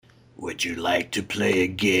Would you like to play a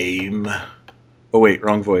game? Oh, wait,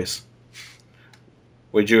 wrong voice.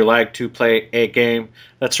 Would you like to play a game?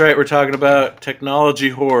 That's right, we're talking about technology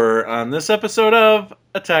horror on this episode of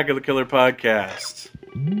Attack of the Killer Podcast.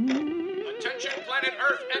 Attention, planet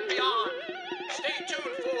Earth and beyond. Stay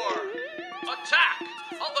tuned for Attack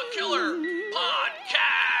of the Killer Podcast.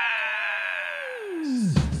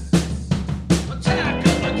 Attack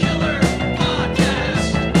of the Killer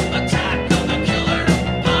Podcast. Attack of the Killer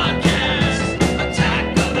Podcast.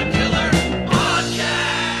 Attack of the Killer Podcast.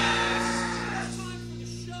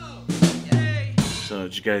 Yay. So,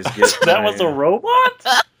 did you guys get That was a robot?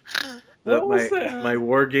 What was my, that? my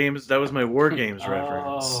War Games? That was my War Games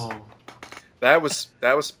reference. Oh. That was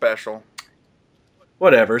special.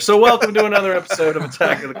 Whatever. So, welcome to another episode of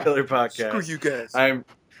Attack of the Killer Podcast. Screw you guys.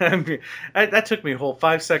 That took me a whole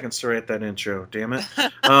 5 seconds to write that intro. Damn it.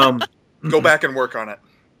 Go back and work on it.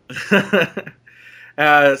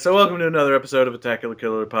 So welcome to another episode of Attack of the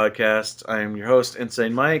Killer Podcast. I am your host,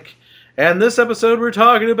 Insane Mike. And this episode we're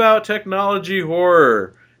talking about technology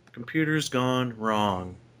horror. Computers gone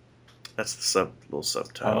wrong. That's the little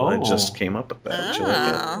subtitle. I just came up with that. Would you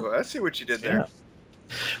like it? Oh, I see what you did there.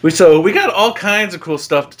 We got all kinds of cool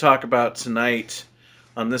stuff to talk about tonight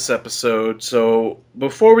on this episode. So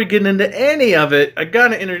before we get into any of it, I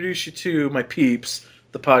gotta introduce you to my peeps,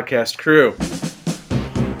 the podcast crew.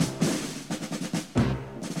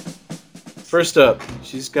 First up,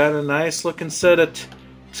 she's got a nice looking set of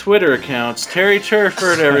Twitter accounts. Terry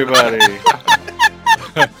Turford, everybody.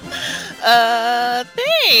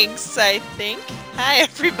 Thanks, I think. Hi,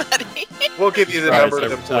 everybody. We'll give you the Surprise number of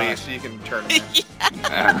every employees time. so you can turn them in.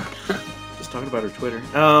 Just talking about her Twitter.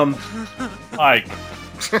 Mike.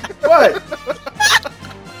 What?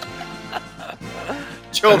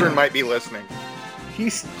 Children might be listening.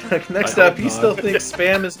 He's next I up. hope He not. still thinks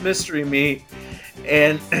spam is mystery meat,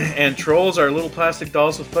 and trolls are little plastic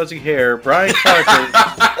dolls with fuzzy hair. Brian Parker.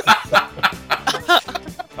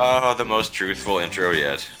 Oh, the most truthful intro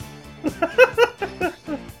yet.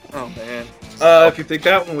 Oh, man. If you think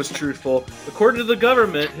that one was truthful, according to the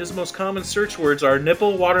government, his most common search words are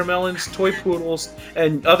nipple, watermelons, toy poodles,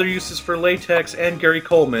 and other uses for latex. And Gary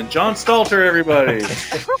Coleman, John Stalter, everybody.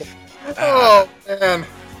 Oh, man.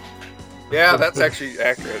 Yeah, that's actually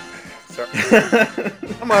accurate. Sorry.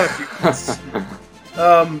 I'm on a few.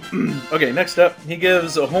 Okay, next up, he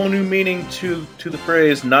gives a whole new meaning to the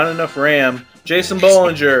phrase "not enough RAM." Jason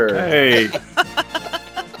Bollinger. Hey.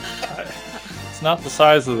 It's not the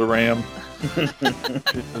size of the RAM.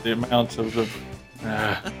 It's the amount of the...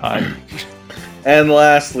 Hi. And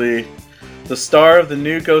lastly, the star of the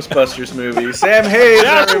new Ghostbusters movie, Sam Hayes,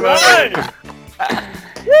 everybody.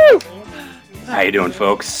 Woo! How you doing,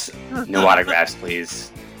 folks? No autographs,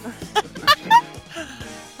 please.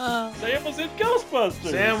 Sam was in Ghostbusters.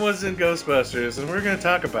 Sam was in Ghostbusters, and we're going to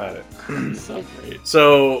talk about it. So great.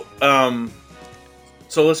 So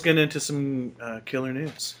let's get into some killer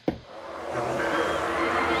news.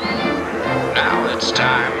 Now it's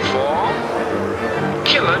time for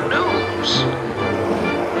Killer News.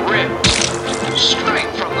 Ripped straight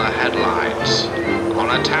from the headlines on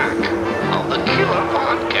Attack of the Killer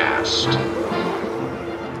Podcast.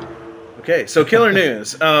 Okay, so killer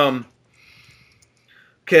news. Okay,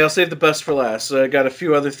 I'll save the best for last. So I got a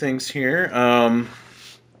few other things here.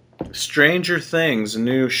 Stranger Things, a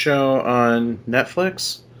new show on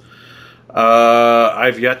Netflix.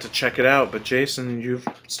 I've yet to check it out, but Jason, you've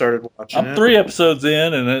started watching it. I'm 3 episodes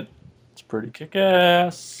in, and it's pretty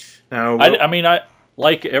kick-ass. Now, I mean, I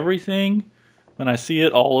like everything. When I see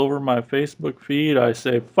it all over my Facebook feed, I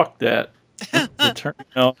say, fuck that.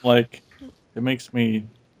 Like, it makes me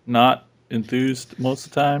not enthused most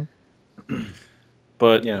of the time.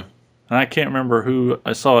 But, yeah. and I can't remember who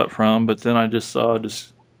I saw it from, but then I just saw a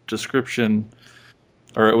description,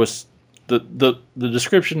 or it was the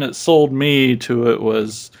description that sold me to it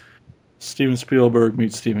was Steven Spielberg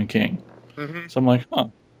meets Stephen King. Mm-hmm. So I'm like, huh.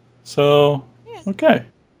 So, okay.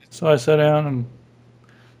 So I sat down and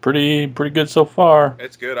pretty good so far.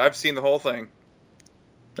 It's good. I've seen the whole thing.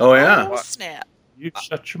 Oh, yeah. Oh, snap. You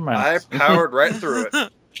shut your I mouth. powered right through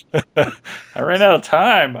it. I ran out of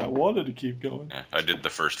time. I wanted to keep going. Yeah, I did the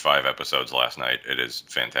first 5 episodes last night. It is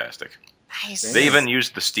fantastic. Nice. They even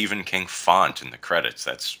used the Stephen King font in the credits.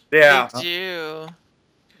 That's Yeah. They do.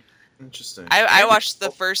 Interesting. I watched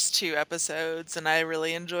the first 2 episodes, and I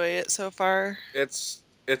really enjoy it so far. It's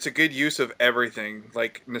a good use of everything.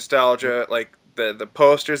 Like nostalgia, like the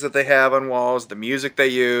posters that they have on walls, the music they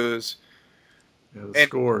use. Yeah, the And-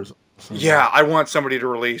 scores. Yeah, I want somebody to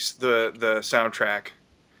release the soundtrack.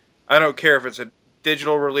 I don't care if it's a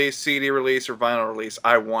digital release, CD release, or vinyl release.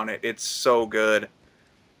 I want it. It's so good.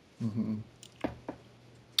 Mm-hmm.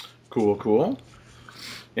 Cool.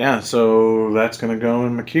 Yeah, so that's gonna go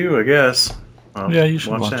in my queue, I guess. Yeah, you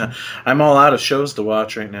should watch that. it. I'm all out of shows to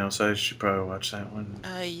watch right now, so I should probably watch that one.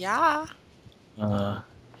 Yeah. Yeah.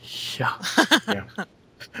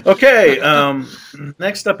 Okay,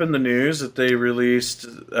 next up in the news that they released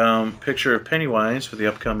picture of Pennywise for the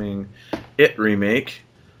upcoming It remake.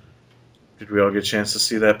 Did we all get a chance to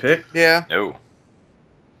see that pic? Yeah. No.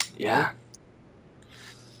 Yeah.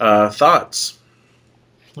 Thoughts?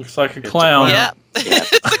 Looks like a It's a clown. Yeah. Yeah.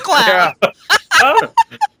 It's a clown.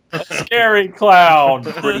 A scary clown.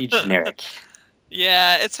 Pretty generic.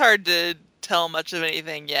 Yeah, it's hard to tell much of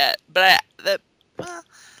anything yet. But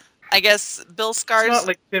I guess Bill It's Skarsgård. not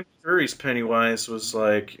like Tim Curry's Pennywise was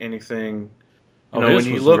like anything. Oh, When his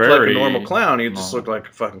he was looked like a very normal clown, he just normal. looked like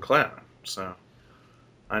a fucking clown. So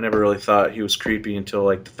I never really thought he was creepy until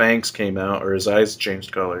like the fangs came out or his eyes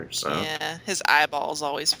changed color. So Yeah, his eyeballs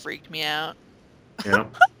always freaked me out. you know,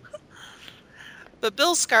 But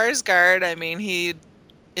Bill Skarsgård, I mean, he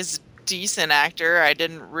is a decent actor. I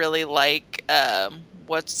didn't really like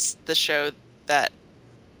what's the show, that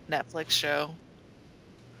Netflix show?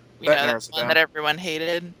 You That know, narrows that it one down. that everyone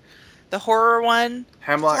hated. The horror one.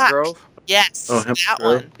 Hemlock Fuck. Grove. Yes, Oh, Hemlock that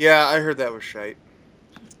Grove. one. Yeah, I heard that was shite.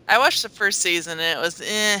 I watched the first season and it was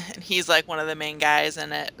and he's like one of the main guys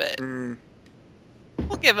in it, but Mm.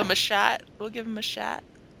 we'll give him a shot.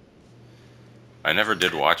 I never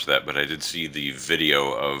did watch that, but I did see the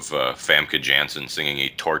video of Famke Janssen singing a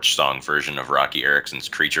Torch song version of Rocky Erickson's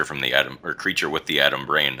 "Creature with the Atom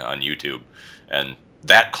Brain" on YouTube, and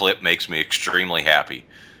that clip makes me extremely happy.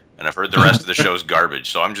 And I've heard the rest of the show's garbage,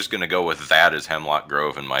 so I'm just going to go with that as Hemlock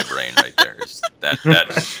Grove in my brain right there. Is that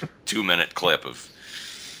 2-minute clip of,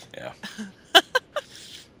 yeah.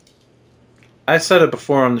 I said it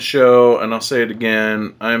before on the show, and I'll say it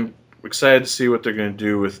again. I'm excited to see what they're going to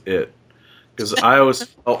do with it, because I always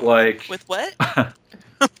felt like With what?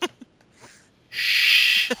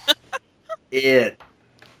 Shh, it.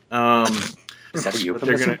 Is that a What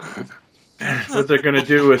euphemism? what they're gonna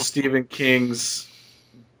do with Stephen King's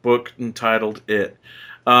book entitled It,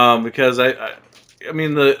 because I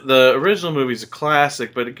mean the original movie's a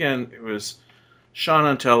classic, but again it was shot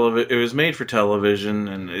on television. It was made for television,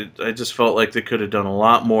 and I just felt like they could have done a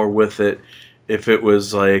lot more with it if it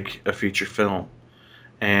was like a feature film,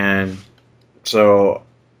 and so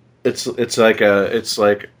it's like a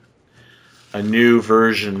new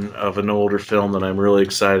version of an older film that I'm really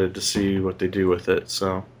excited to see what they do with it.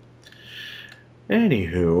 So,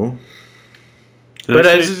 anywho, but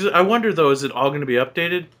I wonder though, is it all going to be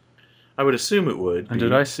updated? I would assume it would. And be.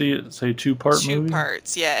 did I see it say 2-part Two movie?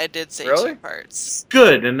 parts. Yeah, it did say Really? 2 parts.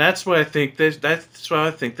 Good, and that's why I think that's why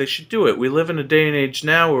I think they should do it. We live in a day and age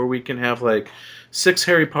now where we can have like 6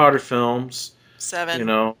 Harry Potter films. 7. You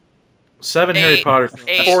know, 7 Harry 8. Potter films.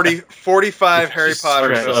 8. 45 Harry Jesus Potter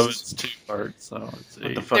Christ. So films. it's 2 parts, so it's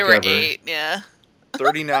What 8. the fuck There were ever. 8, yeah.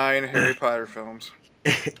 39 Harry Potter films.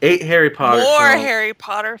 8 Harry Potter More films. Harry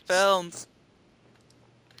Potter films.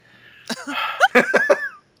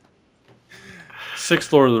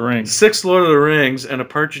 6 Lord of the Rings. 6 Lord of the Rings and a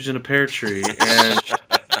Partridge in a Pear Tree, and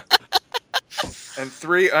And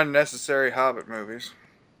 3 unnecessary Hobbit movies.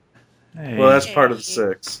 Hey, well, that's part of the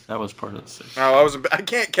 6. that was part of the 6. No, I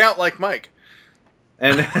can't count like Mike.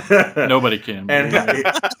 And Nobody can. and,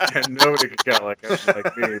 and nobody can count like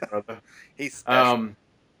me, brother. He's special.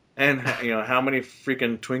 And you know how many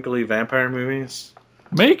freaking twinkly vampire movies?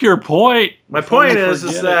 Make your point. My before point we is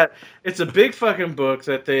forget it. that it's a big fucking book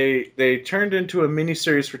that they turned into a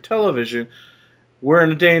miniseries for television. We're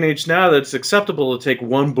in a day and age now that it's acceptable to take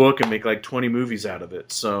one book and make like 20 movies out of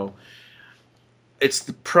it. So it's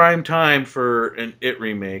the prime time for an It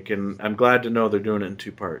remake, and I'm glad to know they're doing it in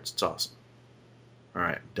 2 parts. It's awesome. All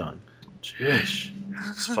right, done. Jeez.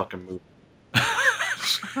 This fucking movie.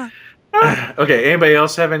 Okay, anybody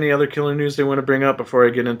else have any other killer news they want to bring up before I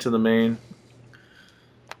get into the main?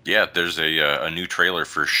 Yeah, there's a new trailer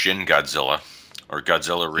for Shin Godzilla, or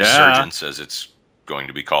Godzilla Yeah. Resurgence, as it's going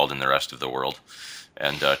to be called in the rest of the world.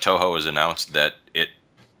 And Toho has announced that it,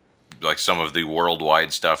 like some of the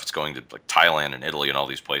worldwide stuff, it's going to like Thailand and Italy and all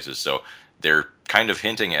these places. So they're kind of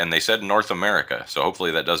hinting, and they said North America. So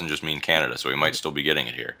hopefully that doesn't just mean Canada. So we might still be getting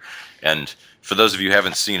it here. And for those of you who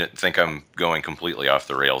haven't seen it, think I'm going completely off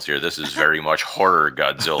the rails here. This is very much horror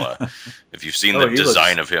Godzilla. If you've seen Oh, the he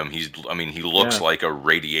design looks- of him, he looks Yeah. like a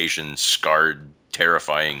radiation scarred,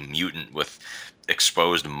 terrifying mutant with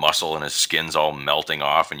exposed muscle, and his skin's all melting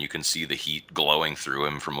off, and you can see the heat glowing through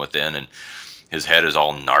him from within, and his head is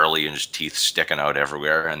all gnarly and his teeth sticking out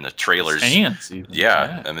everywhere. And the trailers, Hands even.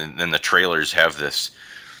 yeah, I mean, then the trailers have this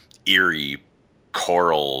eerie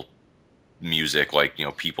coral music, like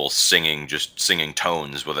people singing, just singing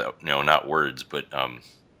tones without not words. But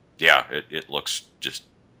yeah, it looks just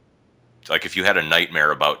like if you had a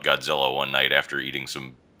nightmare about Godzilla one night after eating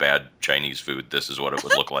some bad Chinese food, this is what it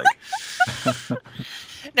would look like.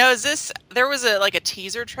 Now, there was a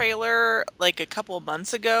teaser trailer like a couple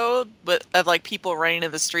months ago, but of like people running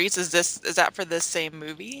in the streets. Is that for this same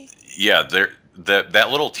movie? Yeah,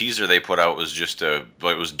 that little teaser they put out was it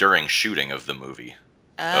was during shooting of the movie.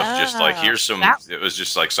 Of just like, here's some. It was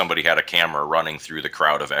just like somebody had a camera running through the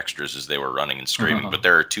crowd of extras as they were running and screaming. But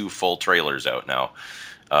there are 2 full trailers out now.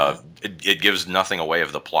 It gives nothing away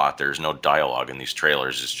of the plot. There's no dialogue in these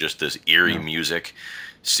trailers. It's just this eerie music,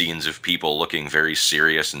 scenes of people looking very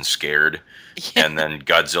serious and scared, and then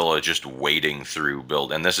Godzilla just wading through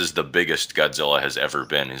build. And this is the biggest Godzilla has ever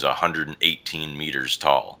been. He's 118 meters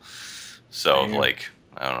tall. So like,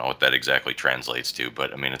 I don't know what that exactly translates to,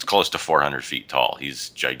 but I mean, it's close to 400 feet tall. He's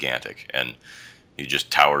gigantic, and he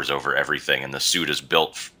just towers over everything. And the suit is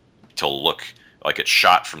built to look like it's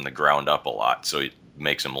shot from the ground up a lot, so it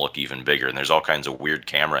makes him look even bigger. And there's all kinds of weird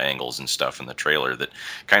camera angles and stuff in the trailer that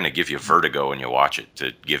kind of give you vertigo when you watch it,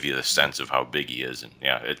 to give you the sense of how big he is. And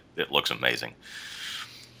yeah, it looks amazing.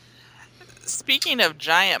 Speaking of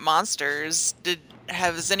giant monsters,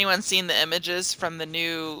 has anyone seen the images from the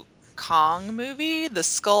new Kong movie, the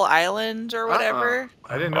Skull Island or whatever?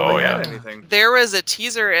 I didn't know they had anything. There was a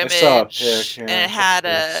teaser image, saw a pic, yeah, and it had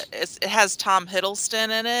it has Tom Hiddleston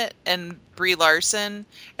in it and Brie Larson,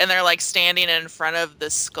 and they're like standing in front of the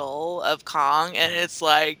skull of Kong, and it's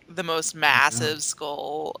like the most massive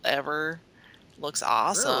skull ever. Looks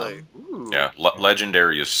awesome. Really? Ooh. Yeah,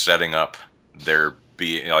 Legendary is setting up their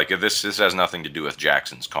like this has nothing to do with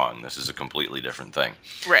Jackson's Kong. This is a completely different thing.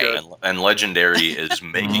 Right. And Legendary is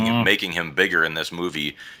making him bigger in this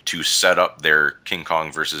movie to set up their King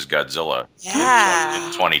Kong versus Godzilla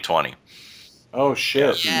in 2020. Oh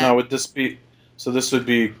shit! Yeah. Now would this be? So this would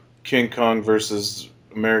be King Kong versus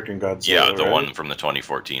American Godzilla. Yeah, the right? one from the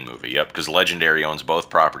 2014 movie. Yep, because Legendary owns both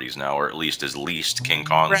properties now, or at least has leased King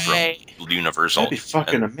Kong from Universal. That'd be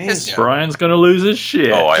fucking amazing. Brian's gonna lose his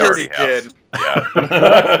shit. Oh, I Yes, already he have. did. Yeah,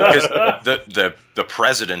 because the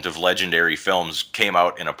president of Legendary Films came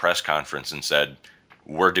out in a press conference and said,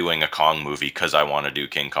 "We're doing a Kong movie because I want to do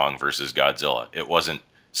King Kong versus Godzilla." It wasn't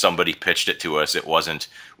somebody pitched it to us. It wasn't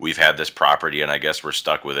we've had this property and I guess we're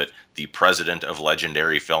stuck with it. The president of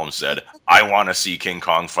Legendary Films said, "I want to see King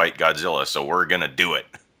Kong fight Godzilla, so we're gonna do it."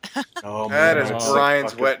 Oh, That man, is that's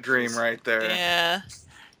Brian's fucking wet dream amazing. right there. Yeah.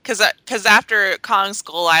 Because after Kong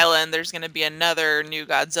Skull Island, there's going to be another new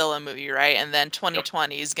Godzilla movie, right? And then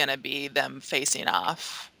 2020 is going to be them facing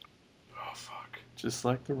off. Oh fuck! Just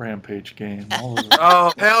like the Rampage game. All of it.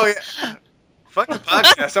 Oh, hell yeah. Fucking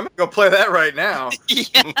podcast. I'm going to go play that right now.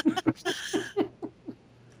 Yeah.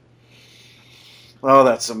 Oh,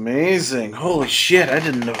 that's amazing! Holy shit! I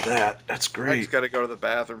didn't know that. That's I great. just got to go to the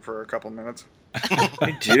bathroom for a couple minutes.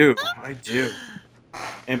 I do.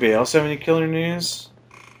 Anybody else have any killer news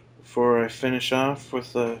before I finish off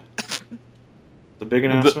with the big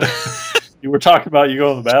announcement? You were talking about you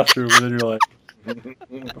go in the bathroom, and then you're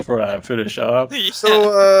like, before I finish up.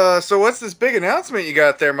 So what's this big announcement you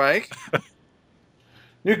got there, Mike?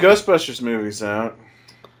 New Ghostbusters movie's out,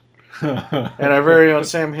 and our very own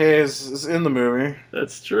Sam Hayes is in the movie.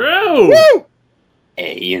 That's true. Woo!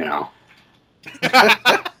 Hey,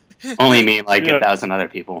 only me and like Yeah. 1,000 other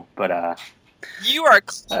people, but You are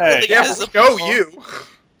clearly Yeah, visible. go you.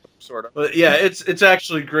 Sort of. But yeah, it's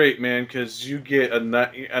actually great, man, because you get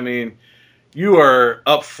you are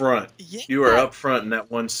up front. Yeah. You are up front in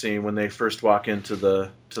that one scene when they first walk into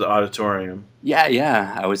the auditorium.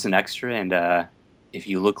 yeah, I was an extra, and if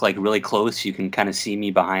you look like really close, you can kind of see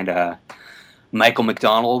me behind Michael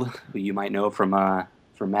McDonald, who you might know from Mad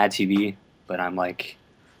TV, but I'm like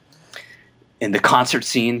in the concert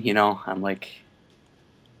scene, I'm like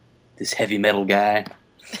this heavy metal guy.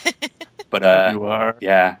 But You are.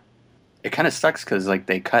 yeah, it kind of sucks because like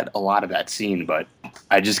they cut a lot of that scene, but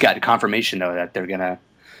I just got confirmation though that they're gonna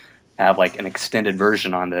have like an extended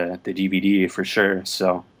version on the DVD for sure.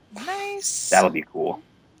 So Nice. that'll be cool.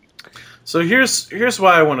 So here's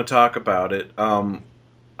why I want to talk about it.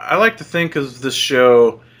 I like to think of this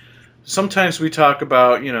show. Sometimes we talk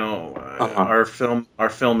about our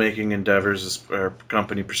filmmaking endeavors as our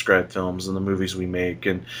company Prescribed Films and the movies we make,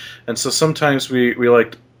 and so sometimes we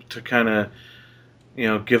like to kind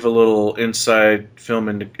of give a little inside film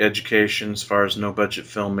education as far as no budget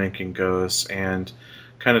filmmaking goes, and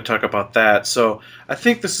kind of talk about that. So I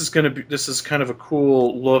think this is kind of a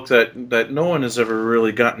cool look that no one has ever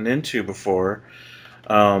really gotten into before.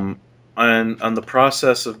 on the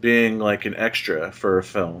process of being like an extra for a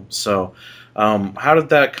film. So, how did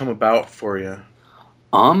that come about for you?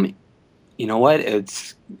 You know what?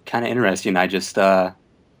 It's kind of interesting. I just a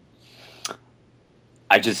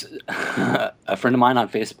friend of mine on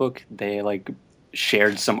Facebook, they like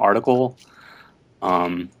shared some article,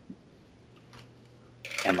 and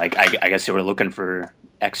like I guess they were looking for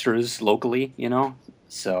extras locally, you know.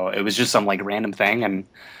 So it was just some like random thing, and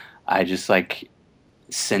I just like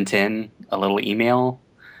sent in a little email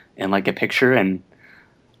and like a picture, and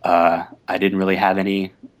I didn't really have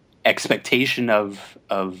any expectation of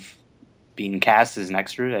being cast as an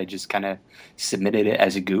extra. I just kind of submitted it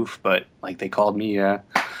as a goof, but like they called me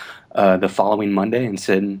the following Monday and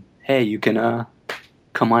said, "Hey, you can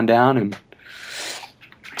come on down and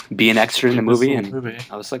be an extra in the movie." And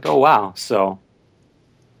I was like, "Oh wow!" So,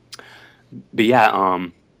 but yeah,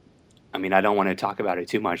 I mean, I don't want to talk about it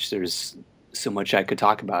too much. There's so much I could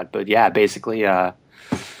talk about, but yeah, basically, I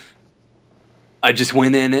just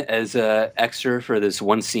went in as a extra for this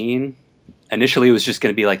one scene. Initially, it was just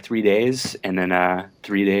going to be like 3 days, and then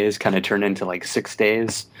 3 days kind of turned into like 6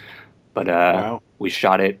 days. But Wow. we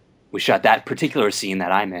shot that particular scene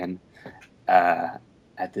that I'm in at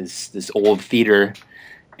this old theater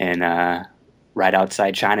in right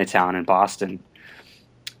outside Chinatown in Boston,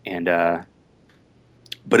 and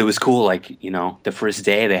but it was cool. Like, you know, the first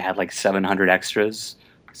day they had like 700 extras,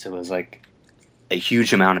 so it was like a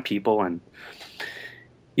huge amount of people. And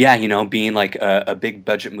yeah, you know, being like a big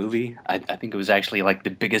budget movie, I think it was actually like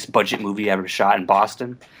the biggest budget movie ever shot in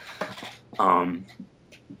Boston. And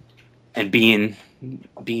being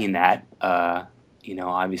that, you know,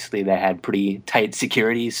 obviously they had pretty tight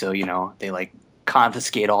security, so you know they like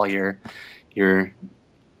confiscate all your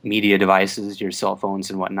media devices, your cell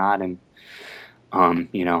phones and whatnot, and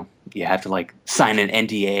you know, you have to like sign an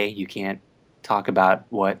NDA. You can't talk about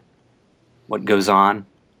what goes on.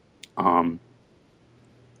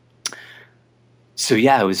 So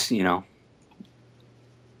yeah, it was, you know,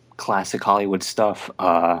 classic Hollywood stuff.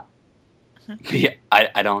 Yeah,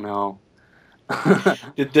 I don't know.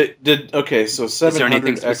 Okay, so Is there 700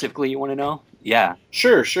 anything specifically you want to know? Yeah.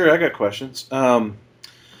 Sure, I got questions.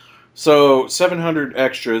 So 700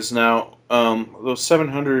 extras. Now, those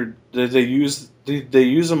 700, did they use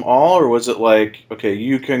them all, or was it like, okay,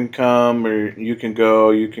 you can come, or you can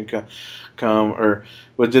go, you can come, or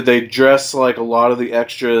but did they dress like a lot of the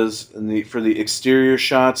extras for the exterior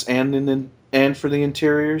shots and for the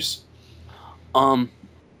interiors?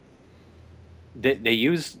 They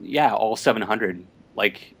used, yeah, all 700.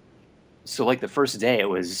 Like, so like the first day it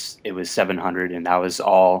was 700, and that was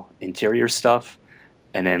all interior stuff.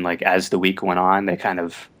 And then like as the week went on, they kind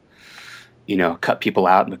of, you know, cut people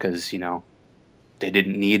out because, you know, they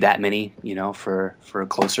didn't need that many, you know, for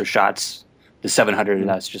closer shots. The 700,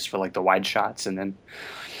 that's just for like the wide shots. And then,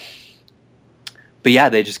 but yeah,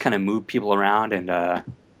 they just kind of moved people around, and you know,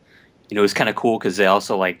 it was kind of cool because they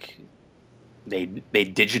also like they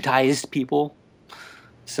digitized people,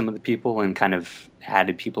 some of the people, and kind of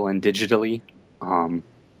added people in digitally. Oh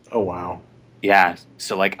wow. Yeah,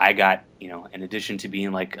 so like I got, you know, in addition to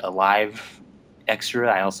being like a live extra,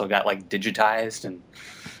 I also got like digitized, and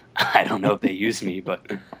I don't know if they used me, but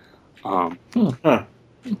Huh.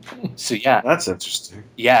 so yeah, That's interesting.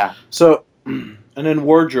 yeah. So, and then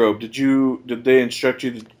wardrobe. Did they instruct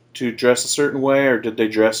you to dress a certain way, or did they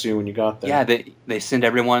dress you when you got there? Yeah, they send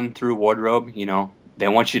everyone through wardrobe. You know, they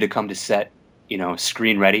want you to come to set, you know,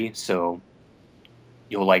 screen ready. So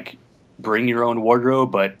you'll like bring your own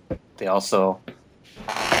wardrobe, but they also,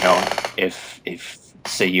 you know, if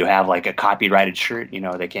say you have like a copyrighted shirt, you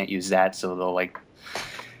know, they can't use that, so they'll like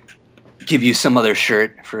give you some other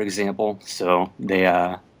shirt, for example. So they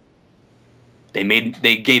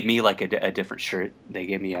gave me like a different shirt. They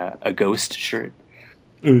gave me a Ghost shirt.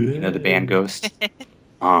 You know, the band Ghost.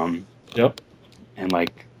 Yep. And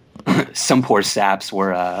like some poor saps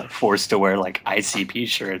were forced to wear like ICP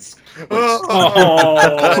shirts. That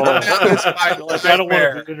was my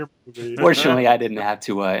nightmare. Fortunately, I didn't have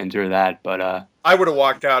to endure that, but I would have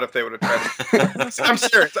walked out if they would have tried. I'm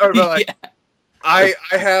serious. I would have been like, yeah. I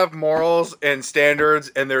have morals and standards,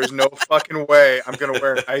 and there's no fucking way I'm gonna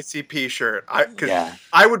wear an ICP shirt. Because Yeah.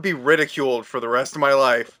 I would be ridiculed for the rest of my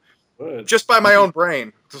life just by my own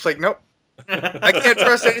brain. Just like, nope, I can't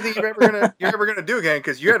trust anything you're ever gonna do again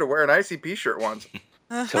because you had to wear an ICP shirt once.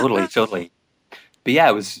 Totally. But yeah,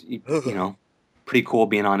 it was, you know, pretty cool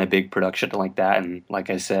being on a big production like that. And like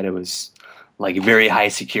I said, it was like very high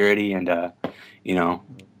security, and you know,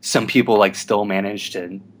 some people like still managed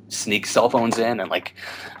to sneak cell phones in, and like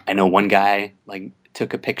I know one guy like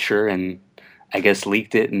took a picture and I guess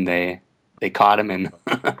leaked it, and they they caught him and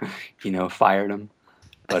fired him.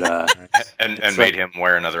 But and It's made him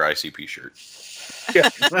wear another ICP shirt.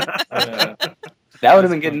 that would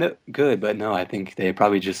have been good. But no, I think they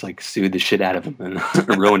probably just like sued the shit out of him and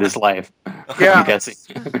ruined his life. Yeah. I'm guessing.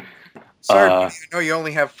 Sir, Uh, I know you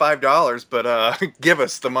only have $5, but give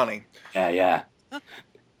us the money. Yeah. But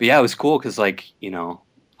yeah, it was cool because I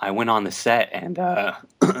went on the set and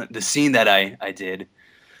the scene that I did,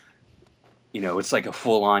 it's like a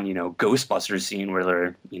full on, Ghostbusters scene where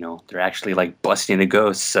they're actually like busting a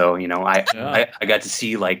ghost. So, I got to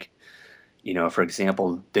see for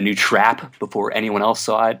example, the new Trap before anyone else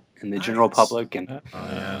saw it in the general public. And Oh,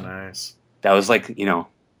 yeah, nice. that was like, it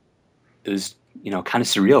was, kind of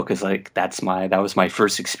surreal because that was my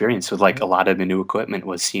first experience with like a lot of the new equipment,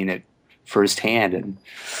 was seeing it firsthand. And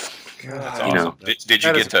That's You awesome. know. Did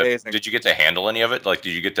you That is get to amazing. did you get to handle any of it? Like,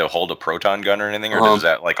 did you get to hold a proton gun or anything, or is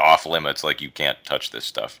that like off limits? Like, you can't touch this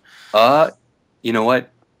stuff. You know what?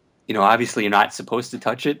 Obviously you're not supposed to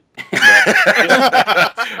touch it.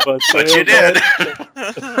 But you did.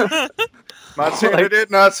 Not saying I did,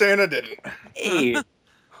 not saying I didn't. Hey.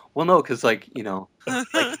 Well, no, because like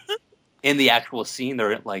in the actual scene,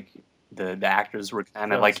 they're like the actors were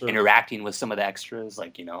kind of like interacting with some of the extras,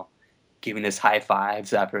 like giving us high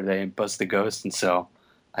fives after they bust the ghost, and so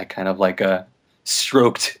I kind of like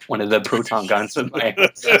stroked one of the proton guns with my.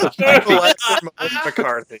 Melissa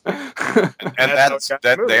McCarthy. And That's how it got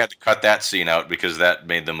that moved. they had to cut that scene out because that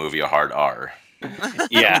made the movie a hard R.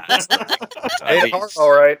 Yeah, Hey,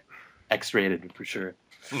 all right. X-rated for sure.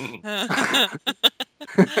 Did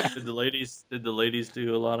the ladies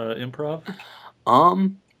do a lot of improv?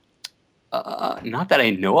 Not that I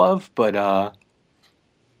know of, but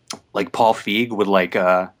like Paul Feig would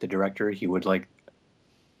the director, he would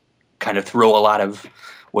kind of throw a lot of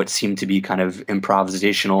what seemed to be kind of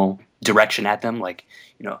improvisational direction at them,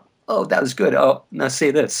 oh, that was good. Oh, now say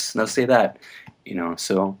this, now say that,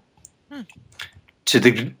 so to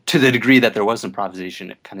the degree that there was improvisation,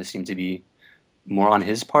 it kind of seemed to be more on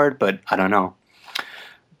his part, but I don't know.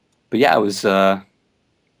 But yeah, it was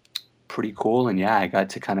pretty cool, and yeah, I got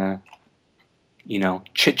to kind of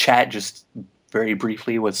chit chat just very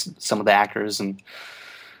briefly with some of the actors, and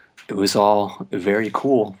it was all very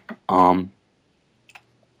cool. I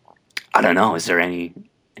don't know. Is there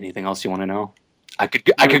anything else you want to know? I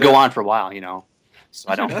could go on for a while, So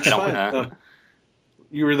I don't That's want fine. to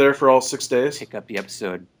You were there for all 6 days? pick up the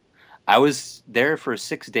episode. I was there for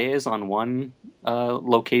 6 days on one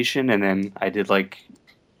location, and then I did like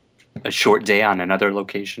a short day on another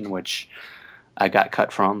location, which I got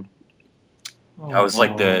cut from. I was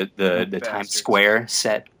like the Times Bastards. Square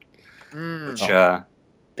set, which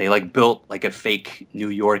they built like a fake New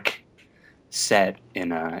York set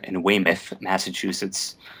in Weymouth,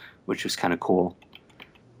 Massachusetts, which was kind of cool.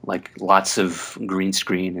 Like lots of green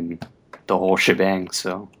screen and the whole shebang.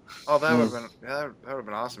 So Oh, that would have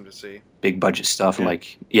been awesome to see. big budget stuff.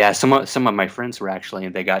 Yeah. And some of my friends were actually,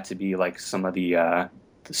 and they got to be like some of the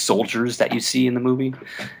soldiers that you see in the movie.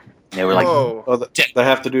 They were like Whoa. Oh, they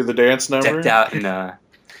have to do the dance number? decked out in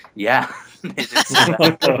yeah. They did say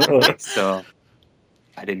that. So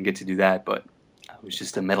I didn't get to do that, but I was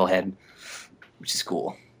just a metalhead, which is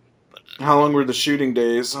cool. How long were the shooting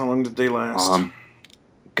days? How long did they last?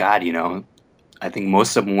 God, I think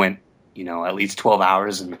most of them went, at least 12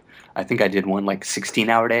 hours, and I think I did one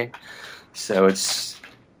 16-hour day. So it's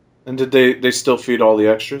And did they still feed all the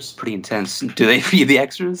extras? pretty intense. Do they feed the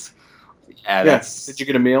extras? Yeah, Yes. Did you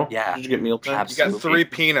get a meal? Yeah. Did you get meal time? You Absolutely. got 3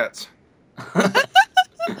 peanuts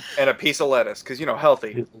and a piece of lettuce, because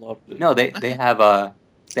healthy. Kids loved it. No, they have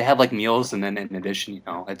like meals, and then in addition,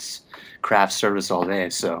 it's craft service all day,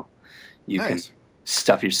 so you can Nice.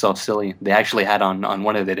 stuff yourself silly. They actually had on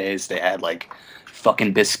one of the days, they had like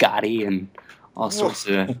fucking biscotti and all sorts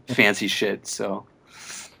of fancy shit. So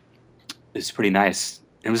it's pretty nice.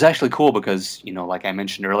 It was actually cool because like I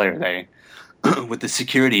mentioned earlier, they with the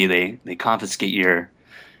security they confiscate your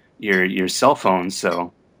cell phone,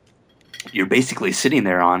 so you're basically sitting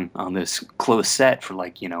there on this closed set for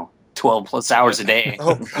 12 plus hours a day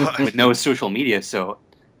Oh, God. with no social media. So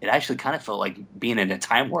it actually kind of felt like being in a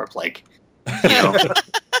time warp, This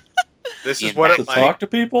is Being what back it To like. talk to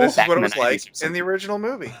people? This is Back what in it the was 90s or like something. in the original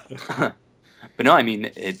movie. But no, I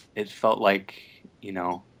mean, it felt like,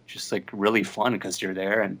 just really fun because you're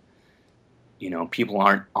there and, people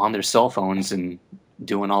aren't on their cell phones and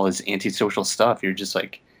doing all this antisocial stuff. You're just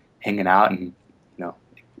hanging out and,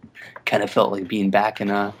 kind of felt like being back in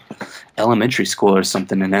a elementary school or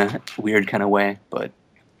something in a weird kind of way. But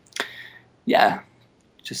yeah,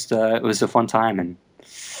 just, it was a fun time, and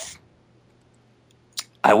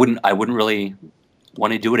I wouldn't really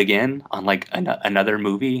want to do it again on like another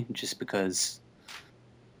movie, just because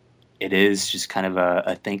it is just kind of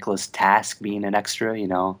a thankless task being an extra. You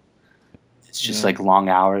know, it's just like long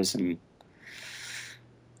hours and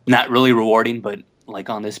not really rewarding. But like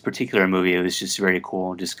on this particular movie, it was just very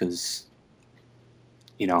cool, just because.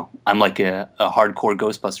 You know, I'm like a hardcore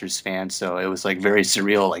Ghostbusters fan, so it was like very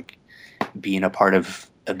surreal, like being a part of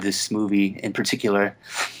this movie in particular.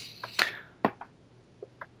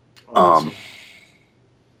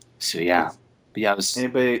 So yeah, but yeah, it was.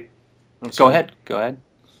 Anybody? Go ahead. I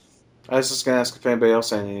was just gonna ask if anybody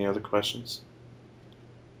else had any other questions.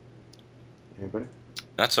 Anybody?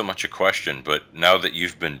 Not so much a question, but now that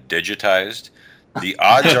you've been digitized, the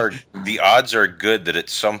odds are good that at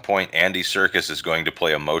some point Andy Serkis is going to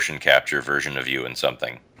play a motion capture version of you in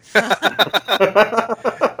something. That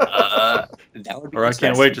would be Or I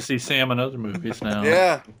can't wait to see Sam in other movies now.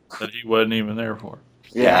 Yeah. That he wasn't even there for.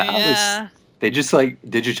 Yeah, they just like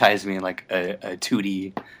digitized me in like a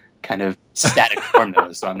 2D kind of static form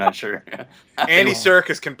though, so I'm not sure. Andy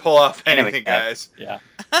Serkis can pull off anything, yeah. guys. Yeah.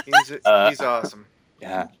 He's awesome.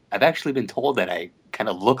 Yeah, I've actually been told that I kind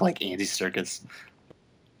of look like Andy Serkis.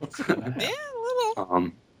 Yeah,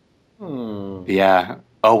 a little. Yeah.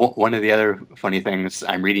 Oh, one of the other funny things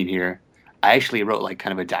I'm reading here, I actually wrote like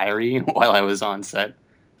kind of a diary while I was on set,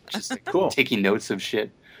 just like, Cool. taking notes of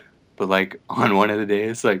shit. But like on one of the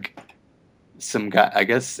days, like some guy, I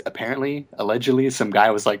guess apparently, allegedly, some guy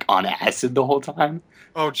was like on acid the whole time,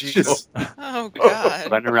 Oh Jesus. Oh God.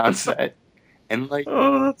 running around set, and like,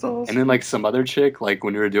 Oh, that's awesome. and then like some other chick, like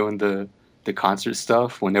when we were doing the concert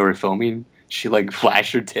stuff when they were filming, she like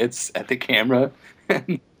flashed her tits at the camera,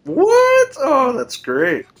 and What? Oh, that's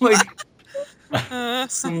great. like. Uh,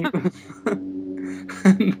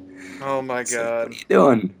 Oh my It's like, God. what are you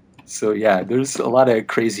doing? So yeah, there's a lot of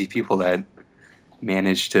crazy people that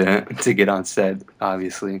manage to get on set.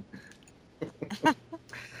 Obviously,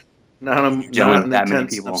 Not an Dealing with that many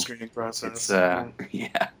intense people. screening process. it's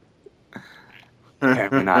yeah,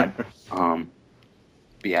 apparently not. But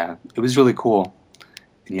yeah, it was really cool.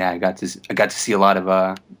 And yeah, I got to see a lot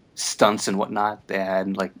of stunts and whatnot. They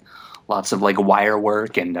had like lots of like wire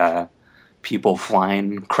work and people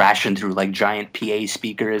flying, crashing through like giant PA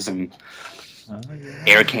speakers and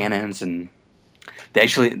air cannons, and they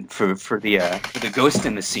actually for the ghost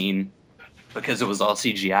in the scene, because it was all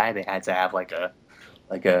CGI, they had to have like a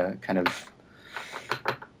kind of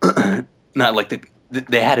not like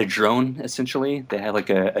they had a drone essentially. They had like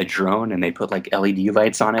a drone and they put like LED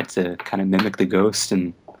lights on it to kind of mimic the ghost,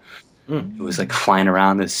 and it was like flying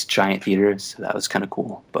around this giant theater. So that was kind of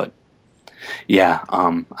cool. But yeah,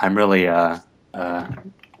 I'm really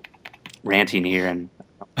ranting here, and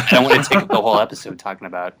I don't want to take up the whole episode talking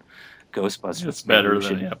about Ghostbusters. It's better Maybe we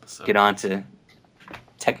than should the episode. get on to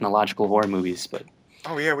technological horror movies, but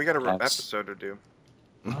Oh yeah, we got an That's- episode to do.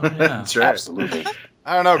 Oh, yeah. That's right. absolutely.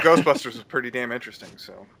 I don't know. Ghostbusters was pretty damn interesting.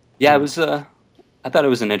 So Yeah, it was. I thought it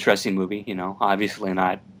was an interesting movie. You know, obviously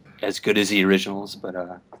not as good as the originals, but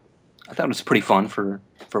I thought it was pretty fun for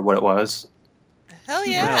what it was. Hell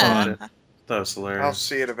Yeah. yeah. That was I'll hilarious.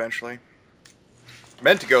 see it eventually.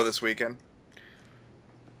 Meant to go this weekend.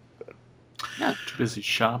 Too busy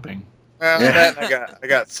shopping. Well, Yeah. that and I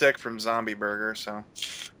got sick from Zombie Burger, so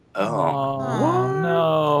Oh,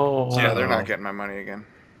 no. yeah, they're not getting my money again.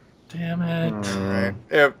 Damn it. Right?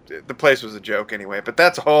 Yeah, the place was a joke anyway, but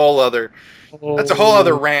that's a whole other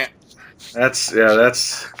rant. That's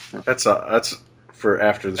for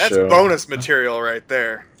after the That's show. bonus material right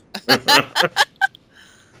there.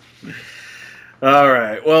 All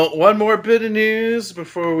right. Well, one more bit of news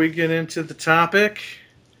before we get into the topic.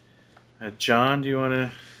 John, do you want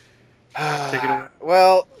to take it away?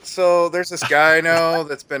 Well, so there's this guy I know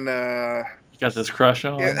that's been. You got this crush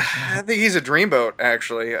on? Yeah, I think he's a dreamboat,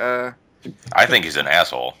 actually. I think he's an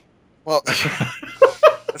asshole. Well,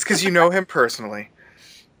 that's because you know him personally.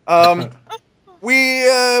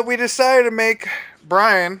 We decided to make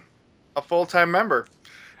Brian a full-time member.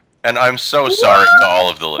 And I'm so sorry to all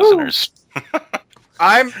of the listeners.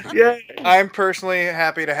 I'm personally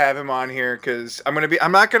happy to have him on here because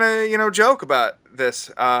I'm not gonna joke about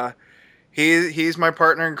this. He's my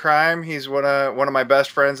partner in crime. He's one of my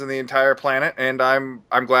best friends on the entire planet, and I'm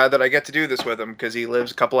glad that I get to do this with him because he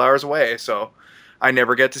lives a couple hours away, so I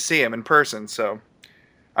never get to see him in person. So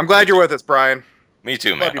I'm glad you're with us, Brian. Me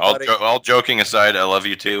too, Love man. you, All, buddy. all joking aside, I love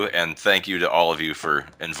you too, and thank you to all of you for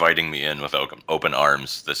inviting me in with open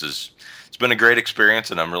arms. It's been a great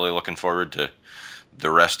experience, and I'm really looking forward to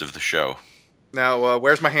the rest of the show. Now,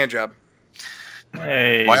 where's my hand job?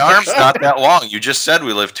 Hey. My arm's not that long. You just said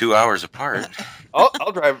we live 2 hours apart.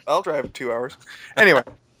 I'll drive 2 hours. Anyway,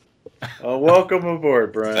 Welcome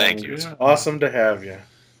aboard, Brian. Thank you. It's awesome to have you.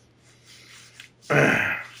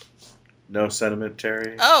 No sentiment,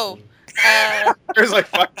 Terry? Oh, It was like,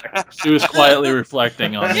 fuck. She was quietly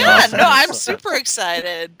reflecting on the yeah, no, awesomeness I'm of it. super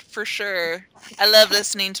excited for sure. I love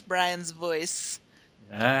listening to Brian's voice.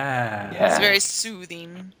 Yeah. It's Yeah. very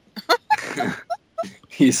soothing.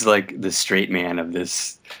 He's like the straight man of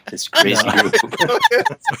this crazy Yeah. group.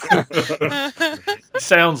 He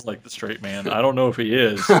sounds like the straight man. I don't know if he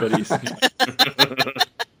is, but he's.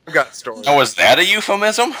 I've got stories. Oh, was that a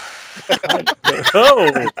euphemism?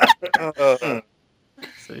 Oh, Uh,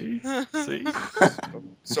 see.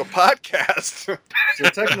 so podcast. So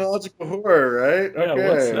technological horror, right? Yeah, Okay.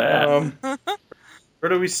 what's that? Where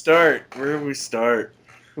do we start?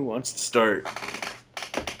 Who wants to start?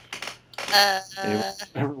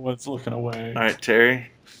 Everyone's looking away. All right, Terry.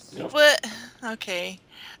 What? Okay.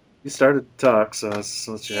 You started to talk, so let's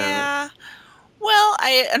let you have Yeah. Well,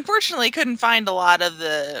 I unfortunately couldn't find a lot of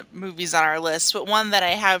the movies on our list, but one that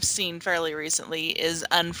I have seen fairly recently is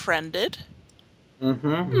Unfriended, it.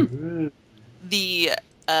 Mm-hmm. the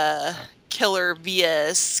killer via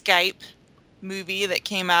Skype movie that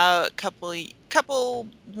came out a couple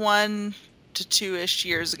 1 to 2-ish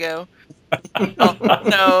years ago.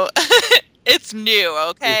 No, it's new.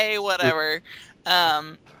 Okay, whatever.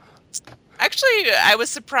 Actually, I was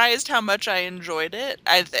surprised how much I enjoyed it.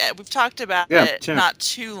 We've talked about Yeah, it sure. not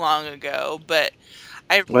too long ago, but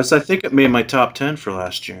Wes, I think it made my top 10 for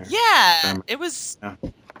last year. yeah, it was. Yeah.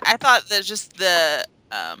 I thought that just the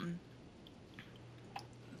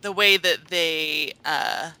way that they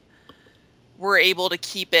were able to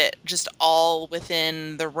keep it just all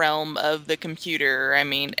within the realm of the computer. I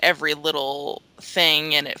mean, every little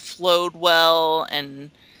thing, and it flowed well,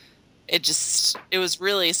 and it was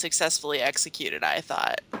really successfully executed, I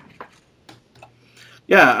thought.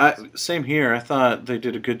 Yeah, same here. I thought they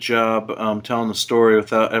did a good job telling the story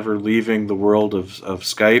without ever leaving the world of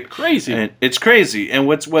Skype. Crazy. And it's crazy. And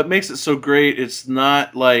what makes it so great? It's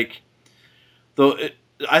not like, though.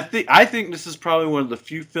 I think this is probably one of the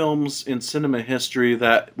few films in cinema history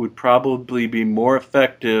that would probably be more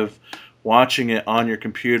effective watching it on your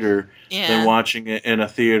computer than Yeah. watching it in a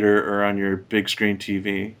theater or on your big screen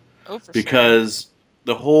TV. Oh, for sure. Because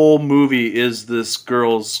the whole movie is this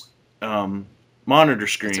girl's monitor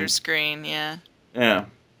It's screen. her screen, yeah. Yeah.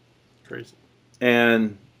 Crazy.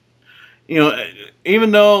 And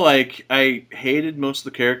even though like I hated most of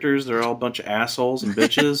the characters, they're all a bunch of assholes and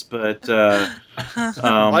bitches, but I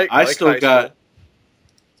still high got school.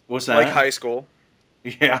 what's that? Like high school.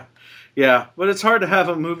 Yeah, but it's hard to have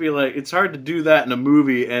a movie it's hard to do that in a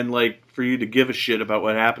movie and like for you to give a shit about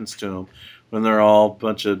what happens to them when they're all a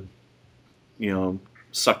bunch of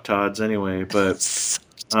sucktods anyway. But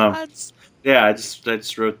Odds. yeah, I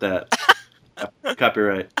just wrote that.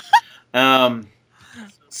 Copyright.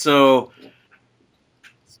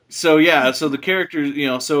 So yeah, so the characters,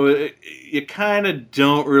 you kind of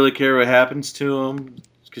don't really care what happens to them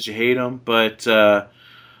because you hate them, but the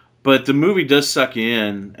movie does suck you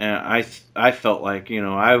in, and I felt like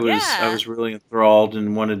I was really enthralled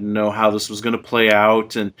and wanted to know how this was going to play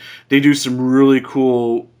out, and they do some really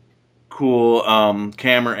cool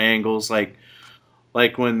camera angles, like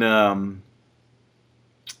when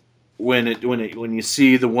you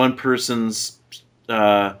see the one person's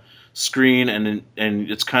screen and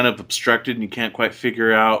it's kind of obstructed and you can't quite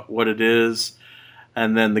figure out what it is,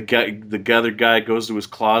 and then the other guy goes to his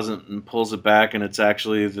closet and pulls it back and it's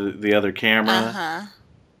actually the other camera. Uh-huh.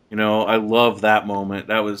 I love that moment.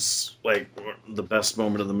 That was like the best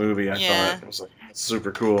moment of the movie. I Yeah. thought it was like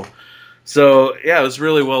super cool. So yeah, it was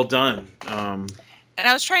really well done. And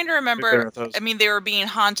I was trying to remember, I mean, they were being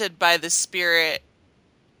haunted by the spirit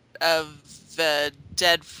of the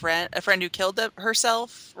dead friend, a friend who killed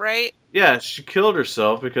herself, right? Yeah, she killed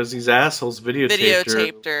herself because these assholes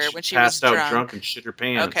videotaped her when she was passed out drunk. drunk and shit her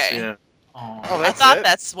pants. Okay. Yeah. Oh, Oh, I that's thought it?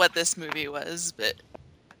 that's what this movie was, but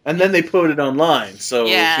And then they put it online, so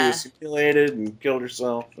Yeah. she was simulated and killed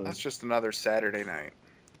herself. And... That's just another Saturday night.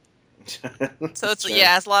 so it's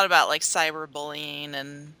it's a lot about like cyberbullying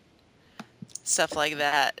and stuff like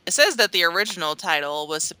that. It says that the original title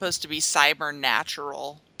was supposed to be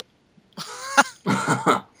Cybernatural.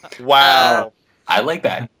 Wow. I like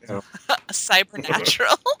that.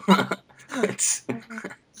 Cybernatural. It's,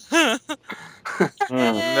 Oh,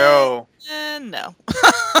 No. No.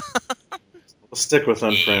 we'll stick with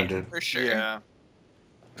Unfriended. For sure. Yeah.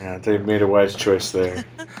 Yeah, they made a wise choice there.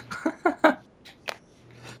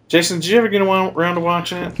 Jason, did you ever get around to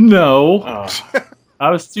watching it? no, Oh, I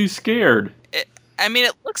was too scared. I mean,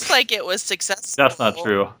 it looks like it was successful. That's not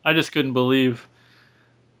true. I just couldn't believe.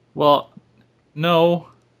 Well, no.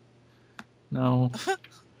 No.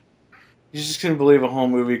 You just couldn't believe a whole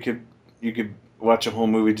movie you could watch a whole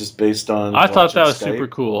movie just based on. I thought that was watching Skype. super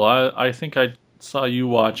cool. I think I saw you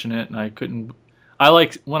watching it, and I couldn't. I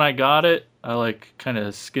like when I got it. I like kind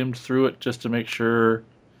of skimmed through it just to make sure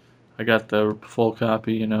I got the full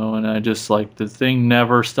copy, you know. And I just like the thing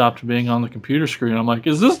never stopped being on the computer screen. I'm like,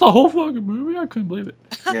 is this the whole fucking movie? I couldn't believe it.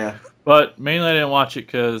 Yeah. But mainly I didn't watch it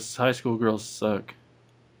because high school girls suck.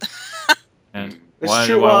 And It's why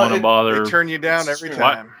true, do I well, want to bother? They turn you down It's every true.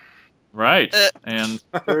 time. Right. Uh. And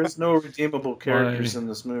There is no redeemable characters in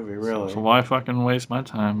this movie, really. so why fucking waste my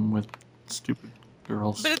time with stupid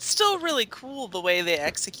girls? But it's still really cool the way they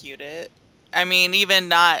execute it. I mean, even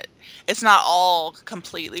not, it's not all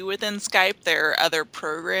completely within Skype. There are other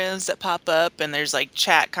programs that pop up, and there's like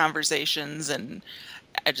chat conversations, and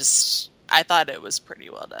I thought it was pretty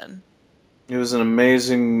well done. It was an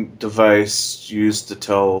amazing device used to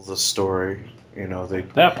tell the story. You know,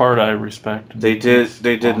 That part I respect. they did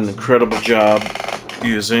an Awesome. incredible job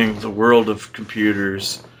using the world of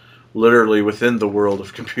computers, literally within the world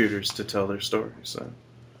of computers, to tell their story. So,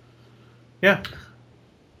 yeah,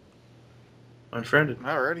 Unfriended.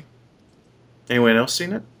 Alrighty. Anyone else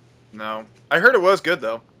seen it? No. I heard it was good,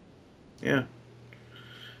 though. Yeah.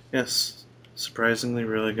 Yes. Surprisingly,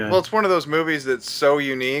 really good. Well, it's one of those movies that's so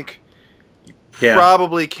unique. Yeah.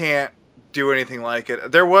 Probably can't do anything like it.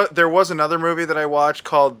 There was another movie that I watched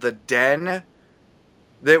called The Den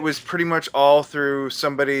that was pretty much all through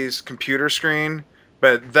somebody's computer screen,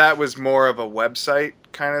 but that was more of a website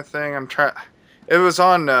kind of thing. It was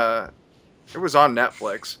on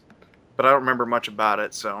Netflix, but I don't remember much about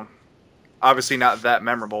it, so obviously not that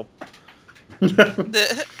memorable.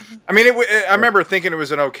 I mean, I remember thinking it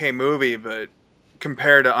was an okay movie, but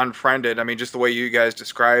compared to Unfriended, I mean, just the way you guys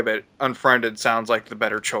describe it, Unfriended sounds like the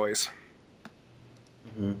better choice.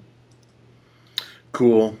 Mhm.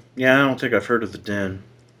 Cool. Yeah, I don't think I've heard of The Den.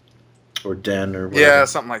 Or Den, or whatever. Yeah,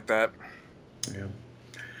 something like that.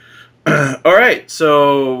 Yeah. All right,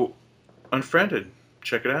 so Unfriended.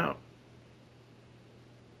 Check it out.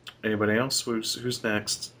 Anybody else? Who's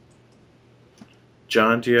next?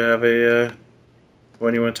 John, do you have a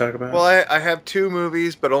one you want to talk about? Well, I have two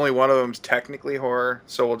movies, but only one of them's technically horror,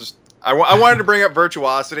 so we'll just... I wanted to bring up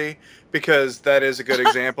Virtuosity, because that is a good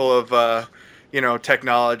example of,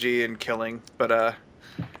 technology and killing, but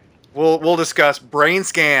we'll discuss Brain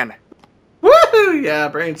Scan. Woohoo! Yeah,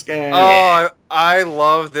 Brain Scan. Oh, I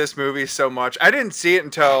love this movie so much. I didn't see it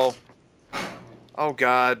until, oh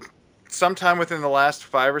god, sometime within the last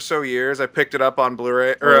 5 or so years. I picked it up on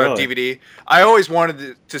Blu-ray or Oh, really? DVD. I always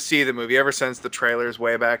wanted to see the movie ever since the trailers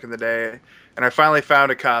way back in the day, and I finally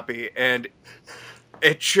found a copy, and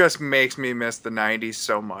it just makes me miss the 90s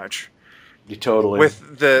so much. You totally.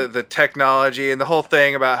 With the technology and the whole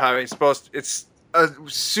thing about how it's a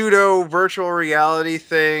pseudo virtual reality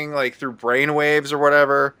thing, like through brainwaves or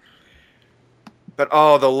whatever. But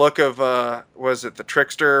the look of was it the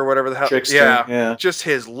Trickster or whatever the hell? Trickster, Yeah, yeah. just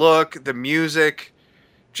his look, the music,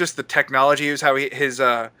 just the technology. Is how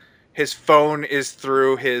his phone is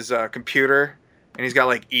through his computer, and he's got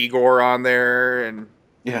like Igor on there, and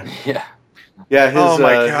Yeah. Yeah. Yeah, his, oh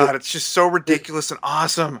my god, it's just so ridiculous and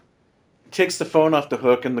awesome. takes the phone off the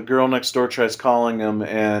hook, and the girl next door tries calling him,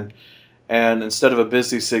 and instead of a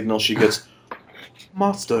busy signal, she gets,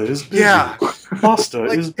 Master is busy. Yeah. Master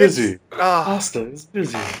Like, is busy. Oh, Master is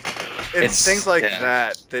busy. it's It's- things like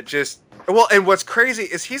yeah. that just... Well, and what's crazy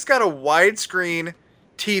is he's got a widescreen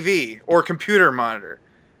TV or computer monitor.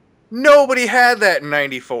 Nobody had that in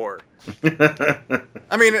 94.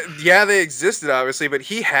 I mean, yeah, they existed, obviously, but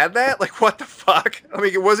he had that? Like, what the fuck? I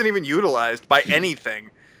mean, it wasn't even utilized by anything.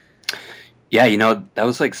 Yeah, that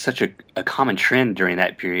was like such a common trend during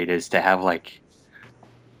that period, is to have like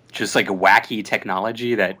just like a wacky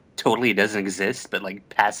technology that totally doesn't exist, but like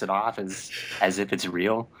pass it off as if it's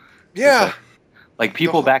real. Yeah. Like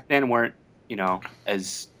people back then weren't,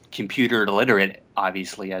 as computer literate,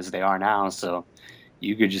 obviously, as they are now. So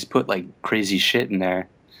you could just put like crazy shit in there,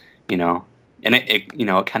 and it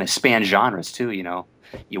kind of spans genres too.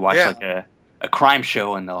 You watch Yeah. like a crime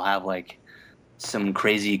show and they'll have like some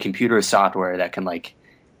crazy computer software that can like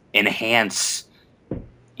enhance,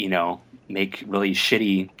 make really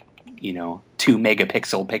shitty, 2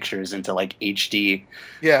 megapixel pictures into like HD.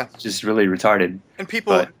 Yeah. It's just really retarded. And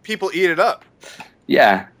people eat it up.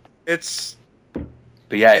 Yeah. It's...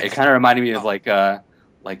 But yeah, it It's- kind of reminded me of like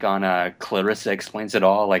on Clarissa Explains It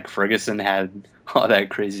All. Like Ferguson had all that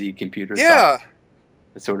crazy computer Yeah. stuff.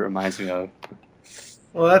 That's what it reminds me of.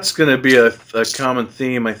 Well, that's going to be a common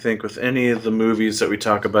theme, I think, with any of the movies that we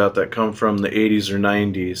talk about that come from the 80s or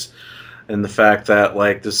 90s, and the fact that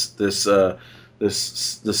like this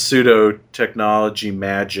the pseudo technology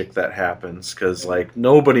magic that happens, because like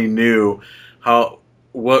nobody knew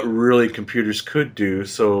what really computers could do.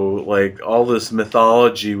 So like all this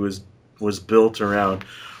mythology was built around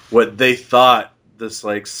what they thought this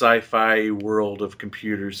like sci-fi world of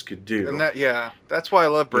computers could do. And that's why I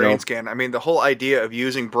love brain scan. I mean, the whole idea of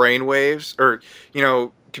using brain waves or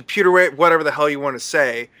computer wave, whatever the hell you want to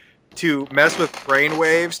say, to mess with brain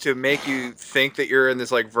waves to make you think that you're in this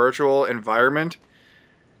like virtual environment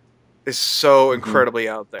is so incredibly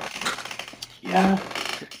out there. Yeah.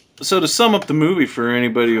 So to sum up the movie for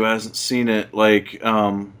anybody who hasn't seen it, like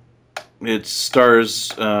it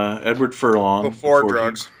stars Edward Furlong Before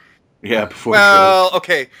drugs. Before drugs. Well,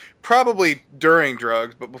 okay, probably during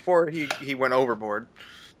drugs, but before he went overboard.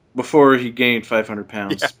 Before he gained 500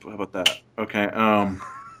 pounds. Yeah. How about that? Okay.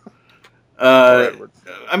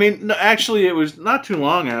 I mean, no, actually, it was not too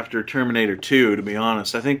long after Terminator 2, to be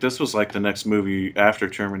honest. I think this was like the next movie after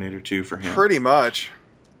Terminator 2 for him. Pretty much.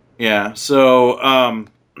 Yeah, so,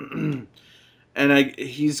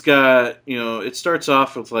 he's got, it starts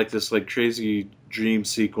off with like this like crazy dream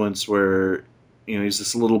sequence where, he's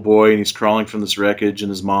this little boy and he's crawling from this wreckage and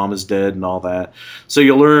his mom is dead and all that. So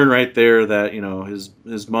you learn right there that,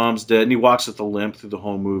 his mom's dead, and he walks with a limp through the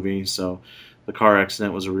whole movie, so the car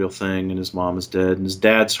accident was a real thing, and his mom is dead, and his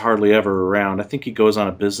dad's hardly ever around. I think he goes on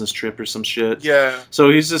a business trip or some shit. Yeah.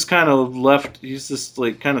 So he's just kind of he's this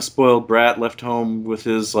like kind of spoiled brat left home with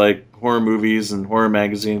his like horror movies and horror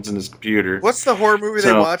magazines and his computer. What's the horror movie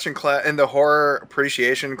they watch in the horror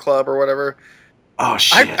appreciation club or whatever? Oh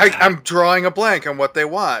shit! I'm drawing a blank on what they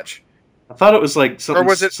watch. I thought it was like something. Or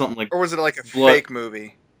was it something like? Or was it like a fake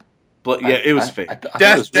movie? Yeah, it was fake.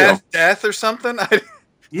 Death, or something. Death.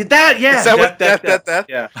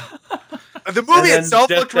 Yeah. The movie itself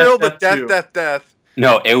looked real, but death.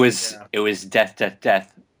 No, it was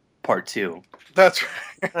Death, Part 2. That's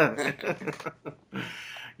right.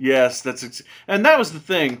 Yes, and that was the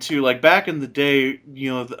thing too. Like back in the day,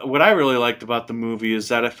 what I really liked about the movie is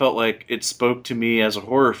that I felt like it spoke to me as a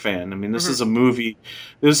horror fan. I mean, this is a movie.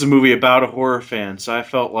 This is a movie about a horror fan, so I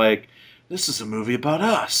felt like this is a movie about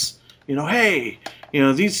us. Hey,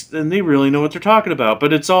 and they really know what they're talking about.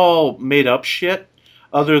 But it's all made up shit,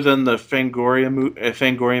 other than the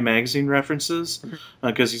Fangoria magazine references,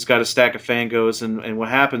 because he's got a stack of Fangos, and what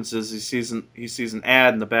happens is he sees an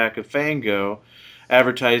ad in the back of Fango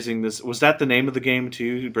advertising this. Was that the name of the game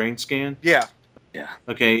too? Brain Scan? Yeah. Yeah.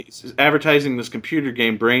 Okay, it's advertising this computer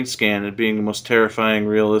game Brain Scan as being the most terrifying,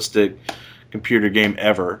 realistic computer game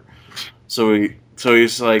ever. So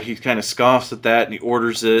he's like, he kind of scoffs at that, and he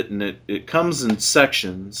orders it, and it comes in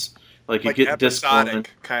sections. Like you get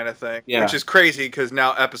episodic kind of thing. Yeah. Which is crazy because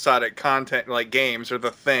now episodic content like games are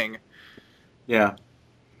the thing. Yeah.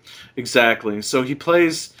 Exactly. So he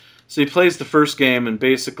plays the first game, and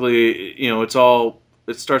basically,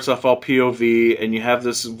 it starts off all POV, and you have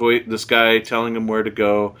this guy telling him where to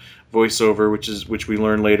go, voiceover, which we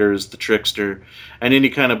learn later is the trickster, and then he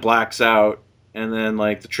kind of blacks out, and then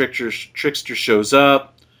like the trickster shows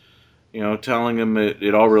up, telling him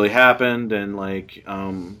it all really happened, and like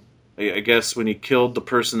I guess when he killed the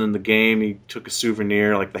person in the game, he took a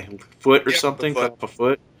souvenir like the foot or something, cut off a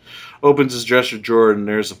foot, opens his dresser drawer, and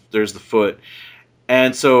there's the foot.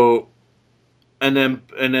 And so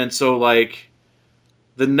like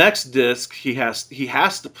the next disc he has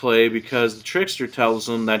to play, because the trickster tells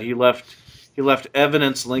him that he left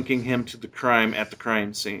evidence linking him to the crime at the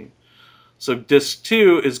crime scene. So disc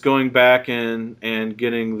 2 is going back and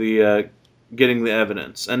getting the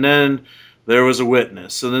evidence, and then there was a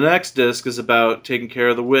witness. So the next disc is about taking care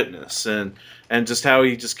of the witness, and just how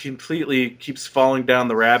he just completely keeps falling down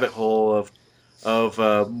the rabbit hole of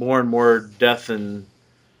more and more death and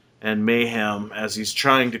mayhem as he's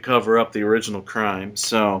trying to cover up the original crime.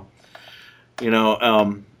 So,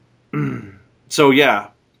 so yeah,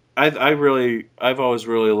 I've always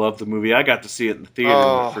really loved the movie. I got to see it in the theater.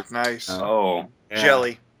 Oh, nice. Oh, yeah.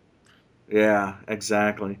 Jelly. Yeah,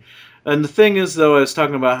 exactly. And the thing is, though, I was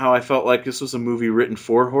talking about how I felt like this was a movie written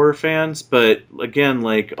for horror fans, but again,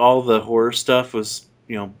 like all the horror stuff was,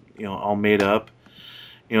 all made up.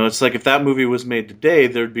 It's like if that movie was made today,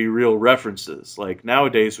 there'd be real references. Like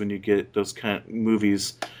nowadays, when you get those kind of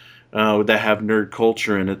movies that have nerd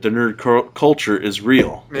culture in it, the nerd culture is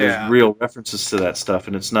real. Yeah. There's real references to that stuff,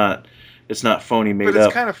 and it's not phony made up. But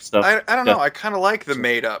it's kind of stuff. I don't know. I kind of like the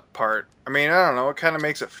made up part. I mean, I don't know. It kind of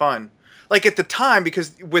makes it fun. Like at the time,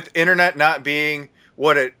 because with internet not being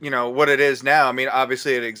what it is now. I mean,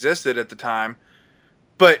 obviously it existed at the time,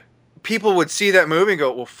 but people would see that movie and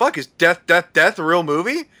go, "Well, fuck, is Death a real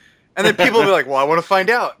movie?" And then people will be like, well, I want to find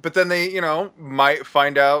out. But then they, might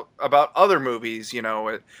find out about other movies,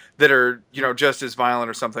 that are, just as violent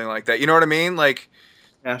or something like that. You know what I mean? Like,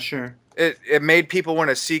 Yeah, sure. it made people want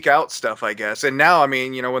to seek out stuff, I guess. And now, I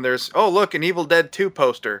mean, when there's, oh, look, an Evil Dead 2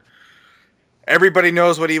 poster. Everybody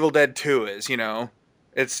knows what Evil Dead 2 is,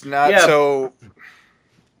 It's not so...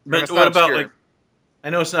 But it's what not about, obscure. like... I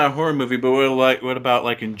know it's not a horror movie, but what about,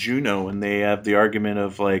 like, in Juno, when they have the argument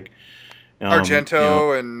of, like...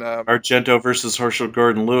 Argento and... Argento versus Herschel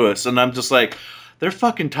Gordon Lewis, and I'm just like, they're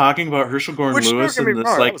fucking talking about Herschel Gordon Which, don't Lewis get me in this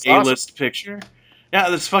wrong, that like was awesome. A-list picture. Yeah,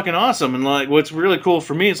 that's fucking awesome. And like, what's really cool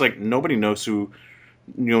for me is like nobody knows who,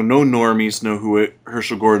 no normies know who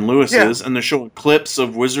Herschel Gordon Lewis Yeah. is, and they're showing clips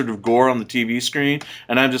of Wizard of Gore on the TV screen,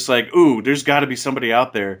 and I'm just like, ooh, there's got to be somebody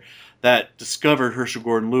out there that discovered Herschel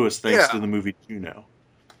Gordon Lewis thanks Yeah. to the movie Juno.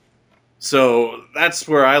 So that's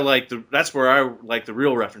where I like the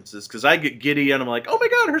real references, because I get giddy and I'm like, oh my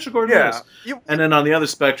god, Herschel Gordon Lewis. And then on the other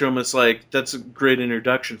spectrum, it's like that's a great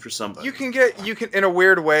introduction for somebody. You can in a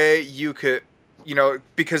weird way, you could,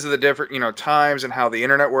 because of the different, times and how the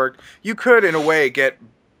internet worked, you could in a way get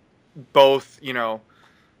both,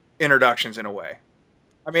 introductions in a way.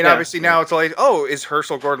 I mean, Yeah, obviously now it's like, oh, is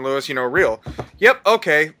Herschel Gordon Lewis, real? Yep,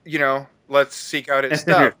 okay, let's seek out his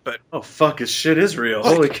stuff. But oh fuck, his shit is real.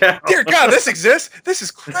 Holy cow! dear God, this exists. This is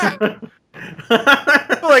crap.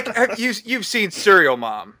 Like you've seen Serial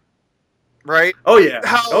Mom, right? Oh yeah.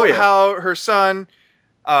 How her son,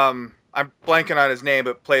 I'm blanking on his name,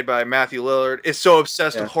 but played by Matthew Lillard, is so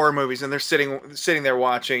obsessed with horror movies, and they're sitting there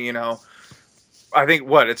watching, I think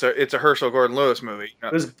it's a Herschel Gordon Lewis movie.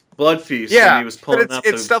 It was Blood Feast. Yeah, and he was pulling but out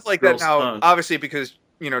it's the stuff like that girl's now. tongue. Obviously, because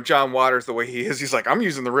John Waters the way he is, he's like, I'm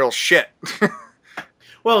using the real shit.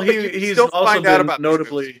 Well, But you he's still also find out been about these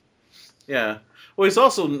notably, yeah. Well, he's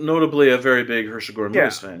also notably a very big Herschel Gordon Yeah.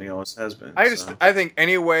 Lewis fan. He always has been. I think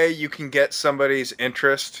any way you can get somebody's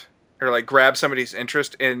interest or like grab somebody's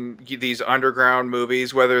interest in these underground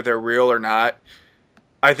movies, whether they're real or not,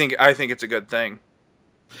 I think it's a good thing.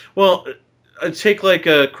 Well, take like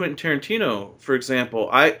Quentin Tarantino for example.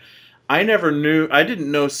 I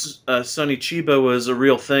didn't know Sonny Chiba was a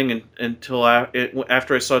real thing until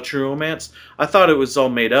after I saw True Romance. I thought it was all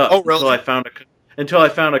made up. Oh, really? Until I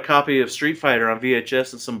found a copy of Street Fighter on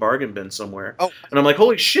VHS in some bargain bin somewhere. Oh. And I'm like,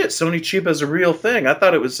 holy shit, Sonny Chiba is a real thing. I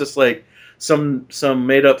thought it was just like some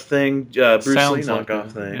made up thing, Bruce Lee Sounds like knockoff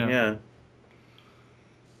it, thing. yeah. Yeah.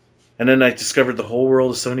 And then I discovered the whole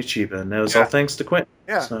world of Sonny Chiba, and that was all thanks to Quentin.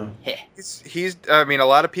 Yeah. So. He's I mean, a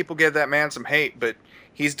lot of people give that man some hate, but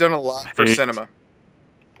he's done a lot for Hate. cinema.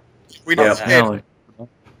 We know. Yeah. Hey, Yeah, like,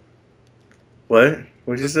 What?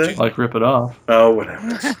 What did you say? like rip it off. Oh, whatever.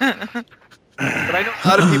 but I know a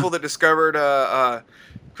lot of people that discovered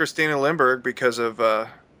Christina Lindbergh because of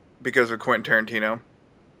Quentin Tarantino.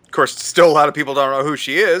 Of course, still a lot of people don't know who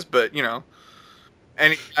she is, but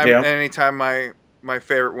anytime my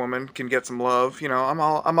favorite woman can get some love, I'm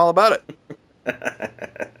all about it.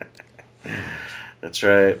 That's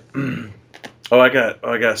right. I got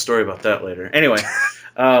a story about that later. Anyway,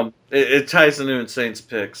 it ties into Insane's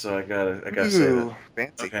pick, so I gotta say that. Ooh,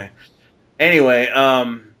 fancy. Okay. Anyway,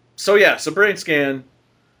 so Brain Scan,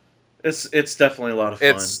 it's definitely a lot of fun.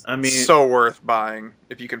 It's I mean, so worth buying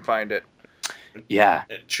if you can find it. Yeah.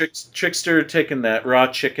 Trickster taking that raw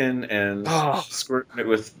chicken and Oh. squirting it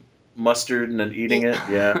with mustard and then eating it.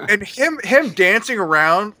 Yeah. And him dancing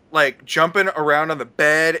around, like jumping around on the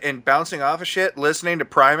bed and bouncing off of shit, listening to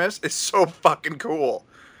Primus is so fucking cool.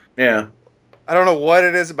 Yeah. I don't know what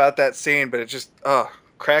it is about that scene, but it just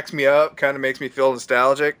cracks me up, kind of makes me feel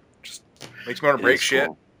nostalgic, just makes me want to break It's shit.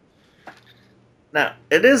 cool. Now,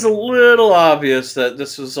 it is a little obvious that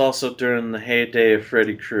this was also during the heyday of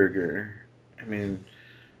Freddy Krueger. I mean,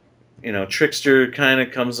 Trickster kind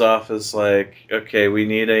of comes off as like, okay, we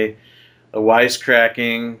need a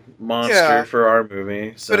wisecracking monster Yeah. for our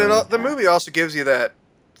movie. So. But the movie also gives you that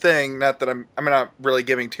thing. Not that I'm not really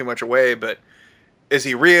giving too much away, but is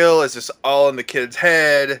he real? Is this all in the kid's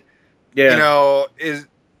head? yeah.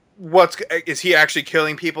 Is he actually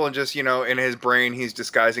killing people and just in his brain he's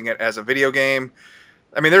disguising it as a video game?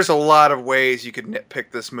 I mean, there's a lot of ways you could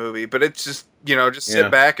nitpick this movie, but it's just just sit Yeah.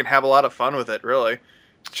 back and have a lot of fun with it. Really,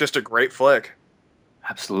 it's just a great flick.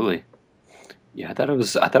 Absolutely. Yeah, I thought it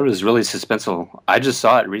was really suspenseful. I just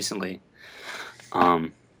saw it recently,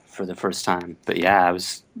 for the first time. But yeah, I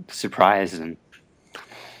was surprised, and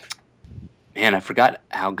man, I forgot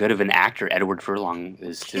how good of an actor Edward Furlong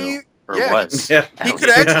is too. Or Yeah. was. Yeah. He could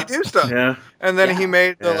actually do stuff. Yeah. And then he Yeah.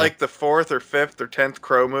 made the Yeah. the 4th or 5th or 10th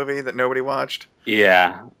Crow movie that nobody watched.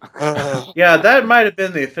 Yeah. Yeah, that might have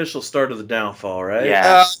been the official start of the downfall, right?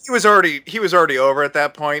 Yeah. He was already over at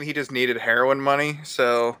that point. He just needed heroin money,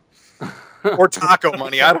 so or taco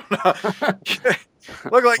money. I don't know.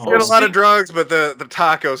 Looked like he did a lot of drugs, but the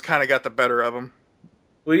tacos kind of got the better of him.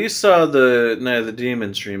 Well, you saw the Night of the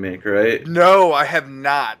Demons remake, right? No, I have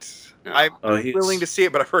not. No. I'm Oh, he's willing to see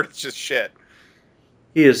it, but I've heard it's just shit.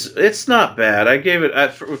 He is. It's not bad. I gave it.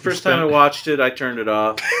 First time I watched it, I turned it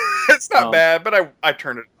off. It's not Um, bad, but I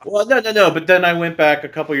turned it off. Well, no. But then I went back a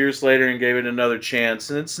couple years later and gave it another chance,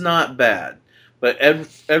 and it's not bad. But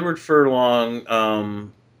Edward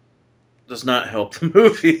Furlong does not help the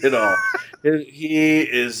movie at all. He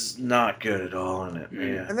is not good at all in it,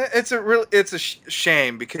 man. And it's a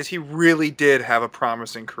shame because he really did have a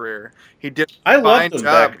promising career. He did I a fine loved him job.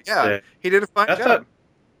 back in the Yeah, day. he did a fine I job. thought-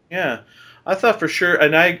 Yeah, I thought for sure,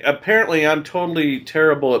 and I'm totally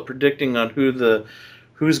terrible at predicting on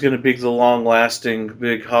who's going to be the long-lasting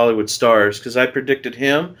big Hollywood stars because I predicted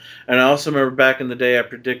him, and I also remember back in the day I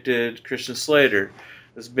predicted Christian Slater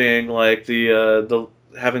as being like the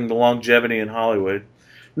having the longevity in Hollywood.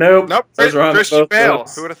 Nope, I was wrong on Christian both Bale.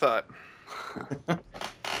 those. Who would have thought?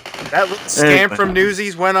 That little scam Anyway. from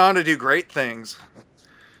Newsies went on to do great things.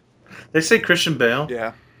 They say Christian Bale.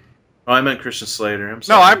 Yeah. Oh, I meant Christian Slater. I'm No,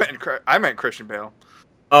 sorry. I meant Christian Bale.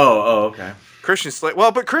 Oh, okay. Christian Slater.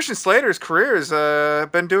 Well, but Christian Slater's career has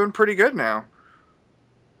been doing pretty good now,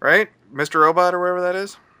 right? Mr. Robot or whatever that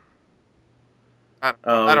is. I don't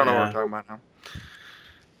know what I'm talking about now.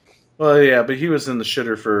 Well, yeah, but he was in the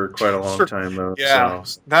shitter for quite a long Sure. time, though. Yeah.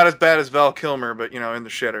 So, Not as bad as Val Kilmer, but in the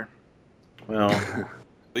shitter. well, At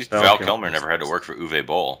least Val Val Kilmer. Kilmer never had to work for Uwe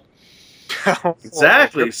Boll.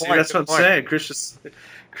 exactly. Good See, point, that's good what I'm point. saying.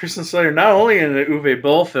 Christian Slater, not only in the Uwe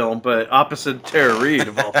Boll film, but opposite Tara Reid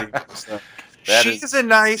of all people. So. That She's is- a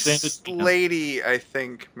nice Standard- lady, I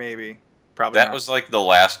think, maybe. Probably That not. was like the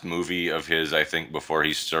last movie of his, I think, before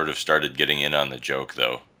he sort of started getting in on the joke,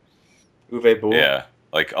 though. Uwe Boll. Yeah.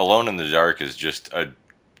 Like, Alone in the Dark is just a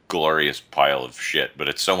glorious pile of shit, but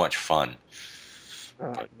it's so much fun.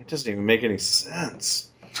 It doesn't even make any sense.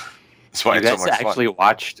 That's why You it's so guys much actually fun.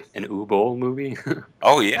 watched an Ubo movie?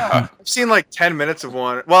 Oh, yeah. I've seen like 10 minutes of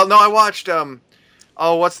one. Well, no, I watched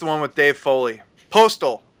what's the one with Dave Foley?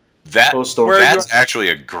 Postal. Postal. Where That's you- actually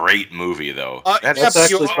a great movie, though. That's but you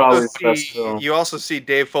actually also probably the best see- film. You also see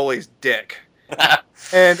Dave Foley's dick.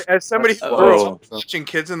 And as somebody who Oh. grew up watching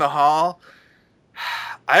Kids in the Hall,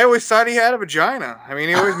 I always thought he had a vagina. I mean,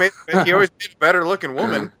 he always made a better looking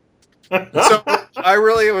woman. So I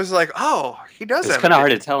really was like, oh, he does It's have kind a of hard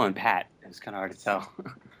dick. to tell in Pat. It's kind of hard to tell.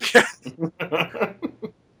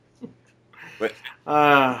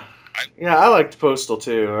 Yeah, I liked Postal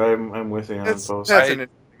too. I'm with you on That's Postal. an interesting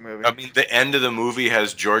movie. I mean, the end of the movie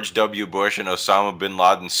has George W. Bush and Osama bin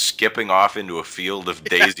Laden skipping off into a field of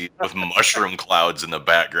daisies with mushroom clouds in the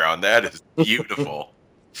background. That is beautiful.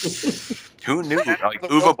 Who knew? Like,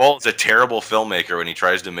 Uwe Boll is a terrible filmmaker when he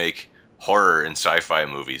tries to make horror and sci-fi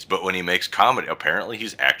movies, but when he makes comedy, apparently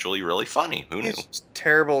he's actually really funny. Who knew? He's just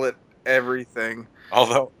terrible at everything.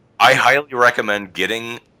 Although I highly recommend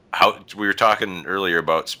getting how we were talking earlier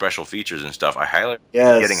about special features and stuff. I highly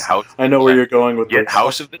Yes. getting House. I know where you're going with Get this.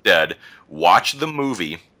 House of the Dead, watch the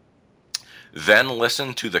movie, then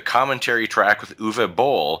listen to the commentary track with Uwe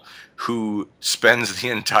Boll, who spends the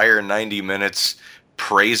entire 90 minutes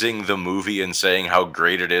praising the movie and saying how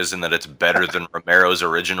great it is and that it's better than Romero's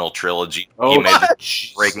original trilogy. Oh, He made the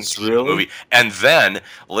Jesus, breaking really? movie, and then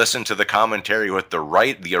listen to the commentary with the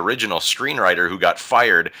original screenwriter who got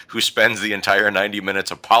fired, who spends the entire 90 minutes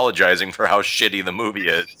apologizing for how shitty the movie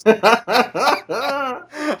is.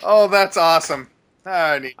 Oh, that's awesome.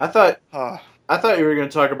 I thought you were going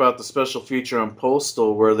to talk about the special feature on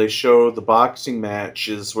Postal where they show the boxing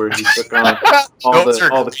matches where he took on all Those the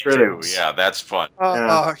are critics. too. Yeah, that's fun.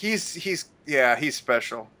 he's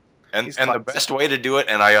special. And He's the classic. best way to do it,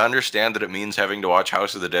 and I understand that it means having to watch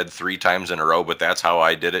House of the Dead 3 times in a row, but that's how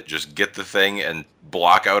I did it. Just get the thing and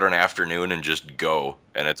block out an afternoon and just go,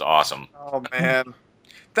 and it's awesome. Oh man,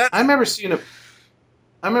 I remember seeing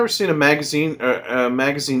a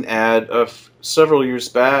magazine ad of several years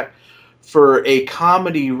back for a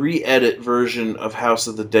comedy re-edit version of House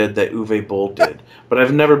of the Dead that Uwe Boll did, but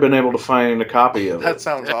I've never been able to find a copy of that it.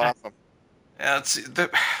 sounds awesome. Yeah,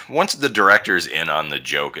 once the director's in on the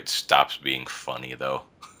joke, it stops being funny, though.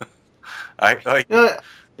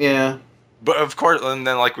 Yeah. But of course, and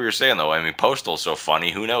then like we were saying, though, I mean, Postal's so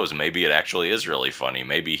funny. Who knows? Maybe it actually is really funny.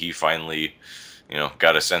 Maybe he finally,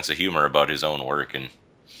 got a sense of humor about his own work, and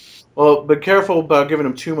Well, be careful about giving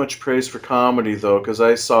him too much praise for comedy, though, because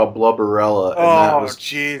I saw Blubberella, and that Oh, was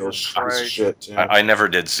Jesus real Christ. shit. Too. I never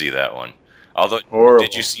did see that one. Although, Horrible.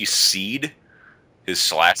 did you see Seed? His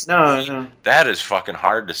slash. No. That is fucking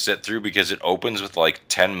hard to sit through because it opens with like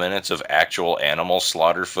 10 minutes of actual animal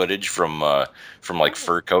slaughter footage from like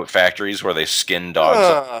fur coat factories where they skin dogs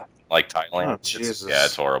up, like Thailand. Oh, Jesus.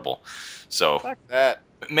 It's horrible. So Fuck that.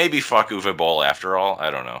 maybe fuck Uwe Boll after all.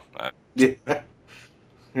 I don't know. Yeah.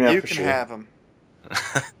 Yeah, You for can sure. have him.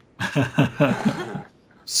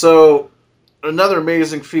 So, another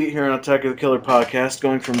amazing feat here on Attack of the Killer podcast,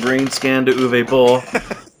 going from brain scan to Uwe Boll.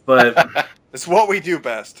 But It's what we do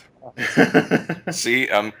best. See,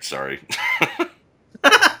 I'm sorry.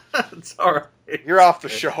 it's all right. You're off the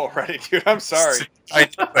show already, dude. I'm sorry.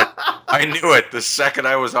 I knew it. The second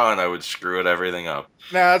I was on, I would screw everything up.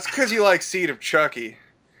 Nah, it's because you like Seed of Chucky.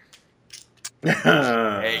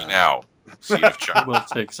 Hey, now. Seed of Chuck. We'll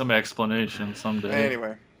take some explanation someday.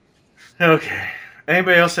 Anyway. Okay.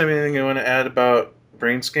 Anybody else have anything you want to add about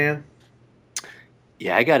brain scan?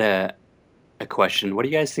 Yeah, I got a question. What do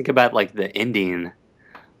you guys think about like the ending?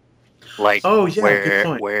 Like, Oh, yeah, good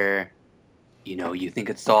point. where you think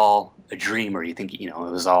it's all a dream, or you think it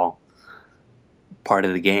was all part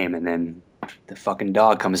of the game, and then the fucking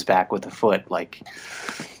dog comes back with a foot. Like,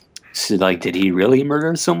 so, like, did he really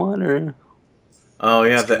murder someone, or Oh,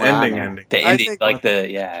 yeah, what's the going on ending there? ending. The I ending, think- like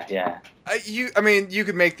yeah. I mean, you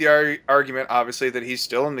could make the argument, obviously, that he's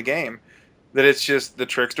still in the game. That it's just the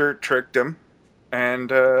trickster tricked him,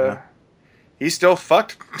 and he's still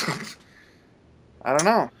fucked. I don't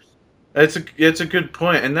know. It's a good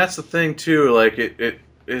point, and that's the thing too. Like it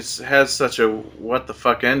has such a what the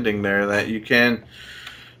fuck ending there that you can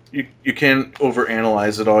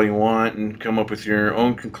overanalyze it all you want and come up with your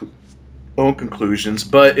own conclusions.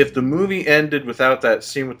 But if the movie ended without that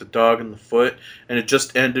scene with the dog and the foot, and it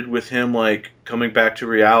just ended with him like coming back to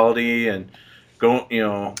reality and going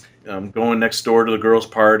next door to the girl's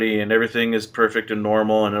party and everything is perfect and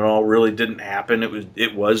normal and it all really didn't happen.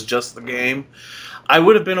 It was just the game. I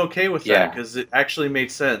would have been okay with that Yeah. because it actually made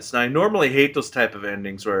sense. Now I normally hate those type of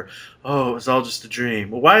endings where, oh, it was all just a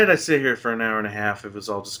dream. Well, why did I sit here for an hour and a half if it was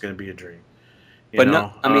all just going to be a dream? But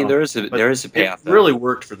no, I mean, there is a But payoff. It though. really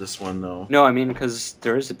worked for this one though. No, I mean, because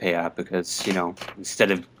there is a payoff, because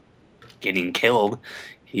instead of getting killed,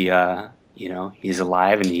 he he's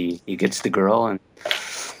alive and he gets the girl, and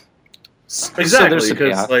Exactly, there's a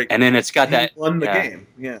because, payoff. like, and then it's got He that won the yeah. game.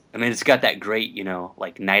 Yeah. I mean, it's got that great,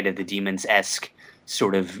 like Night of the Demons-esque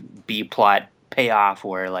sort of B-plot payoff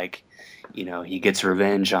where, like, he gets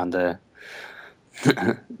revenge on the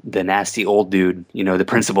the nasty old dude, the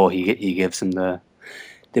principal. He gives him the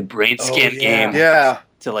brain scan game Yeah.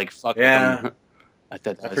 to, like, fuck Yeah. with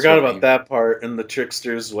him. I forgot about that part, and the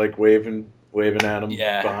tricksters like waving at him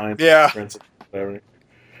Yeah. behind Yeah. the princess. Whatever.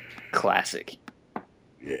 Classic.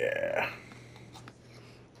 Yeah.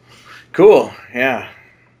 Cool. Yeah.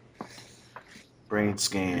 Brain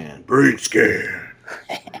scan. Brain scan.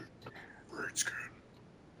 Brain scan.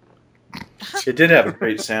 It did have a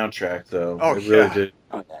great soundtrack, though. Oh, it really yeah. did.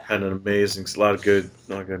 Oh, yeah. Had an amazing, a lot of good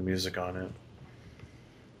music on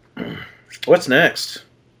it. What's next?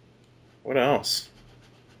 What else?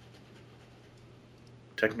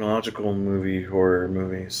 Technological horror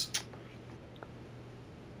movies.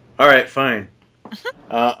 All right, fine.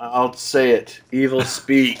 I'll say it. Evil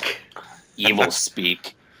Speak. Evil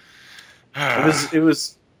speak. It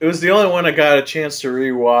was the only one I got a chance to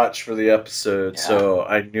rewatch for the episode, Yeah. so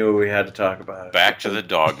I knew we had to talk about it. Back to the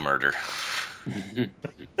dog murder.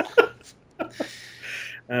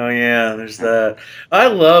 Oh yeah, there's that. I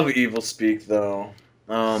love Evil Speak though.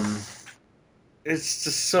 It's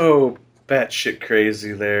just so batshit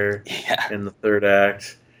crazy there Yeah. in the third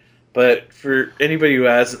act. But for anybody who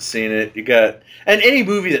hasn't seen it, you got any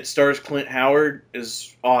movie that stars Clint Howard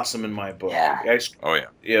is awesome in my book. Yeah. Oh yeah.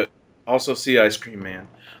 Yeah. Also see Ice Cream Man.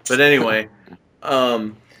 But anyway,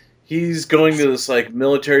 he's going to this like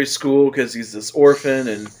military school because he's this orphan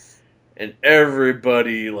and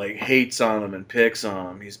everybody like hates on him and picks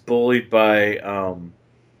on him. He's bullied by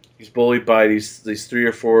these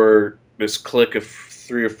this clique of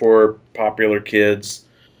 3 or 4 popular kids.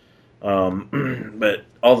 But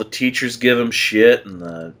all the teachers give him shit and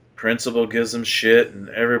the principal gives him shit and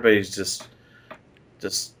everybody's just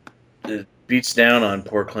it beats down on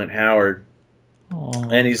poor Clint Howard. Aw.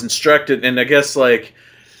 And he's instructed, and I guess like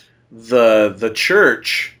the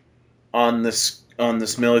church on this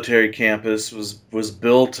military campus was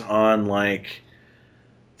built on like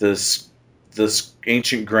this this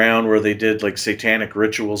ancient ground where they did like satanic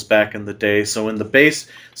rituals back in the day. So in the base,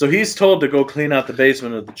 so he's told to go clean out the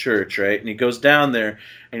basement of the church, right? And he goes down there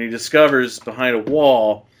and he discovers behind a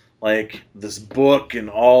wall like this book and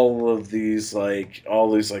all these like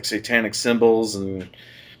satanic symbols and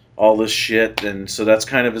all this shit. And so that's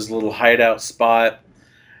kind of his little hideout spot.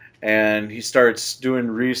 And he starts doing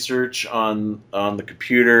research on the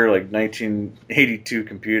computer, like 1982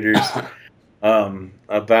 computers.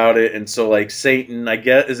 About it, and so like Satan, I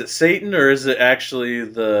guess, is it Satan or is it actually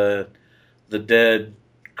the dead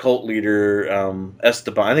cult leader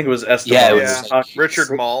Esteban? I think it was Esteban. Yeah, it Yeah, was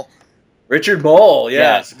Richard Mall. Richard Mole.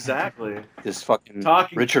 Yes, Yeah. exactly. This fucking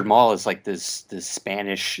Talking- Richard Mall is like this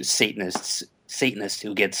Spanish Satanist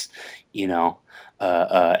who gets, you know,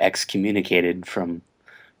 excommunicated from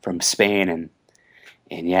Spain,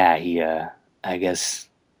 and yeah, he I guess,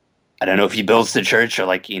 I don't know if he builds the church or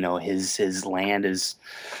like, you know, his land is,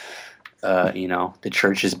 you know, the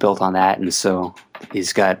church is built on that, and so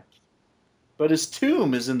he's got. But his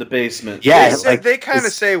tomb is in the basement. Yeah, They, it's like they kind of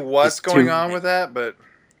this- say what's this going tomb- on with that, but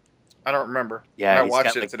I don't remember. Yeah, I he's watched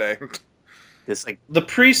got, it like, today. This like The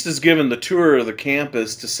priest is giving the tour of the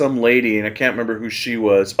campus to some lady, and I can't remember who she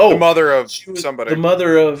was. Oh, The mother of she was somebody. The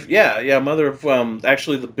mother of mother of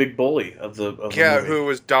actually the big bully of the Yeah, movie. who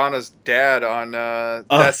was Donna's dad on that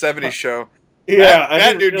 70s show. Yeah, I that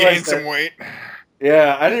didn't dude realize gained that. some weight.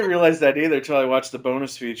 Yeah, I didn't realize that either until I watched the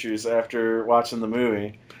bonus features after watching the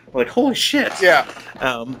movie. I'm like, holy shit. Yeah,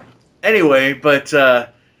 Anyway, but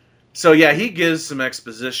so yeah, he gives some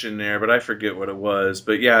exposition there, but I forget what it was.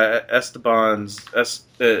 But yeah, Esteban's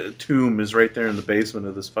tomb is right there in the basement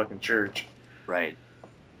of this fucking church. right,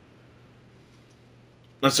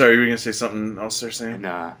 I'm sorry, you were gonna say something else there, Sam?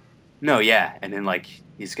 and no, yeah, and then like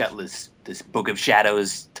he's got this Book of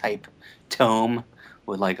Shadows type tome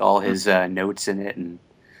with like all his notes in it, and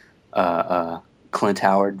Clint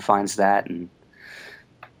Howard finds that and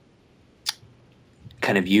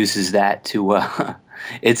kind of uses that to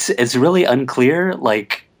it's really unclear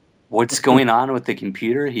like what's going on with the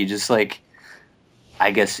computer. He just like,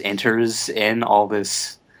 I guess, enters in all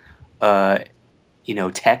this you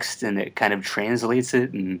know, text, and it kind of translates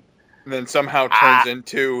it, and and then somehow turns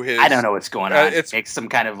into his. I don't know what's going on. it's- It makes some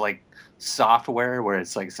kind of like software where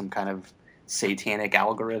it's like some kind of satanic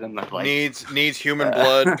algorithm that like needs human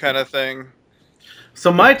blood kind of thing.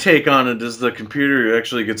 So my take on it is the computer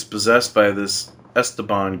actually gets possessed by this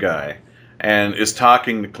Esteban guy, and is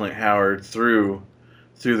talking to Clint Howard through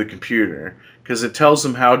the computer, because it tells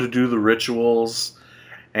him how to do the rituals,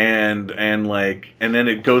 and then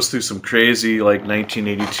it goes through some crazy like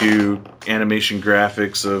 1982 animation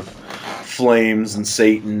graphics of flames and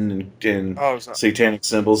Satan and Oh, so, satanic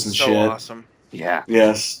symbols and so shit. awesome. yeah.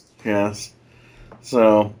 Yes.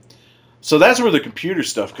 So that's where the computer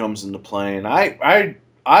stuff comes into play, and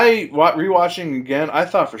rewatching again, I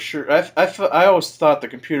thought for sure. I always thought the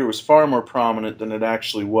computer was far more prominent than it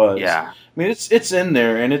actually was. Yeah. I mean, it's in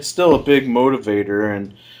there, and it's still a big motivator,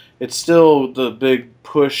 and it's still the big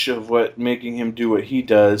push of what making him do what he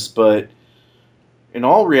does. But in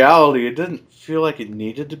all reality, it didn't feel like it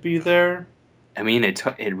needed to be there. I mean, it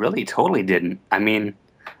really totally didn't. I mean,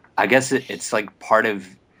 I guess it's like part of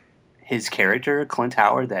his character, Clint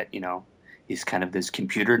Howard, that, you know, he's kind of this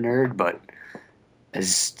computer nerd, but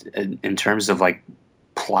as in terms of like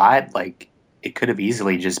plot, like it could have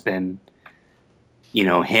easily just been, you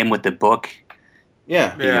know, him with the book,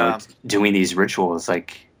 Yeah. you know, Yeah. doing these rituals.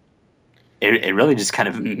 Like it really just kind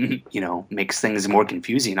of, you know, makes things more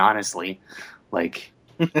confusing, honestly. Like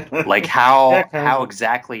how Yeah, kind of. how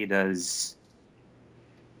exactly does,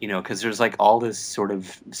 you know, because there's like all this sort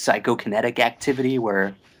of psychokinetic activity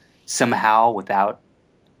where somehow without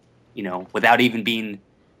even being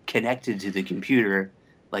connected to the computer,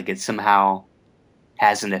 like it somehow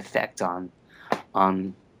has an effect on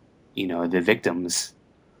you know, the victims.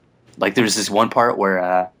 Like there's this one part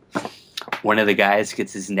where one of the guys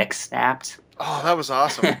gets his neck snapped. Oh, that was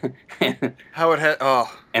awesome. How it had.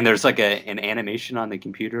 Oh, And there's like an animation on the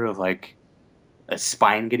computer of like a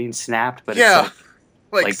spine getting snapped, but yeah, it's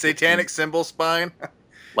like, like- satanic symbol spine.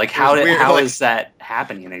 like It was weird, how like- is that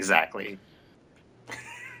happening exactly?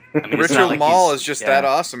 I mean, it's Richard not like Mall he's- is just yeah. that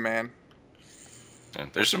awesome, man.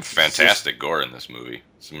 And there's some fantastic gore in this movie.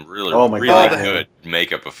 Some really, Oh my really God. good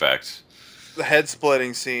makeup effects. The head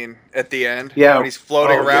splitting scene at the end. Yeah. When he's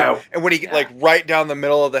floating Oh, around, yeah. and when he Yeah. like right down the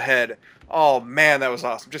middle of the head. Oh man, that was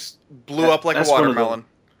awesome. Just blew up like a That's one of the- watermelon.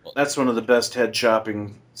 That's one of the best head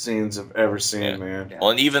chopping scenes I've ever seen, Yeah. man. Yeah.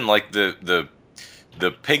 Well, and even like the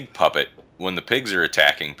pig puppet, when the pigs are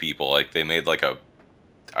attacking people, like they made like a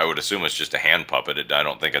I would assume it's just a hand puppet. I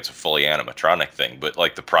don't think it's a fully animatronic thing, but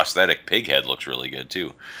like the prosthetic pig head looks really good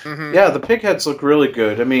too. Mhm. Yeah, the pig heads look really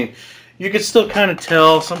good. I mean, you can still kind of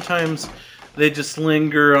tell. Sometimes they just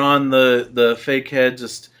linger on the fake head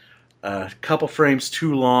just a couple frames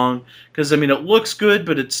too long. Because I mean, it looks good,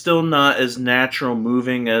 but it's still not as natural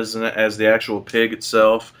moving as the actual pig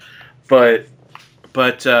itself. But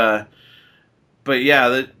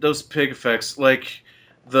yeah, those pig effects, like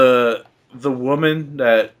the woman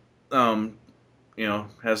that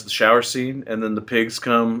has the shower scene, and then the pigs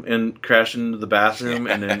come and crash into the bathroom,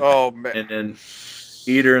 and then Oh man. and then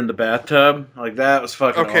eat her in the bathtub. Like, that was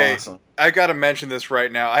fucking Okay. awesome. I gotta mention this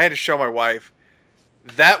right now. I had to show my wife.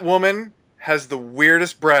 That woman has the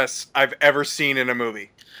weirdest breasts I've ever seen in a movie.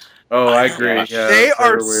 Oh, I I agree. know. Yeah, They those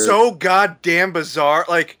are weird. so goddamn bizarre.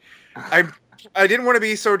 Like, I didn't want to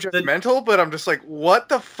be so judgmental, but I'm just like, what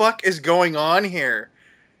the fuck is going on here?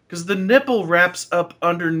 Because the nipple wraps up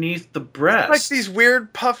underneath the breast. Like these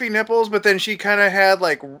weird puffy nipples, but then she kind of had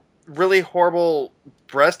like really horrible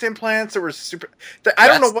breast implants that were super. I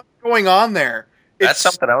don't know That's- what's going on there. That's It's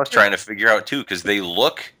something I was trying to figure out too, because they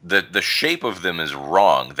look the shape of them is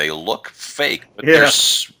wrong. They look fake, but Yeah.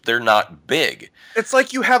 they're not big. It's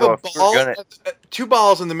like you have So a if you're ball, gonna- two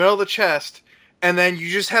balls in the middle of the chest, and then you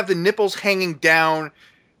just have the nipples hanging down,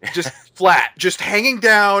 just flat, just hanging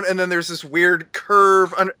down, and then there's this weird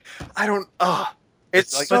curve. I don't.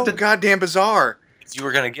 It's It's like- so But the- goddamn bizarre. If you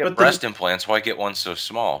were going to get But breast implants, why get one so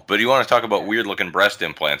small? But you want to talk about weird looking breast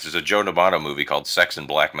implants? There's a Joe D'Amato movie called Sex and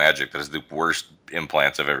Black Magic that is the worst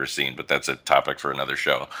implants I've ever seen, but that's a topic for another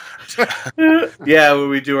show. Yeah, when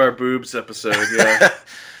we do our boobs episode. Yeah.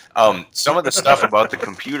 Some of the stuff about the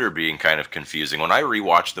computer being kind of confusing. When I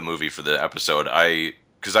rewatched the movie for the episode,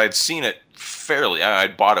 because I'd seen it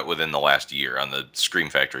I'd bought it within the last year on the Scream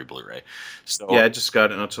Factory Blu-ray. So Yeah, I just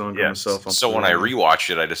got it not so long ago yeah. myself. So when I rewatched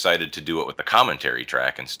it, I decided to do it with the commentary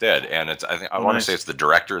track instead, and I want to nice. say it's the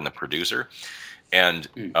director and the producer, and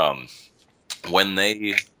when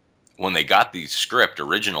they got the script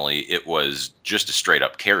originally, it was just a straight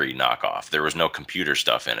up Carrie knockoff. There was no computer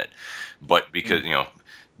stuff in it, but because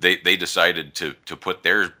they decided to put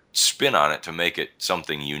their spin on it to make it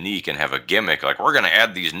something unique and have a gimmick, like we're going to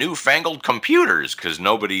add these newfangled computers, because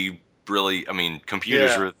nobody really, I mean,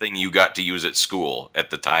 computers Yeah. were a thing you got to use at school at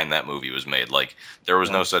the time that movie was made. Like, there was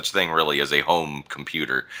no such thing really as a home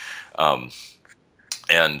computer. And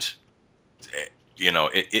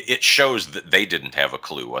it shows that they didn't have a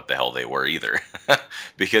clue what the hell they were either,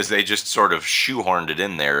 because they just sort of shoehorned it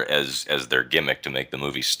in there as their gimmick to make the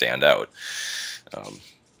movie stand out.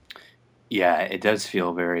 Yeah, it does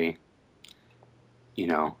feel very,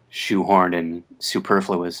 shoehorned and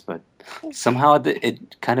superfluous, but somehow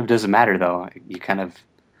it kind of doesn't matter, though. You kind of,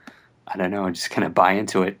 I don't know, just kind of buy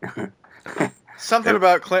into it. Something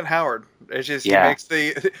about Clint Howard. It's just Yeah. he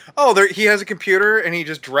makes he has a computer and he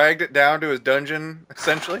just dragged it down to his dungeon.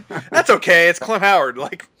 Essentially, that's okay. It's Clint Howard.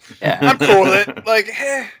 Like, Yeah. I'm cool with it. Like,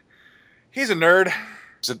 he's a nerd.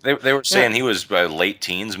 So they were saying he was late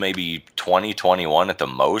teens, maybe 20, 21 at the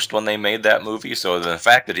most when they made that movie. So the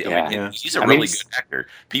fact that Yeah. he's a I mean, really he's- good actor.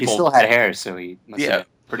 He still had hair, so he must have been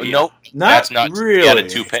pretty. Nope, Not that's not really. He had a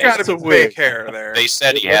toupee. He's got It's a a wig. fake hair there. They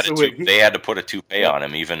said he That's had a a wig. they had to put a toupee on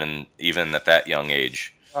him even at that young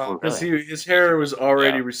age. Oh, Because his hair was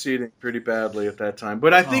already Yeah. receding pretty badly at that time.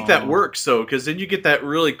 But I think that Oh. works, though, because then you get that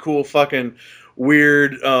really cool fucking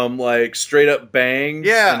weird, like, straight up bangs.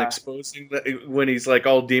 Yeah. And exposing when he's, like,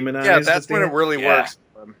 all demonized. yeah, that's at when the it end. really Yeah. works.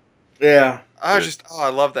 Yeah. I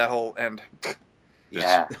love that whole end.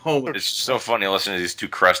 Yeah. Oh, It's so funny listening to these two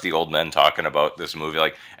crusty old men talking about this movie.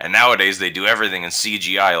 Like, and nowadays they do everything in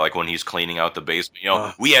CGI. Like when he's cleaning out the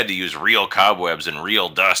basement, we had to use real cobwebs and real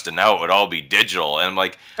dust, and now it would all be digital. And I'm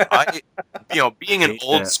like, being an Hate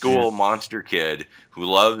old that, school monster kid who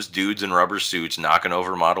loves dudes in rubber suits knocking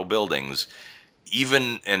over model buildings,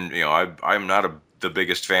 I'm not the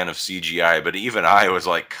biggest fan of CGI, but even I was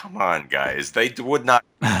like, come on, guys, they would not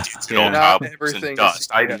digital Yeah. Not cobwebs everything and is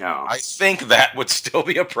dust. CGI. No. I think that would still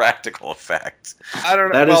be a practical effect. I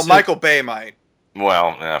don't know. That Well, is Michael Bay might,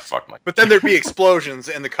 Well, fuck my. but then there'd be explosions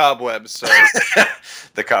in the cobwebs, so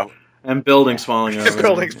The cob. and buildings falling over. the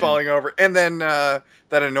buildings falling over, and then that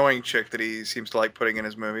annoying chick that he seems to like putting in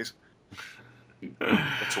his movies.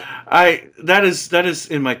 That is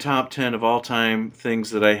in my top 10 of all time things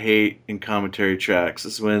that I hate in commentary tracks,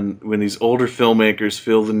 is when these older filmmakers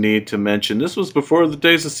feel the need to mention this was before the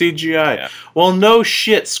days of CGI. Yeah. Well, no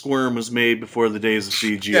shit, Squirm was made before the days of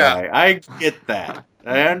CGI. Yeah. I get that.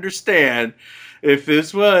 I understand. If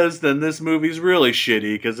this was, then this movie's really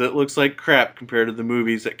shitty because it looks like crap compared to the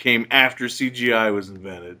movies that came after CGI was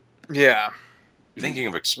invented. Yeah, Thinking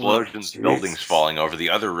of explosions, buildings falling over, the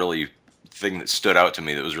other really thing that stood out to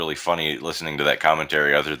me that was really funny listening to that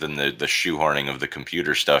commentary, other than the shoehorning of the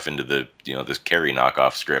computer stuff into the this Carrie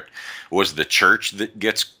knockoff script, was the church that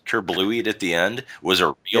gets kerblooied at the end was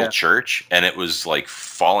a real church, and it was like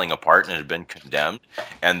falling apart and it had been condemned,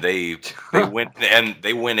 and they went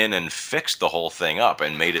in and fixed the whole thing up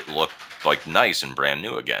and made it look like nice and brand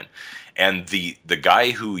new again. And the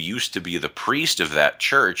guy who used to be the priest of that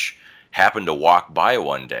church happened to walk by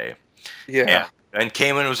one day. Yeah. And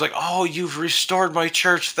came in and was like, "Oh, you've restored my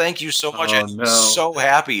church. Thank you so much. Oh, I'm no. so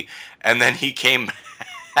happy." And then he came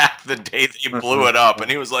back the day they blew it up,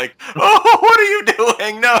 and he was like, "Oh, what are you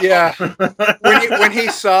doing? No." Yeah. When he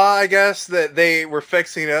saw, I guess, that they were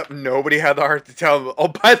fixing it up, nobody had the heart to tell him, "Oh,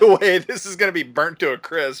 by the way, this is going to be burnt to a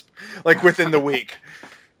crisp, like within the week."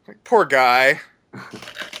 Like, poor guy.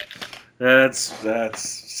 That's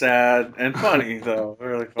sad and funny though.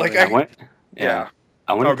 Really funny. Like,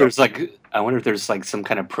 I wonder if there's like some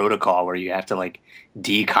kind of protocol where you have to like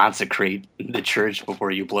deconsecrate the church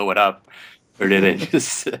before you blow it up, or did it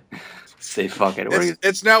just say fuck it?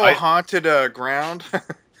 It's now a haunted ground.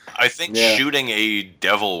 I think shooting a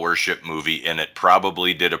devil worship movie in it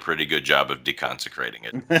probably did a pretty good job of deconsecrating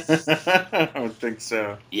it. I don't think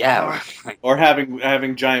so. Yeah. Or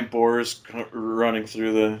having giant boars running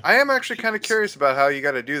through the. I am actually kind of curious about how you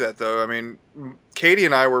got to do that, though. I mean, Katie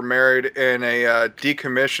and I were married in a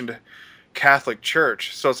decommissioned Catholic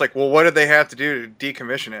church, so it's like, well, what did they have to do to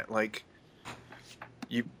decommission it? Like,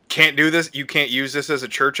 you can't do this. You can't use this as a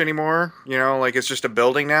church anymore. Like it's just a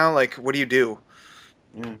building now. Like, what do you do?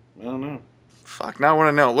 Yeah, I don't know. Fuck, now I want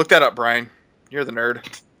to know. Look that up, Brian. You're the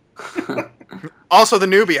nerd. Also the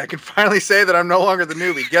newbie. I can finally say that I'm no longer the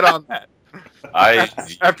newbie. Get on that.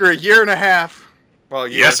 After a year and a half. Well,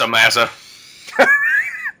 yes, Amasa.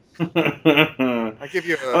 I'll give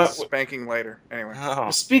you a spanking later. Anyway.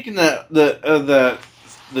 Speaking of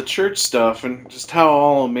the church stuff and just how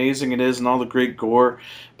all amazing it is and all the great gore,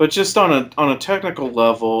 but just on a technical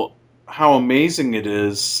level, how amazing it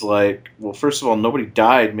is. Like, well, first of all, nobody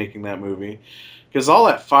died making that movie because all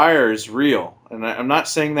that fire is real, and I'm not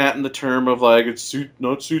saying that in the term of like it's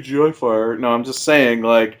not CGI fire. No, I'm just saying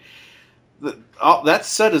like that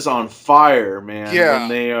set is on fire, man.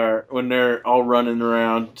 Yeah. when they're all running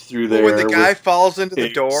around through there. When the guy falls into the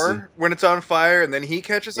door when it's on fire, and then he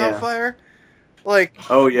catches on fire. Like,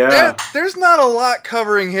 oh yeah, there's not a lot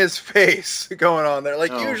covering his face going on there.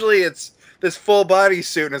 Like usually it's this full body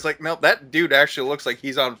suit, and it's like, nope, that dude actually looks like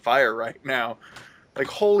he's on fire right now. Like,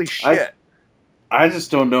 holy shit. I just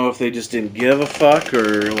don't know if they just didn't give a fuck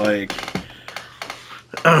or like,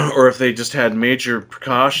 or if they just had major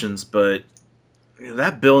precautions, but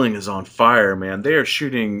that building is on fire, man. They are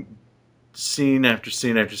shooting scene after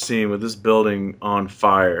scene after scene with this building on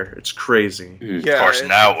fire. It's crazy. Yeah, of course,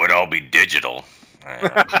 now it would all be digital.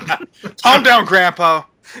 Calm down, Grandpa.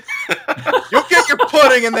 You'll get your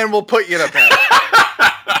pudding, and then we'll put you in a bed.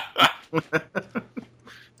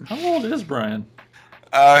 How old is Brian?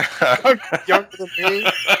 Younger than me.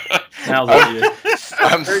 How's it?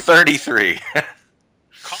 I'm 33.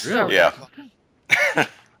 Really? Yeah.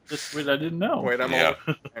 Just I didn't know. Wait, I'm Yeah.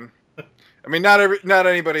 old. I mean, not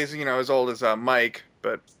anybody's as old as Mike,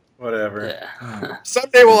 but Whatever. Yeah.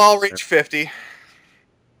 someday we'll all reach 50.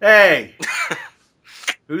 Hey,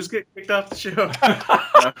 who's getting kicked off the show?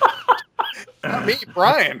 Not me,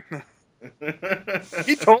 Brian.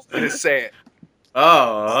 He told me to say it.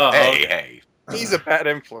 Oh, Hey. He's a bad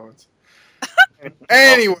influence.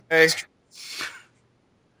 Anyway,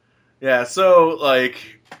 yeah. So like,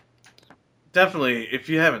 definitely, if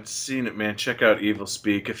you haven't seen it, man, check out Evil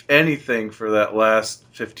Speak. If anything, for that last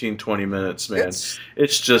 15-20 minutes, man,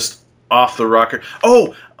 it's just off the rocker.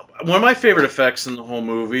 Oh, one of my favorite effects in the whole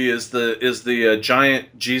movie is the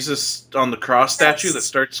giant Jesus on the cross statue that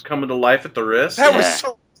starts coming to life at the wrist. that was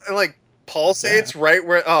so like pulsates right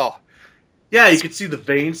where. Oh, Yeah, you could see the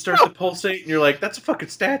veins start to pulsate, and you're like, "That's a fucking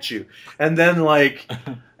statue." And then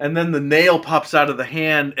the nail pops out of the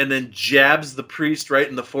hand, and then jabs the priest right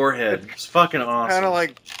in the forehead. It's fucking awesome. kind of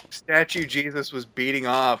like statue Jesus was beating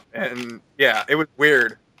off, and yeah, it was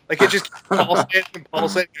weird. Like it just pulsated and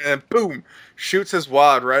pulsated, and then boom, shoots his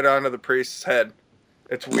wad right onto the priest's head.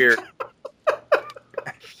 It's weird.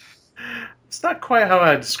 It's not quite how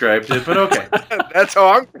I described it, but okay. That's how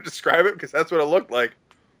I'm going to describe it because that's what it looked like.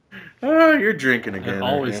 Oh, you're drinking again. It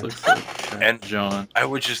aren't always you? looks like And- John. I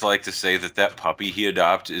would just like to say that puppy he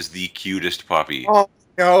adopts is the cutest puppy. Oh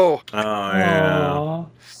no! Oh yeah. Aw.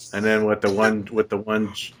 And then what the one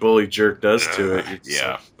bully jerk does to it. It's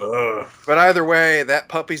Yeah. like, ugh. But either way, that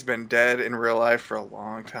puppy's been dead in real life for a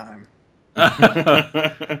long time.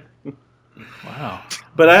 Wow.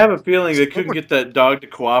 But I have a feeling they couldn't get that dog to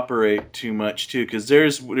cooperate too much too, because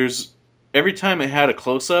there's every time it had a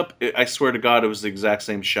close up, I swear to God, it was the exact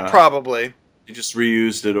same shot. Probably. They just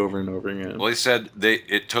reused it over and over again. Well, they said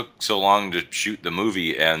it took so long to shoot the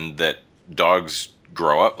movie, and that dogs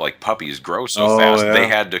grow up like puppies grow so fast. Yeah. They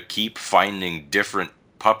had to keep finding different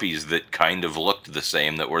puppies that kind of looked the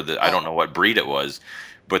same. That were I don't know what breed it was,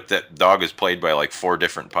 but that dog is played by like 4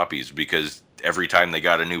 different puppies because every time they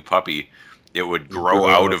got a new puppy, it would grow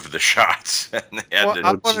out of the shots. And they had Well,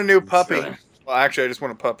 I want a new puppy. Well, actually, I just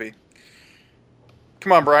want a puppy.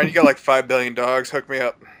 Come on, Brian. You got like 5 billion dogs. Hook me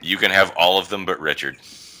up. You can have all of them but Richard.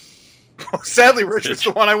 Sadly, Richard's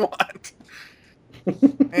the one I want.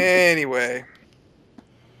 Anyway.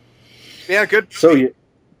 Yeah, good. So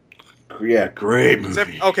yeah, great movie.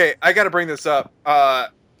 Except, okay, I got to bring this up.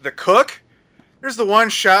 The cook. There's the one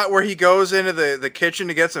shot where he goes into the kitchen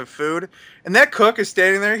to get some food, and that cook is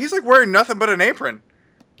standing there. He's like wearing nothing but an apron.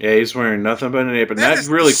 Yeah, he's wearing nothing but an apron. That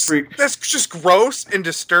really freaked. That's just gross and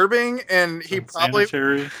disturbing, and he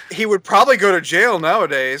would probably go to jail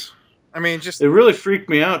nowadays. I mean, just It really freaked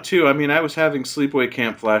me out too. I mean, I was having sleepaway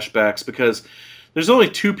camp flashbacks because there's only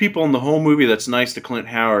 2 people in the whole movie that's nice to Clint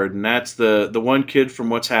Howard, and that's the one kid from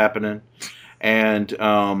What's Happening, and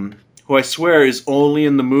who I swear is only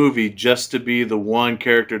in the movie just to be the one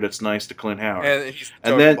character that's nice to Clint Howard. and he's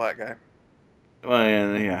And a then- black guy. Well,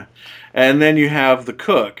 yeah. And then you have the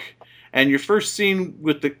cook. And your first scene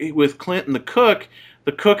with Clint and the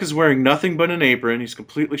cook is wearing nothing but an apron. He's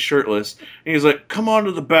completely shirtless. And he's like, "Come on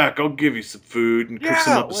to the back. I'll give you some food," and cooks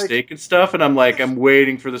him Yeah, up a like- steak and stuff. And I'm like, I'm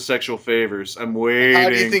waiting for the sexual favors. I'm waiting. How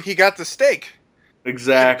do you think he got the steak?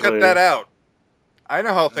 Exactly. Cut that out. I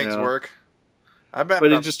know how things Yeah. work. I bet.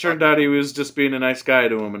 But it just turned out he was just being a nice guy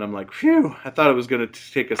to him. And I'm like, phew, I thought it was going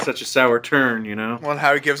to take such a sour turn, you know? Well,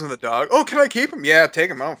 how he gives him the dog. Oh, can I keep him? Yeah,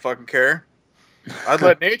 take him. I don't fucking care. I'd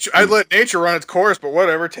let nature run its course, but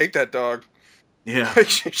whatever. Take that dog. Yeah.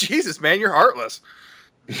 Jesus, man, you're heartless.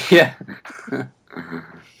 Yeah.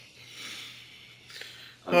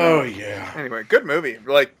 Oh, yeah. Anyway, good movie.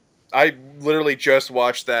 Like, I literally just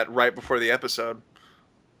watched that right before the episode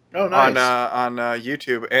Oh, nice. on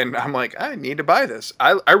YouTube, and I'm like, I need to buy this.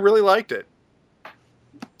 I really liked it.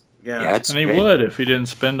 Yeah, it's And he great. would if he didn't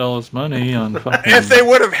spend all his money on fucking If they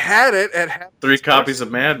would have had it at half 3 copies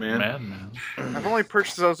of Mad Men. Madman. I've only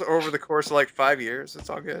purchased those over the course of like 5 years. It's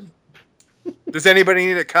all good. Does anybody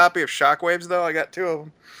need a copy of Shockwaves, though? I got 2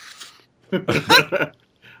 of them.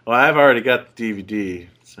 Well, I've already got the DVD,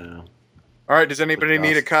 so. All right, does anybody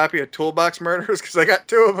need a copy of Toolbox Murderers? Because I got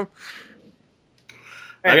 2 of them.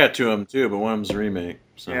 I got 2 of them too, but one of them's a remake.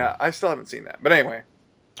 So. Yeah, I still haven't seen that. But anyway.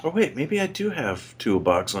 Oh wait, maybe I do have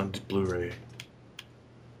Toolbox on Blu-ray.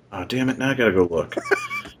 Oh damn it! Now I gotta go look.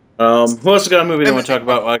 Who else got a movie they want to talk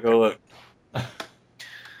about while I go look?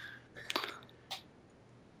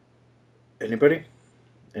 Anybody?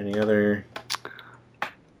 Any other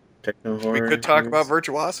techno horror? We could talk movies? about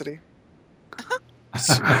Virtuosity.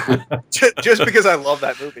 Just because I love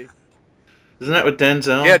that movie. Isn't that with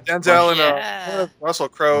Denzel? Yeah, Denzel and Yeah. one of Russell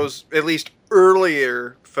Crowe's at least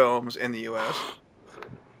earlier films in the U.S.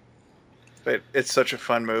 But it's such a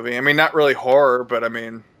fun movie. I mean, not really horror, but I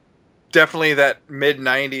mean, definitely that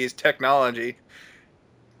mid-'90s technology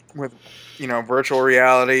with, virtual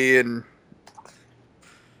reality and,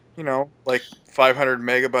 like 500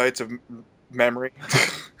 megabytes of memory.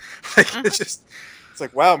 It's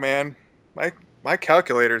like, wow, man, my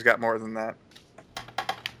calculator's got more than that.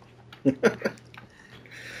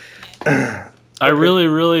 I really,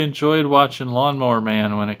 really enjoyed watching Lawnmower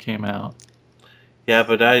Man when it came out. Yeah,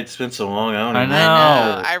 but it's been so long. I don't I even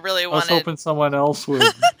know. I really I was wanted. hoping someone else would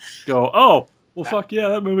go, "Oh, well, fuck yeah,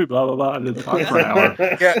 that movie, blah blah blah," and then talk for an hour.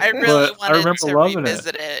 Yeah, I really But I wanted remember to loving it.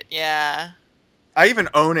 revisit it. Yeah. I even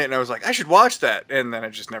own it, and I was like, I should watch that, and then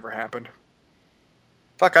it just never happened.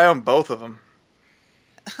 Fuck, I own both of them.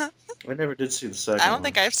 I never did see the second I don't one.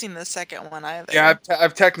 think I've seen the second one either. Yeah,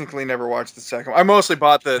 I've technically never watched the second one. I mostly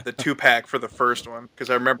bought the 2-pack for the first one, because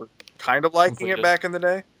I remember kind of liking it back in the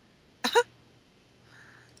day. I'm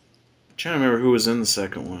trying to remember who was in the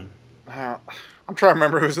second one. I'm trying to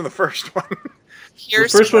remember who was in the first one.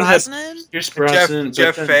 Pierce first one had- Brosnan? Here's Brosnan.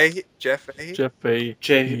 Jeff but then Fahey. Jeff Fahey. Jeff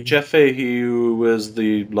Fahey. Jeff Fahey, who was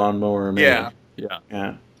the lawnmower man. Yeah.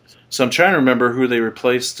 Yeah. So I'm trying to remember who they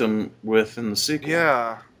replaced him with in the sequel.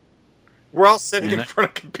 Yeah. We're all sitting in Yeah. front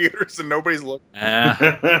of computers and nobody's looking. Ah,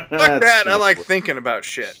 Fuck that. I like thinking about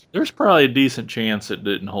shit. there's probably a decent chance it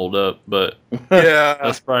didn't hold up, but Yeah.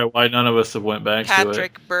 that's probably why none of us have went back to it.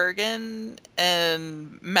 Patrick Bergen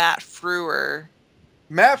and Matt Frewer.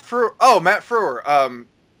 Matt Frewer. Oh, Matt Frewer.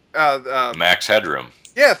 Max Headroom.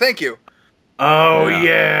 Yeah, thank you. Oh Yeah.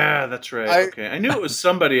 yeah, that's right. I- Okay, I knew it was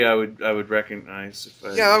somebody I would recognize. If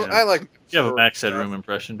I, I like. You have a Max Headroom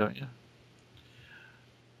impression, don't you?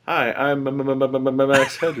 Hi, I'm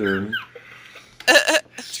Max Headroom.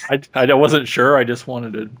 I wasn't sure. I just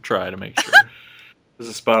wanted to try to make sure. Is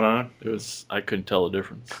it spot on? It was. I couldn't tell the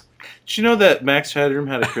difference. Did you know that Max Headroom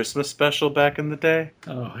had a Christmas special back in the day?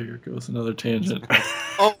 Oh, here goes another tangent.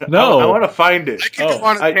 Oh, No. I want to find it. I could go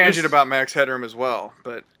on a I tangent just- about Max Headroom as well,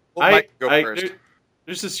 but I- Mike go I- first.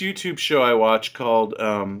 There's this YouTube show I watch called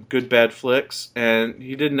Good Bad Flicks, and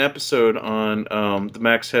he did an episode on the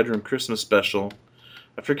Max Headroom Christmas special.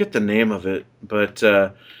 I forget the name of it, but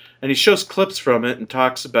and he shows clips from it and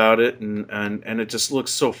talks about it, and it just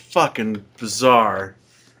looks so fucking bizarre.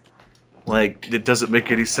 Like, it doesn't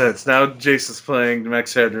make any sense. Now Jason's playing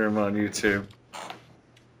Max Headroom on YouTube.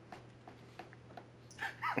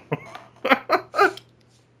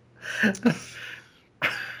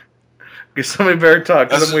 Somebody better talk,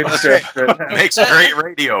 because I'm way distracted right now. Makes great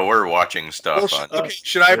radio. We're watching stuff Well, on. okay,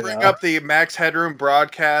 should I bring Yeah. up the Max Headroom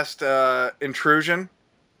broadcast intrusion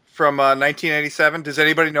from 1987? Does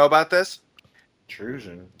anybody know about this?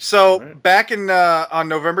 Intrusion. So Right. back in on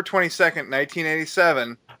November 22nd,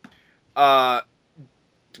 1987,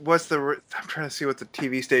 what's the? I'm trying to see what the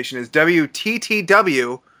TV station is.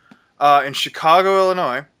 WTTW in Chicago,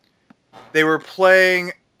 Illinois. They were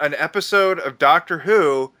playing an episode of Doctor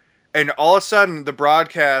Who, and all of a sudden the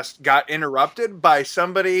broadcast got interrupted by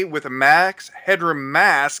somebody with a Max Headroom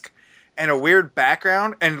mask and a weird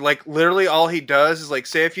background, and like literally all he does is like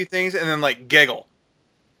say a few things and then like giggle.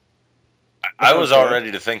 I was Okay. all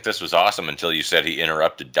ready to think this was awesome until you said he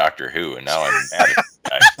interrupted Doctor Who, and now I'm mad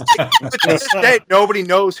at the But to this day, nobody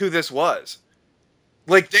knows who this was.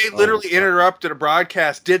 Like they literally fuck. interrupted a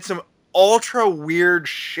broadcast, did some ultra weird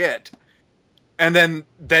shit, and then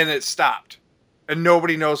it stopped, and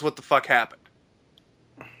nobody knows what the fuck happened.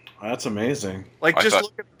 That's amazing. Like I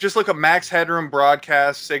thought- just look at Max Headroom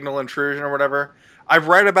broadcast signal intrusion or whatever. I've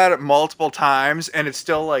read about it multiple times, and it's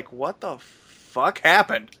still like, what the fuck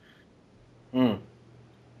happened? Hmm.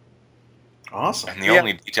 Awesome. And the Yeah.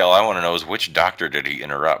 only detail I want to know is which doctor did he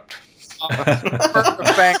interrupt? Horror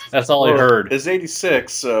Fang, That's all I heard. It's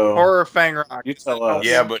 86, so Horror Fang Rock. you tell us.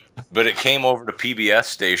 Yeah, but it came over to PBS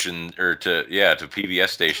station to PBS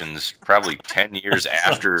stations probably 10 years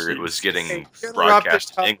after it was getting Hey, interrupt broadcast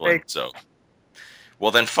this in England. topic. So,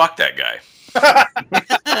 well then, fuck that guy.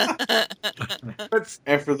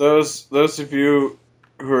 And for those of you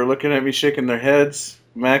who are looking at me shaking their heads,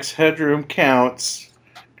 Max Headroom counts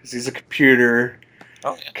because he's a computer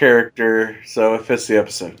Oh yeah. character, so it fits the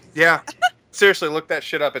episode. Yeah, seriously, look that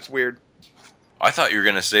shit up. It's weird. I thought you were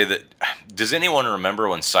gonna say that. Does anyone remember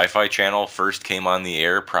when Sci-Fi Channel first came on the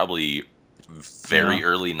air? Probably very Yeah.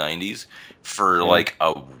 early '90s. For Yeah. like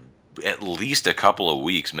at least a couple of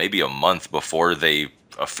weeks, maybe a month before they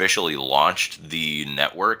officially launched the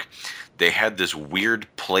network, they had this weird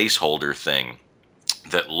placeholder thing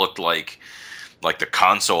that looked like the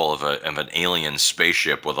console of an alien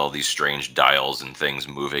spaceship with all these strange dials and things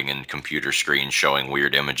moving and computer screens showing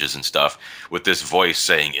weird images and stuff, with this voice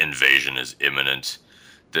saying invasion is imminent.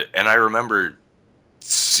 And I remember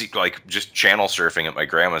just channel surfing at my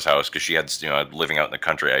grandma's house because she had, living out in the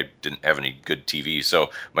country, I didn't have any good TV. So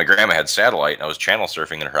my grandma had satellite, and I was channel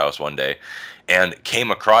surfing in her house one day and came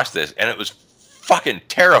across this, and it was fucking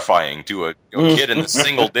terrifying to a kid in the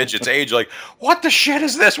single digits age. Like, what the shit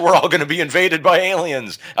is this? We're all going to be invaded by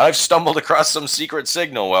aliens. I've stumbled across some secret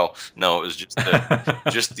signal. Well, no, it was just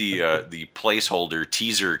the placeholder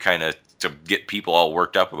teaser kind of to get people all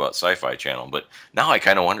worked up about Sci-Fi Channel. But now I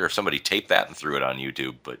kind of wonder if somebody taped that and threw it on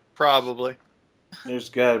YouTube. But Probably. It's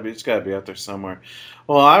gotta be out there somewhere.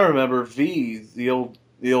 Well, I remember V, the old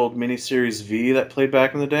miniseries V that played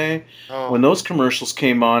back in the day. Oh, When those commercials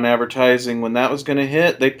came on advertising when that was gonna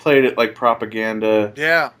hit, they played it like propaganda.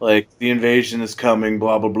 yeah. Like, the invasion is coming,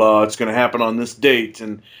 blah blah blah, it's gonna happen on this date,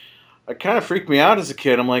 and it kind of freaked me out as a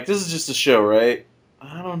kid. I'm like, this is just a show, right?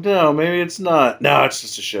 I don't know, maybe it's not. No, it's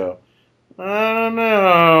just a show. I don't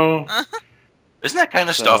know. isn't that kind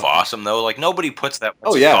of So- stuff awesome though? Like nobody puts that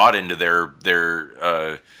much Oh, yeah. thought into their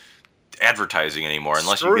advertising anymore,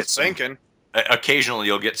 unless you Screw get some thinking. occasionally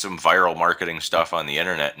you'll get some viral marketing stuff on the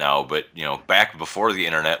internet now, but back before the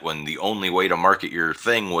internet, when the only way to market your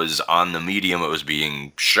thing was on the medium it was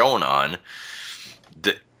being shown on,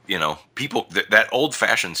 people, that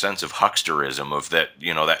old-fashioned sense of hucksterism, of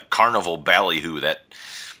that carnival ballyhoo, that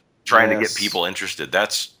trying to get Yes. people interested,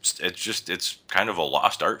 it's kind of a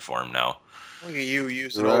lost art form now. Look at you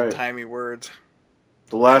using Right. old timey words.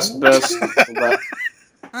 The last best.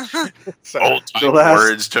 Sorry. Old The last-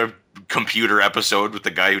 words to computer episode with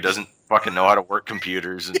the guy who doesn't fucking know how to work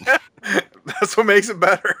computers. And That's what makes it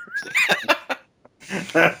better.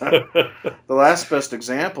 The last best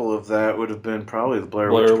example of that would have been probably the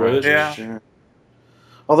Blair Witch Blair Project. Witch. Yeah.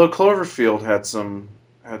 Although Cloverfield had some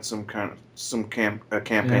campaign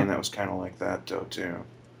Yeah. that was kind of like that though too.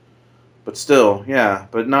 But still, yeah,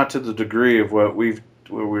 but not to the degree of what we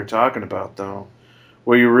were talking about though,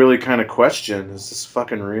 where you really kind of question: is this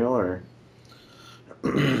fucking real or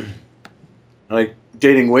like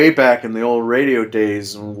dating way back in the old radio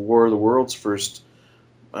days when War of the Worlds first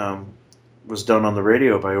was done on the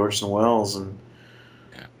radio by Orson Welles, and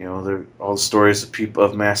you know, all the stories of people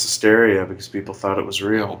of mass hysteria because people thought it was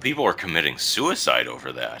real. well, people were committing suicide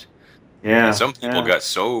over that. Yeah, And some people yeah. got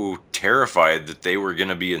so terrified that they were going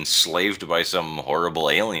to be enslaved by some horrible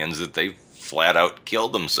aliens that they flat out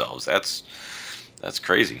killed themselves. That's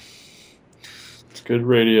crazy. It's good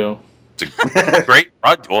radio. It's a great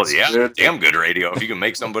project. Well, It's yeah, good. damn good radio if you can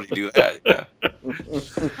make somebody do that.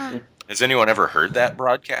 Yeah. Has anyone ever heard that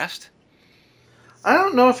broadcast? I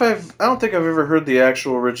don't know if I don't think I've ever heard the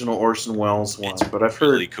actual original Orson Welles one, It's but I've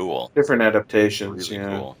heard really cool. different adaptations. Really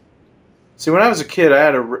yeah. cool. See, when I was a kid, I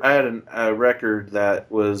had a record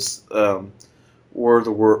that was War of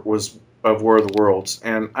the Worlds,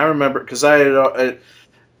 and I remember because and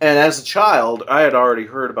as a child, I had already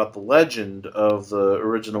heard about the legend of the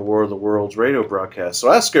original War of the Worlds radio broadcast, so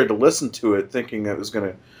I was scared to listen to it, thinking it was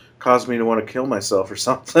going to cause me to want to kill myself or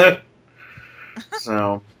something.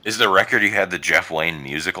 So Is the record you had the Jeff Wayne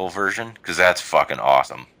musical version? Because that's fucking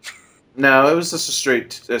awesome. no, it was just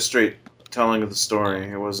a straight telling of the story.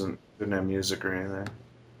 It didn't have music or anything.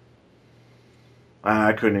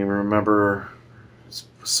 I couldn't even remember. It's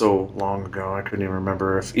so long ago. I couldn't even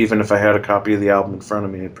remember even if I had a copy of the album in front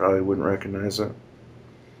of me, I probably wouldn't recognize it.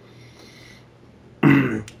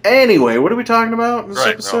 Anyway, what are we talking about in this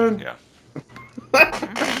episode? Yeah.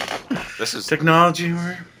 This is Technology.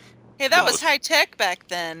 Hey, that was high tech back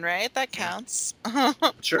then, right? That counts.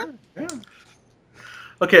 Sure. Yeah.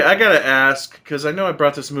 Okay, I gotta ask because I know I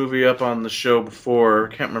brought this movie up on the show before.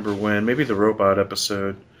 I can't remember when. Maybe the robot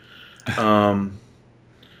episode.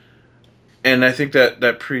 And I think that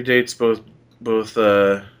predates both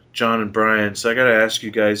John and Brian. So I gotta ask you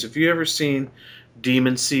guys: have you ever seen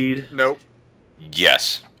Demon Seed? Nope.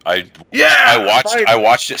 yes. I I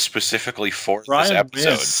watched it specifically for Brian this episode.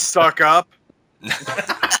 missed. Suck up.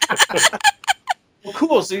 Well,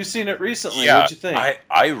 cool. So you've seen it recently. Yeah, What'd you think?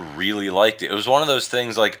 I really liked it. It was one of those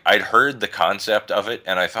things like I'd heard the concept of it,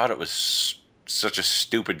 and I thought it was such a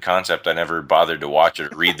stupid concept. I never bothered to watch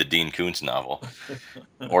it or read the Dean Koontz novel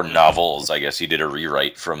or novels. I guess he did a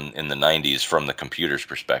rewrite in the '90s from the computer's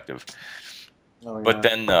perspective. Oh, yeah. But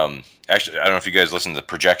then, actually, I don't know if you guys listened to the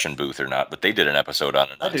Projection Booth or not, but they did an episode on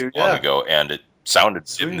it I not do, too long yeah. ago, and it sounded.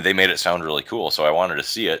 Sweet. They made it sound really cool, so I wanted to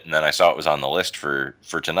see it, and then I saw it was on the list for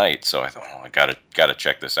tonight, so I thought, I gotta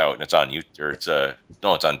check this out, and it's on YouTube, or it's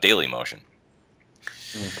on Daily Motion,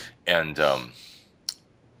 and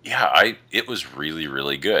it was really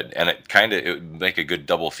really good, and it would make a good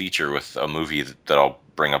double feature with a movie that I'll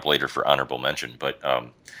bring up later for honorable mention, but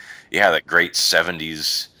that great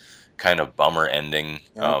 '70s kind of bummer ending.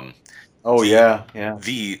 Yeah. Oh yeah.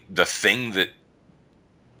 The thing that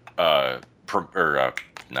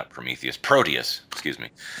not Prometheus, Proteus, excuse me.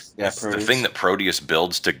 Yeah, The Proteus. thing that Proteus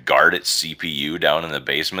builds to guard its CPU down in the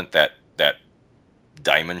basement, that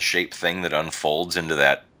diamond shaped thing that unfolds into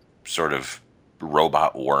that sort of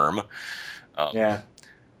robot worm. Yeah.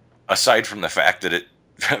 Aside from the fact that it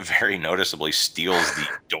very noticeably steals the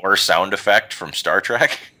door sound effect from Star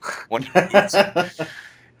Trek when it moves,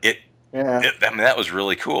 Yeah. I mean, that was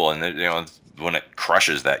really cool, and when it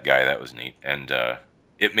crushes that guy, that was neat, and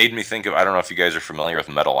it made me think of, I don't know if you guys are familiar with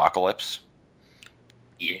Metalocalypse,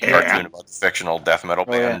 cartoon about the fictional death metal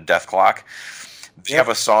band Death Clock. They have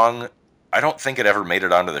a song. I don't think it ever made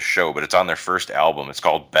it onto the show, but it's on their first album. It's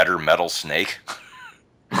called Better Metal Snake,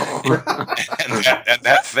 and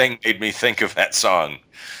that thing made me think of that song.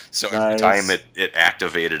 So every time it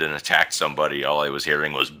activated and attacked somebody, all I was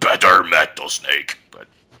hearing was Better Metal Snake. But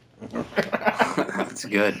That's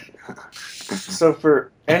good. So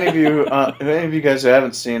for any of you, if any of you guys who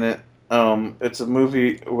haven't seen it, it's a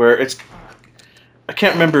movie where I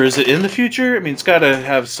can't remember. Is it in the future? I mean, it's got to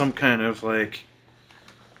have some kind of like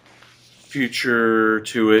future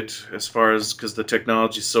to it, as far as because the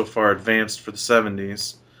technology is so far advanced for the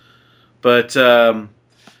 '70s. But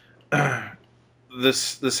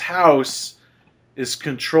this house is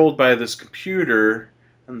controlled by this computer,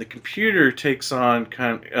 and the computer takes on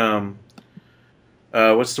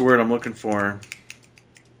what's the word I'm looking for?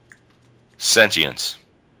 sentience.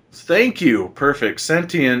 Thank you. Perfect.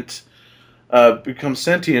 Sentient becomes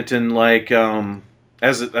sentient and like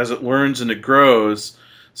as it learns and it grows.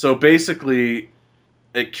 So basically,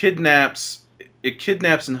 it kidnaps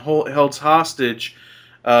and holds hostage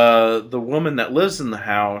the woman that lives in the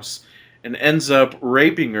house and ends up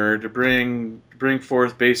raping her to bring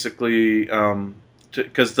forth basically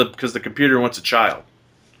because the computer wants a child.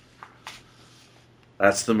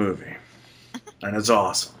 That's the movie, and it's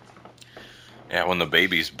awesome. Yeah, when the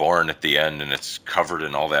baby's born at the end and it's covered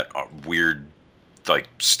in all that weird, like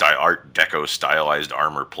Art Deco stylized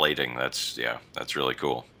armor plating. That's really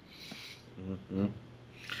cool. Mm-hmm.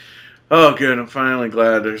 Oh, good! I'm finally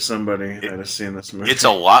glad there's somebody that has seen this movie. It's a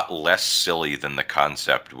lot less silly than the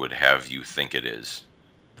concept would have you think it is.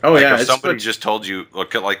 Oh Like yeah, if it's somebody just told you,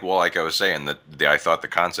 like I was saying, that I thought the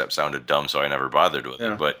concept sounded dumb, so I never bothered with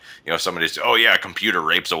Yeah. it. But somebody says, "Oh yeah, a computer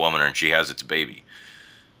rapes a woman and she has its baby."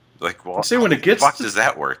 Like, well, See, when how it gets the fuck to- does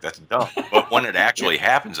that work? That's dumb. But when it actually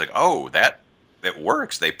happens, like, oh, it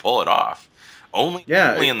works. They pull it off. Only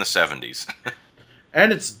in the 70s.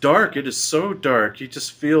 And it's dark. It is so dark. You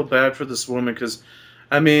just feel bad for this woman because,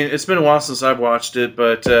 I mean, it's been a while since I've watched it,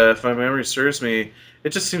 but if my memory serves me, it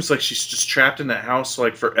just seems like she's just trapped in that house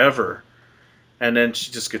like forever, and then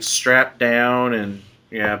she just gets strapped down, and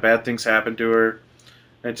bad things happen to her.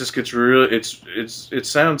 And it just gets really. It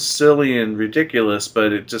sounds silly and ridiculous,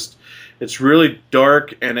 but it's really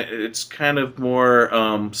dark, and it's kind of more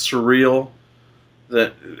surreal.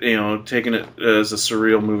 That taking it as a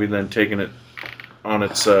surreal movie than taking it on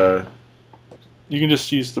its You can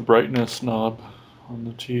just use the brightness knob on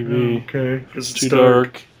the TV. okay, because It's too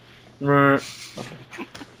dark. Right.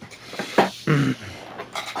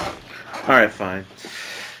 All right, fine.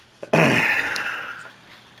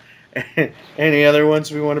 Any other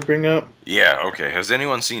ones we want to bring up? Yeah. Okay. Has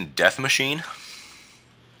anyone seen Death Machine?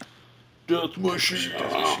 Death machine.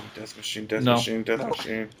 Death Machine, Death No. Machine, Death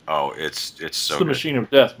Machine. Oh, it's so It's the good. machine of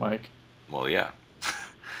death, Mike. Well, yeah.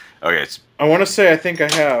 Okay, it's I want to say I think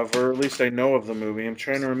I have, or at least I know of the movie. I'm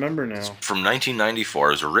trying to remember now. from 1994.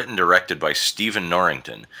 It was written and directed by Stephen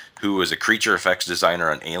Norrington, who was a creature effects designer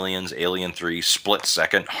on Aliens, Alien 3, Split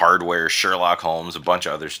Second, Hardware, Sherlock Holmes, a bunch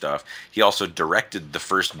of other stuff. He also directed the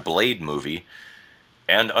first Blade movie,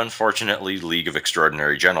 and unfortunately League of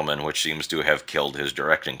Extraordinary Gentlemen, which seems to have killed his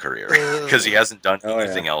directing career, because he hasn't done Oh, yeah.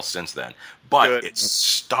 anything else since then. But Good. it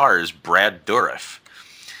stars Brad Dourif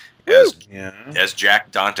as Yeah. as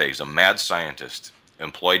Jack Dante. He's a mad scientist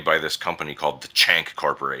employed by this company called the Chank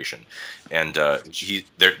Corporation, and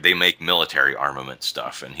they make military armament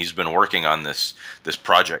stuff. And he's been working on this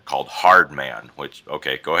project called Hard Man. Which,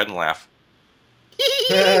 okay, go ahead and laugh.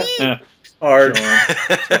 Yeah. Hard.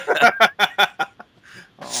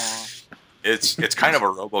 It's kind of a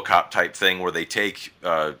RoboCop type thing where they take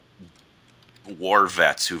war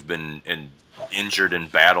vets who've been injured in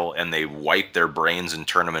battle and they wipe their brains and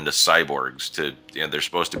turn them into cyborgs. They're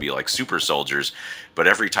supposed to be like super soldiers, but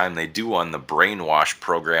every time they do one, the brainwash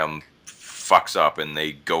program fucks up and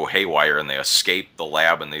they go haywire and they escape the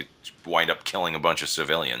lab and they wind up killing a bunch of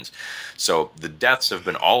civilians. So the deaths have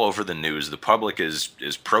been all over the news. The public is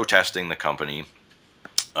protesting the company.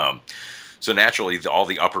 So naturally, all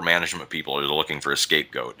the upper management people are looking for a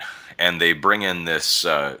scapegoat, and they bring in this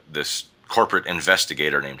corporate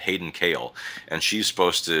investigator named Hayden Cale, and she's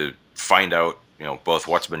supposed to find out, both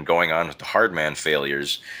what's been going on with the Hardman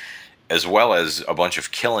failures, as well as a bunch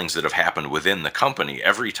of killings that have happened within the company.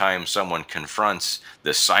 Every time someone confronts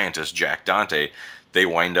this scientist, Jack Dante, they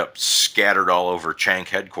wind up scattered all over Chank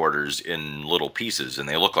headquarters in little pieces, and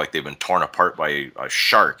they look like they've been torn apart by a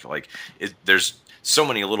shark. There's so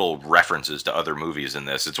many little references to other movies in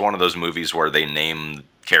this. It's one of those movies where they name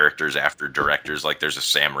characters after directors, like there's a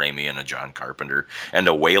Sam Raimi and a John Carpenter, and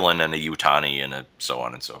a Whalen and a Yutani, and a so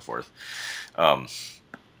on and so forth.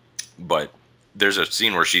 But there's a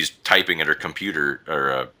scene where she's typing at her computer,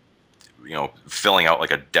 or filling out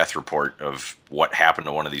like a death report of what happened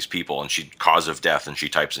to one of these people, and cause of death, and she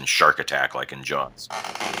types in shark attack like in Jaws.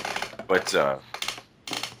 But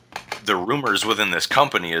the rumors within this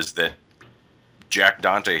company is that Jack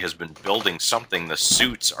Dante has been building something the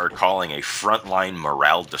suits are calling a frontline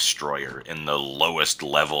morale destroyer in the lowest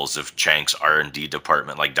levels of Chank's R&D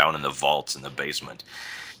department, like down in the vaults in the basement.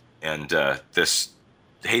 And this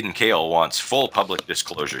Hayden Cale wants full public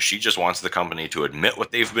disclosure. She just wants the company to admit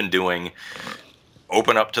what they've been doing,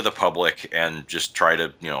 open up to the public, and just try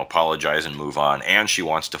to, apologize and move on. And she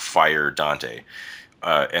wants to fire Dante.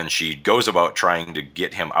 And she goes about trying to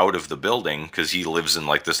get him out of the building because he lives in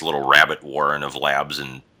like this little rabbit warren of labs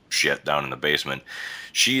and shit down in the basement.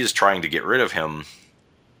 She is trying to get rid of him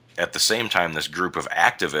at the same time, this group of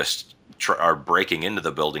activists are breaking into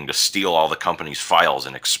the building to steal all the company's files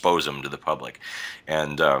and expose them to the public.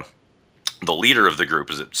 And the leader of the group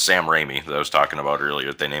is Sam Raimi, that I was talking about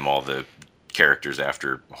earlier. They name all the characters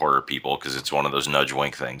after horror people because it's one of those nudge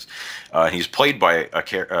wink things. He's played by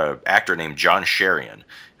a actor named John Sherian,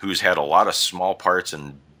 who's had a lot of small parts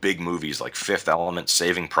in big movies like Fifth Element,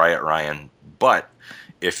 Saving Private Ryan. But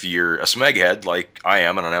if you're a smeghead like I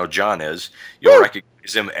am, and I know John is, you'll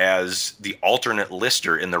recognize him as the alternate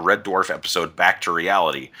Lister in the Red Dwarf episode Back to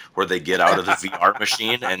Reality, where they get out of the VR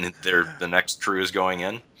machine and the next crew is going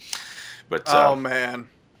in. But Oh man,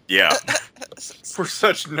 yeah, we're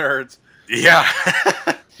such nerds. yeah,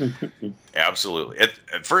 absolutely.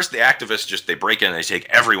 At first, the activists they break in and they take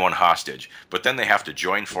everyone hostage, but then they have to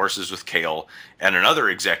join forces with Kale and another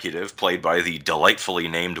executive played by the delightfully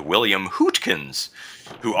named William Hootkins,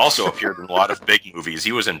 who also appeared in a lot of big movies.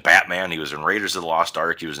 He was in Batman, he was in Raiders of the Lost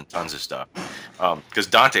Ark, he was in tons of stuff. Because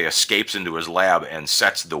Dante escapes into his lab and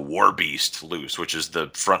sets the War Beast loose, which is the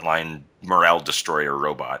frontline morale destroyer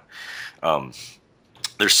robot.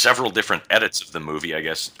 There's several different edits of the movie, I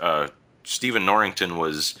guess. Stephen Norrington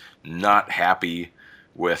was not happy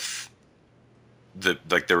with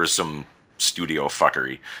there was some studio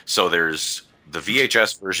fuckery. So there's the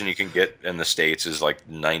VHS version you can get in the States is like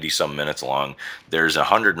 90 some minutes long. There's a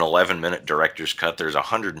 111-minute director's cut. There's a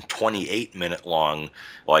 128-minute long,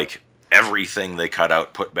 like everything they cut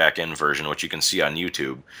out, put back in version, which you can see on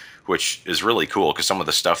YouTube, which is really cool because some of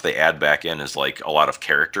the stuff they add back in is like a lot of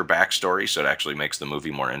character backstory, so it actually makes the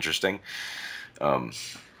movie more interesting.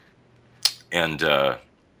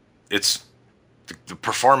 It's the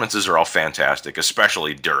performances are all fantastic,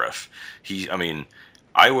 especially Dourif.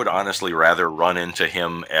 I would honestly rather run into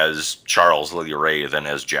him as Charles Lee Ray than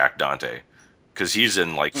as Jack Dante, because he's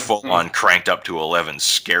in like full-on cranked up to 11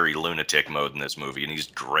 scary lunatic mode in this movie, and he's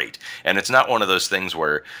great. And it's not one of those things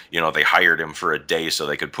where, they hired him for a day so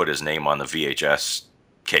they could put his name on the VHS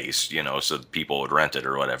case, so people would rent it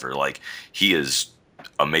or whatever. Like, he is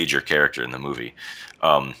a major character in the movie.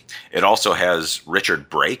 It also has Richard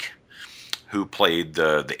Brake, who played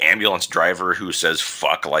the ambulance driver who says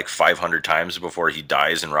fuck like 500 times before he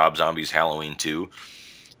dies in Rob Zombie's Halloween 2.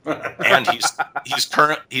 And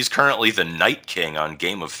he's currently the Night King on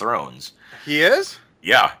Game of Thrones. He is?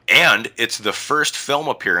 Yeah, and it's the first film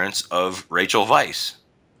appearance of Rachel Weisz.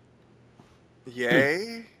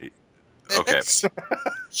 Yay. Okay.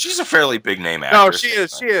 She's a fairly big name No, actress. she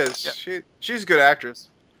is. She is. Yeah. She's a good actress.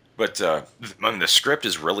 But the script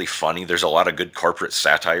is really funny. There's a lot of good corporate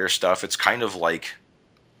satire stuff. It's kind of like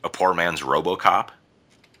a poor man's RoboCop,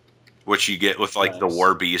 which you get with like the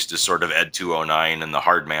War Beast is sort of Ed 209 and the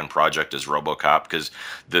Hard Man Project is RoboCop, because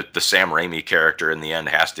the Sam Raimi character in the end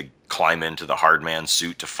has to climb into the Hard Man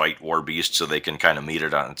suit to fight War Beast so they can kind of meet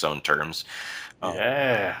it on its own terms.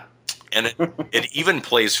 Yeah. And it even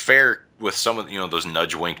plays fair with some of those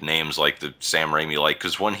nudge wink names like the Sam Raimi,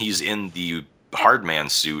 because when he's in the Hard Man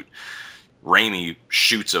suit, Raimi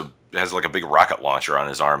has like a big rocket launcher on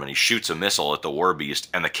his arm, and he shoots a missile at the War Beast,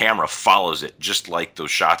 and the camera follows it, just like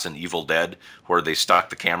those shots in Evil Dead where they stock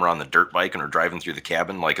the camera on the dirt bike and are driving through the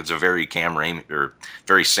cabin. Like, it's a very Sam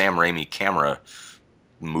Raimi camera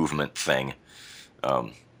movement thing.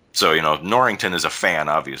 So Norrington is a fan.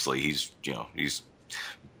 Obviously, he's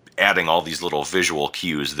adding all these little visual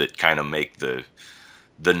cues that kind of make the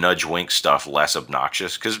nudge wink stuff less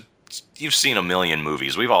obnoxious, because you've seen a million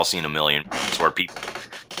movies. We've all seen a million movies where people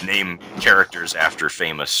name characters after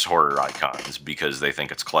famous horror icons because they think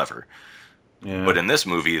it's clever. Yeah. But in this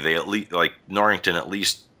movie, they at least, like, Norrington at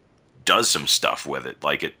least does some stuff with it.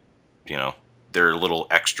 Like, there are little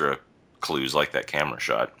extra clues like that camera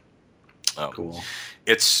shot. Cool.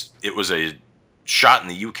 It was a shot in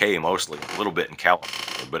the UK mostly, a little bit in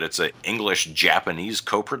California, but it's an English-Japanese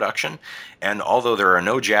co-production. And although there are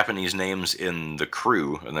no Japanese names in the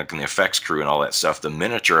crew, and in the effects crew and all that stuff, the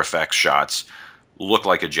miniature effects shots look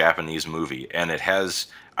like a Japanese movie. And it has,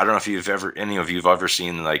 I don't know if any of you've ever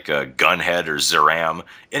seen like Gunhead or Zeram,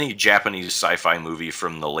 any Japanese sci-fi movie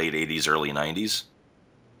from the late 80s, early 90s.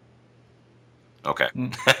 Okay.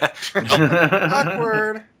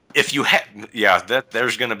 Awkward. If you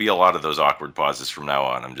there's going to be a lot of those awkward pauses from now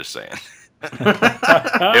on. I'm just saying.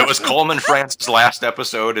 It was Coleman France's last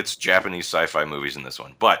episode. It's Japanese sci-fi movies in this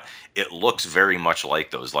one, but it looks very much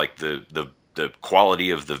like those. Like the quality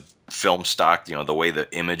of the film stock, the way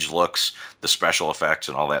the image looks, the special effects,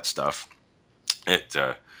 and all that stuff. It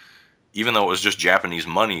even though it was just Japanese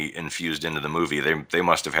money infused into the movie, they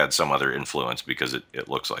must have had some other influence because it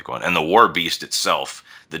looks like one. And the War Beast itself,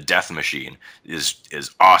 the Death Machine, is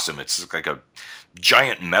awesome. It's like a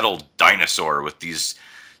giant metal dinosaur with these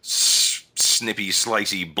snippy,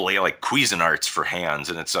 slicey blade, like Cuisinarts for hands,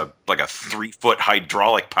 and it's like a 3-foot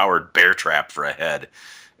hydraulic powered bear trap for a head,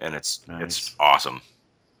 and it's Nice. awesome.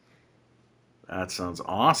 That sounds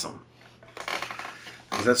awesome.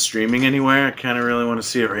 Is that streaming anywhere? I kind of really want to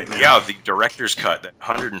see it right now. Yeah, the director's cut, that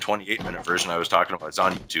 128-minute version I was talking about, is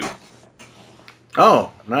on YouTube.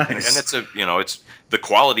 Oh, nice. And it's it's the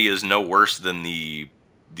quality is no worse than the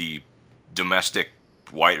domestic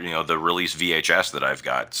the release VHS that I've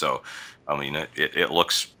got. So, I mean, it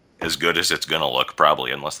looks as good as it's gonna look,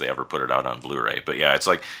 probably, unless they ever put it out on Blu-ray. But yeah, it's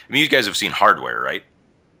like, I mean, you guys have seen Hardware, right?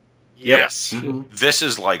 Yes. Mhm. This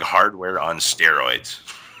is like Hardware on steroids.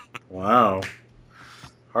 Wow.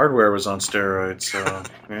 Hardware was on steroids, so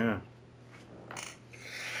yeah.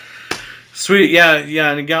 Sweet, yeah,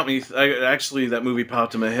 and it got me. Actually, that movie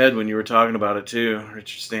popped in my head when you were talking about it too.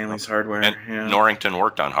 Richard Stanley's Hardware. And yeah. Norrington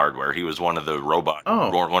worked on Hardware. He was one of the robot, Oh.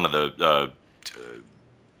 one of the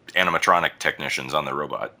animatronic technicians on the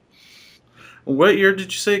robot. What year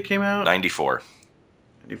did you say it came out? 94.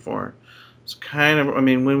 94. It's kind of. I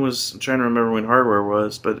mean, I'm trying to remember when Hardware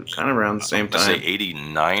was, but it's kind of around the same I say time.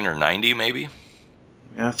 89 or 90, maybe.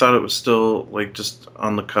 Yeah, I thought it was still like just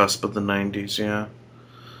on the cusp of the 90s. Yeah.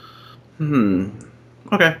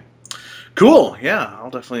 Okay. Cool. Yeah, I'll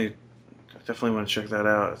definitely want to check that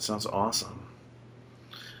out. It sounds awesome.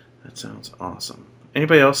 That sounds awesome.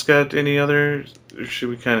 Anybody else got any other? Or should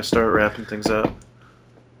we kind of start wrapping things up?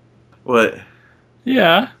 What?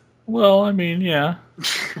 Yeah. Well, I mean, yeah.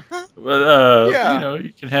 But Yeah.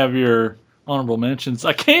 you can have your honorable mentions.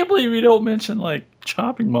 I can't believe you don't mention like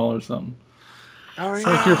Chopping Mall or something. Oh, It's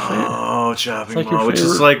yeah. like your favorite. Oh, Chopping It's like your Mall, which is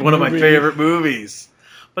favorite like one of my movie. favorite movies.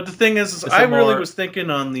 But the thing is It's I a really more was thinking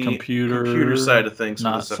on the computer, side of things for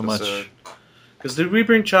not this so much. episode. Because did we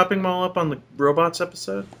bring Chopping Mall up on the robots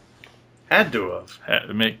episode? Had to have. Had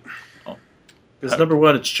to make. Because number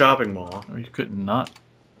one, it's Chopping Mall. You could not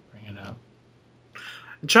bring it up.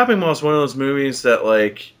 And Chopping Mall is one of those movies that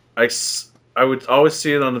like I would always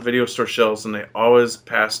see it on the video store shelves, and they always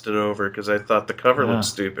passed it over because I thought the cover Yeah. looked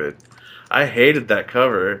stupid. I hated that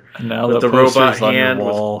cover And now with the the robot poster's on your hand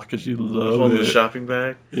wall because you love holding it. the shopping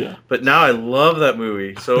bag. Yeah. But now I love that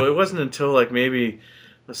movie. So it wasn't until like maybe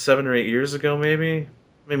 7 or 8 years ago, maybe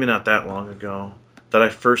not that long ago, that I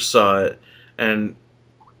first saw it. And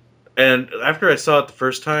after I saw it the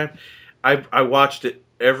first time, I watched it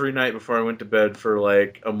every night before I went to bed for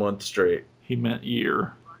like a month straight. He meant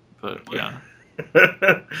year, but yeah.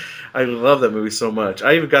 I love that movie so much.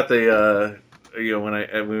 I even got the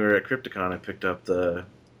when we were at Crypticon, I picked up the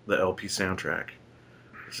LP soundtrack,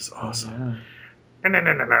 which is awesome.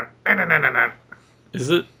 Yeah.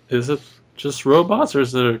 Is it just robots, or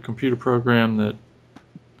is it a computer program that?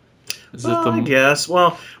 Is Well, it I the? guess.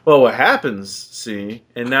 Well, what happens? See,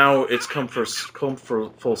 and now it's come for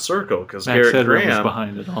full circle because Max Garrett Headroom was Graham.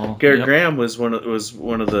 behind it all. Garrett Yep. Graham was one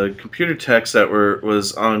of the computer techs that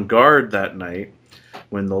was on guard that night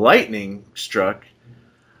when the lightning struck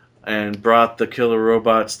and brought the killer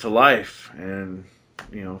robots to life, and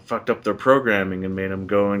fucked up their programming and made them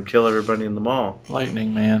go and kill everybody in the mall.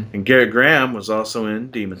 Lightning Man And Garrett Graham was also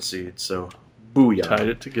in Demon Seed, so booyah. tied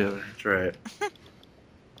it together. That's right.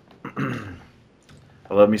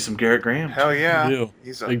 I love me some Garrett Graham. Hell yeah. You do.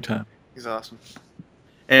 He's Big time. he's awesome.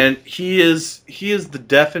 And he is the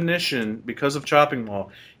definition, because of Chopping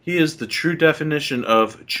Mall, he is the true definition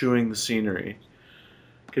of chewing the scenery.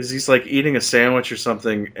 Because he's like eating a sandwich or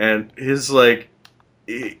something, and his like,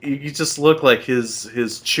 you just look like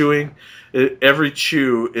his chewing, every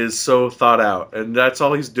chew is so thought out, and that's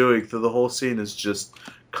all he's doing through the whole scene is just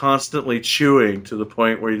constantly chewing to the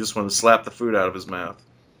point where you just want to slap the food out of his mouth.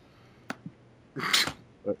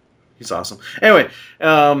 But he's awesome. Anyway,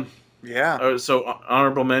 Yeah. so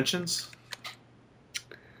honorable mentions.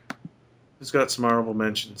 Who's got some honorable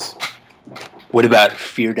mentions? What about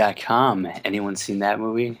Fear.com? Anyone seen that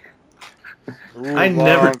movie? I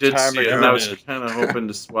never Long did time see it, ago. and I was kind of hoping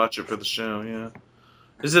to watch it for the show. Yeah,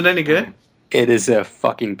 is it any good? It is a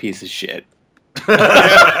fucking piece of shit.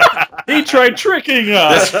 He tried tricking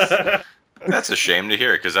us. That's a shame to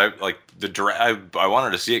hear because I like I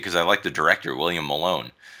wanted to see it because I like the director William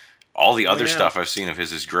Malone. All the other yeah. stuff I've seen of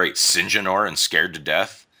his is great. Sinjanor and Scared to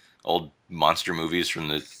Death, old monster movies from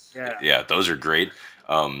the yeah, those are great.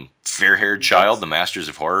 Fair-Haired Child, the Masters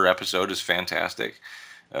of Horror episode is fantastic.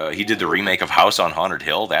 He did the remake of House on Haunted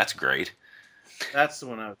Hill. That's great. That's the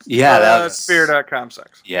one I was. Yeah, that's Fear.com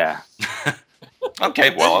sucks. Yeah.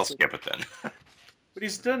 Okay, well I'll skip it then. But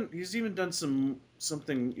he's even done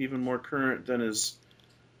something even more current than his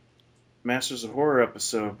Masters of Horror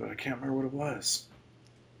episode, but I can't remember what it was.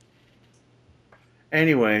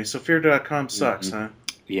 Anyway, so Fear.com sucks, Mhm. huh?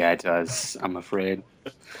 Yeah, it does. I'm afraid.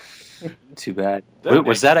 Too bad. That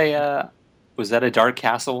Was that a Dark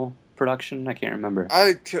Castle production? I can't remember.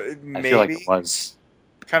 I I maybe feel like it was.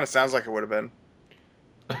 kind of sounds like it would have been.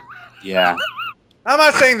 Yeah. I'm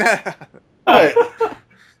not saying that. Right.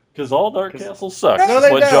 Because all Dark Castles suck. No, That's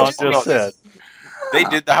they what don't. John just said. They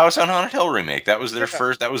did the House on Haunted Hill remake. That was their Yeah.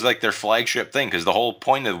 first. That was like their flagship thing because the whole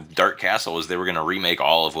point of Dark Castle was they were going to remake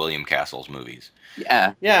all of William Castle's movies.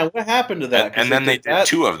 Yeah. Yeah, what happened to that? And then they did that,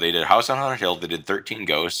 two of. They did House on Haunted Hill. They did 13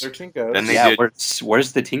 Ghosts. 13 Ghosts. Then they Yeah. did-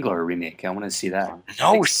 Where's the Tingler remake? I want to see that.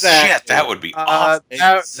 No Exactly. shit, that would be awesome.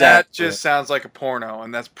 That Exactly. just sounds like a porno,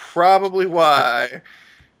 and that's probably why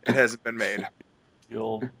it hasn't been made.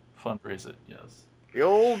 You'll fundraise it, yes. The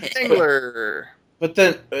old Tingler. But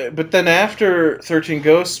then after 13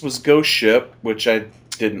 Ghosts was Ghost Ship, which I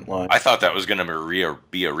didn't like. I thought that was going to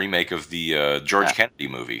be a remake of the George Yeah. Kennedy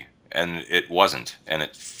movie, and it wasn't, and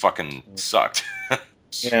it fucking sucked.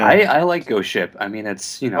 Yeah. I like Ghost Ship. I mean,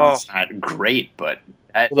 it's it's not great, but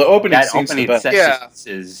Well, the opening that scene's opening the best. set Yeah.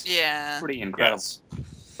 is Yeah. pretty incredible.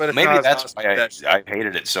 But it's Maybe not as that's awesome why as that I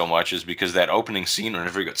hated it so much, is because that opening scene,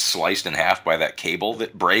 whenever he got sliced in half by that cable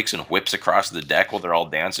that breaks and whips across the deck while they're all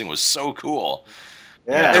dancing, was so cool.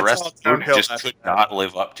 Yeah. the It's rest all of the movie downhill just after could that. not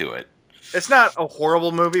live up to it. It's not a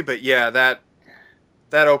horrible movie, but yeah, that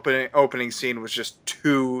opening scene was just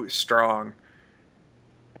too strong.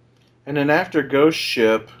 And then after Ghost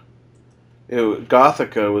Ship,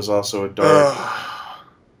 Gothica was also a dark,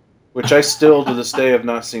 which I still to this day have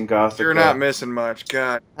not seen Gothica. You're not missing much.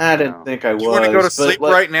 God. I didn't No. think I was. You want to go to but, sleep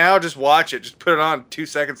like, right now? Just watch it. Just put it on. 2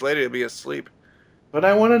 seconds later, you'll be asleep. But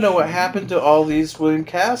I want to know what happened to all these William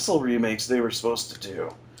Castle remakes they were supposed to do.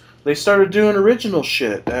 They started doing original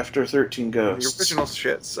shit after 13 The Ghosts. original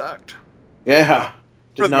shit sucked. Yeah.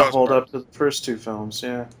 For Did the not most hold part. up to the first two films,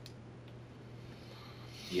 yeah.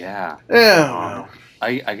 Yeah. Yeah. Well.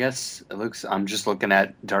 I guess it looks. I'm just looking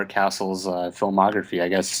at Dark Castle's filmography. I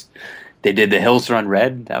guess they did The Hills Run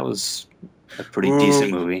Red. That was a pretty Ooh. decent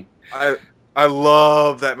movie. I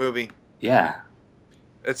love that movie. Yeah.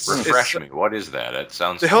 It's Refresh me. What is that? It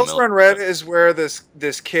sounds The Hills familiar. Run Red is where this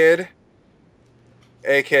kid,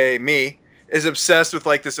 aka me, is obsessed with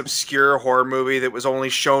like this obscure horror movie that was only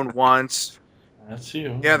shown once. That's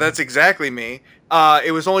you. Yeah, that's exactly me.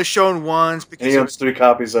 It was only shown once And because he it owns was, 3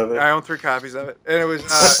 copies of it. I own 3 copies of it, and it was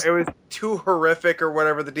too horrific or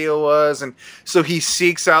whatever the deal was, and so he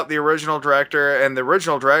seeks out the original director, and the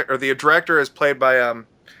original director, or the director, is played by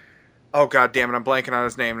oh god damn it, I'm blanking on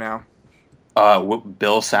his name now.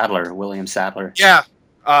 Bill Sadler, William Sadler. Yeah.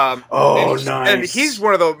 Oh, and nice. And he's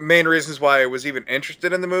one of the main reasons why I was even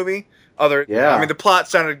interested in the movie. Yeah. I mean, the plot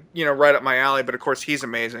sounded, right up my alley, but of course he's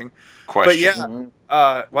amazing. Question. But yeah,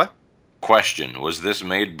 Mhm. what? Question. Was this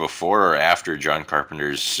made before or after John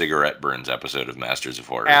Carpenter's Cigarette Burns episode of Masters of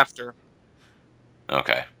Horror? After.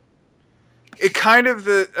 Okay. It kind of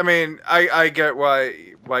I get why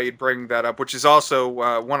you'd bring that up, which is also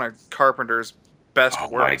one of Carpenter's best Oh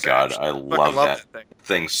works. my god, actually. I Fucking love that thing.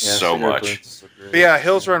 thing Yeah, so Cigarette much. Burns is great. But yeah,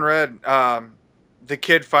 Hills Run Red. The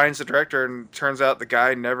kid finds the director, and turns out the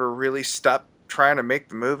guy never really stopped trying to make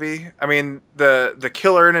the movie. I mean, the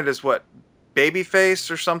killer in it is what,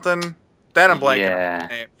 Babyface or something. That I'm blanking Yeah. on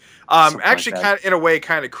the name. Something like Actually, that. kind of in a way,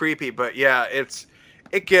 kind of creepy. But yeah,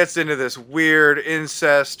 it gets into this weird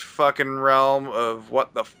incest fucking realm of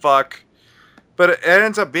what the fuck. But it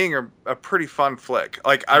ends up being a pretty fun flick.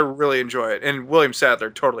 Like, I really enjoy it, and William Sadler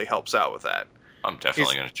totally helps out with that. I'm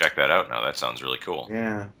definitely going to check that out now. That sounds really cool.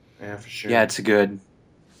 Yeah, for sure. Yeah, it's a good.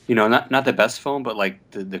 Not the best film, but like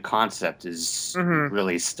the concept is Mhm.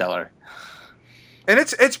 really stellar. And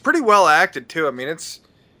it's pretty well acted too. I mean,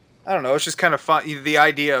 I don't know, it's just kind of fun. The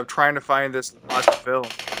idea of trying to find this lost film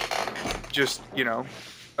just,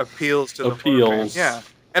 appeals to the horror fan. Appeals. Yeah.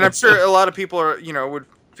 And I'm sure a lot of people would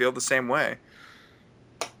feel the same way.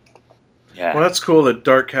 Yeah. Well, that's cool that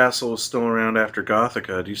Dark Castle was still around after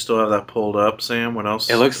Gothica. Do you still have that pulled up, Sam? What else?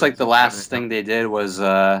 It looks like the last thing they did was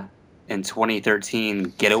in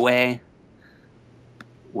 2013 Getaway,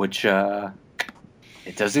 which it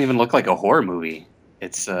doesn't even look like a horror movie.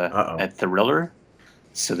 It's Uh-oh. a thriller.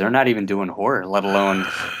 So they're not even doing horror, let alone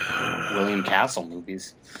William Castle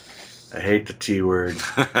movies. I hate the T word.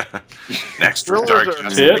 Next for Thrillers Dark are-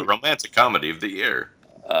 Castle, Yeah. the romantic comedy of the year.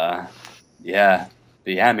 Yeah.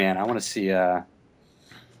 But yeah, man, I want to see a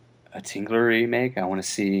Tingler remake. I want to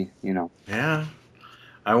see, Yeah,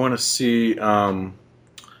 I want to see Macabre.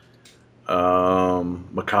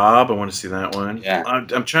 I want to see that one. Yeah.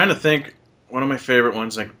 I'm trying to think. One of my favorite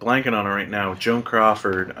ones, like blanking on it right now. Joan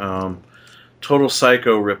Crawford. Total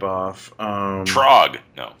Psycho ripoff. Trog.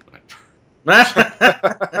 No.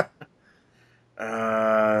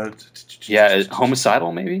 Yeah,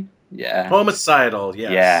 homicidal maybe. Yeah. Homicidal.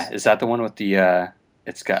 Yes. Yeah, is that the one with the?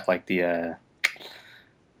 It's got like the.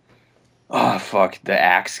 Oh fuck! The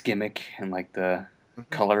axe gimmick and like the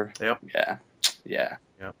color. Yep. Yeah. Yeah.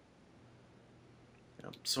 Yep.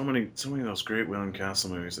 So many of those great William Castle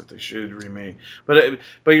movies that they should remake. But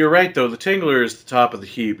you're right though. The Tingler is the top of the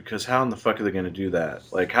heap because how in the fuck are they going to do that?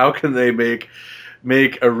 Like, how can they make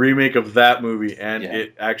a remake of that movie and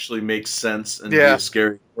it actually makes sense and be a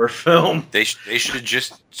scary horror film? They should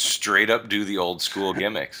just straight up do the old school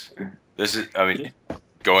gimmicks. This is, I mean,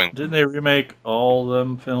 going. Didn't they remake all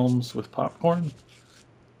them films with popcorn?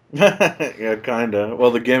 Yeah, kinda.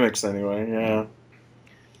 Well, the gimmicks anyway. Yeah,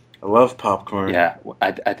 I love popcorn. Yeah.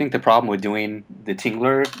 I think the problem with doing the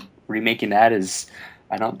Tingler remaking that is.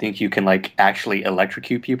 I don't think you can like actually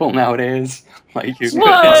electrocute people nowadays. Like you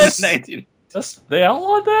What? could. 19 They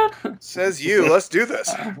outlawed that? Says you. Let's do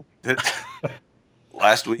this.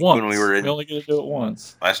 Last week Once. when we were in, We only get to do it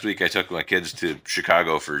once. last week I took my kids to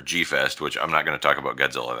Chicago for G-Fest, which I'm not going to talk about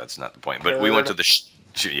Godzilla. That's not the point. But we went to the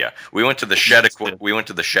we went to the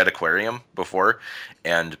Shed Aquarium before,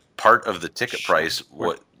 and part of the ticket price,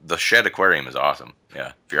 what the Shed Aquarium is awesome.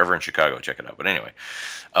 Yeah, if you're ever in Chicago, check it out. But anyway,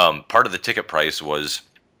 part of the ticket price was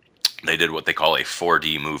they did what they call a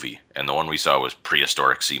 4D movie, and the one we saw was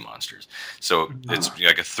prehistoric sea monsters. So it's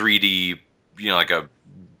like a 3D, like a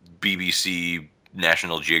BBC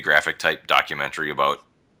National Geographic type documentary about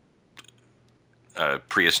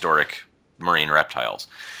prehistoric marine reptiles.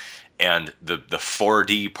 And the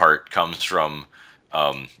 4D part comes from,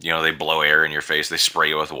 they blow air in your face, they spray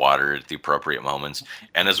you with water at the appropriate moments.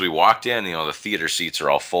 And as we walked in, the theater seats are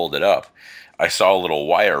all folded up. I saw a little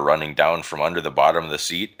wire running down from under the bottom of the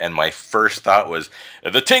seat, and my first thought was,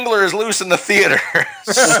 the Tingler is loose in the theater.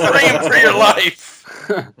 Scream for your life.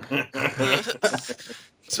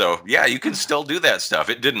 So, yeah, you can still do that stuff.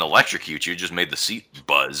 It didn't electrocute you, it just made the seat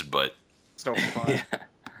buzz, but... It's no fun.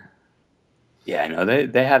 Yeah, no,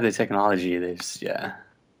 they have the technology. They just,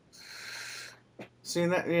 See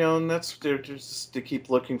that and that's they're just to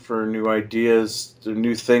keep looking for new ideas,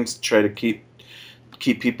 new things to try to keep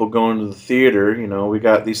people going to the theater. We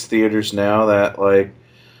got these theaters now that like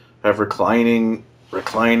have reclining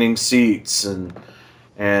seats and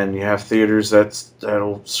you have theaters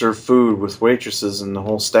that'll serve food with waitresses and the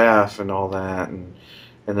whole staff and all that and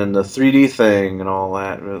then the 3D thing and all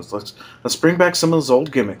that. Let's bring back some of those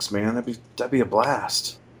old gimmicks, man. That'd be a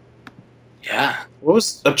blast. yeah.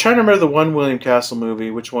 I'm trying to remember the one William Castle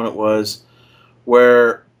movie, which one it was,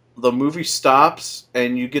 where the movie stops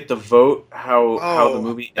and you get to vote how the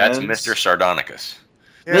movie That's ends. Mr. Sardonicus.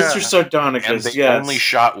 Yeah. Mr. Sardonicus, And they yes. only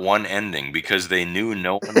shot one ending because they knew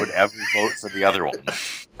no one would ever vote for the other one.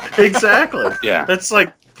 Exactly. Yeah. That's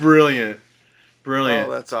like brilliant. Brilliant.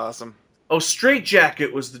 Oh, that's awesome. Oh, Straight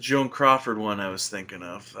Jacket was the Joan Crawford one I was thinking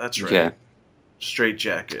of. That's right. Yeah. Straight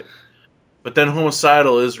Jacket. But then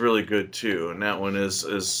Homicidal is really good too, and that one is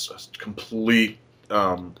a complete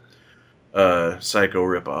psycho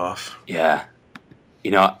ripoff. Yeah.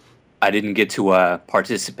 I didn't get to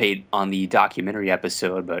participate on the documentary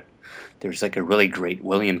episode, but there's like a really great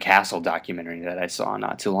William Castle documentary that I saw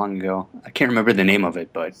not too long ago. I can't remember the name of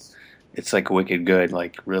it, but it's like wicked good,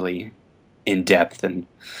 like really in depth, and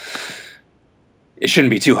it shouldn't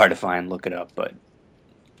be too hard to find. Look it up, but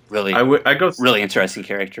really, I go really interesting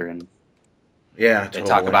character, and yeah. they Totally.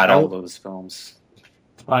 talk about all those films.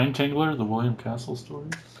 Spine Tingler, the William Castle story.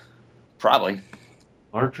 Probably.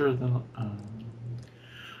 Larger than.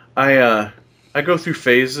 I go through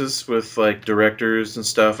phases with like directors and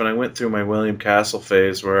stuff, and I went through my William Castle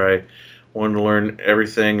phase where I wanted to learn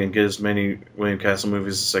everything and get as many William Castle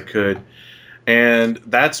movies as I could. And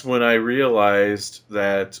that's when I realized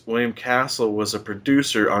that William Castle was a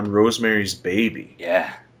producer on Rosemary's Baby.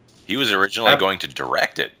 Yeah. He was originally going to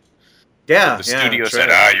direct it. Yeah, The studio that's said,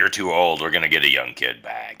 right. you're too old. We're going to get a young kid.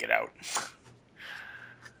 Get out.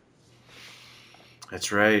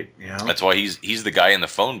 That's right. Yeah. That's why he's the guy in the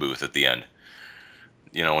phone booth at the end.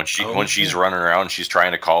 When she's yeah. running around, she's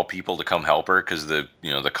trying to call people to come help her because the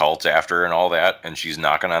cult's after her and all that, and she's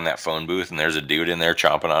knocking on that phone booth, and there's a dude in there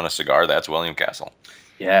chomping on a cigar. That's William Castle.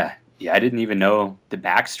 Yeah. Yeah, I didn't even know the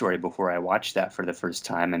backstory before I watched that for the first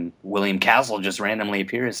time, and William Castle just randomly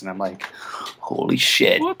appears, and I'm like, holy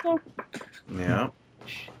shit. What the? Yeah.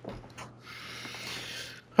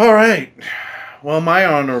 All right. Well, my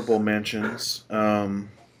honorable mentions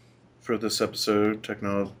for this episode,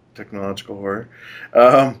 technological horror.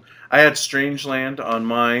 I had Strangeland on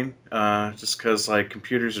mine, just because like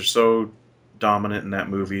computers are so dominant in that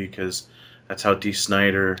movie, because that's how Dee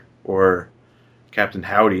Snider, or Captain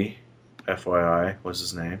Howdy, FYI, was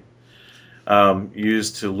his name,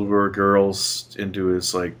 used to lure girls into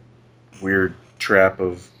his like weird trap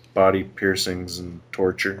of body piercings and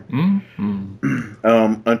torture.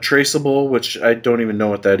 Untraceable, which I don't even know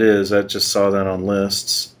what that is. I just saw that on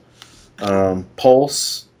lists.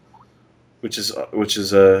 Pulse, which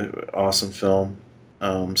is a awesome film.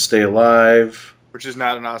 Stay Alive. Which is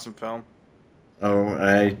not an awesome film. Oh,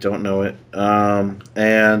 I don't know it.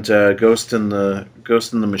 And Ghost in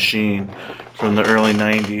the Machine from the early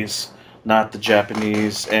 '90s, not the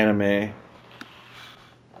Japanese anime.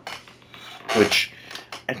 Which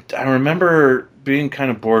I remember being kind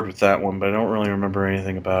of bored with that one, but I don't really remember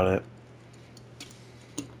anything about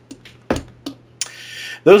it.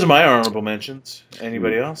 Those are my honorable mentions.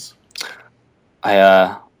 Anybody else?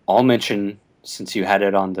 I'll mention, since you had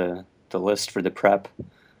it on the list for the prep,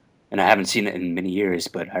 and I haven't seen it in many years,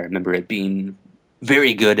 but I remember it being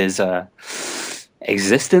very good as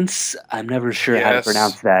Existence. I'm never sure how to Yes.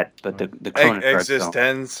 pronounce that, but the Cronenberg film.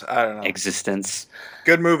 Existence. I don't know. Existence.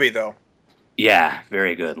 Good movie though. Yeah,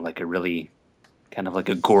 very good. Like a really kind of like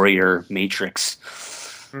a gorier Matrix.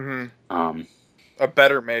 Hmm Um, A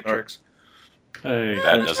better Matrix. Hey,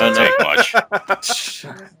 That doesn't take much.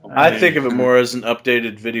 I think of it more as an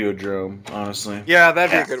updated Videodrome, honestly. Yeah,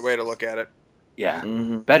 that'd be Yeah. a good way to look at it. yeah,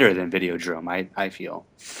 Mm-hmm. better than Videodrome, I feel.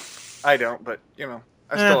 I don't, but I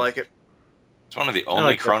Eh. still like it. It's one of the only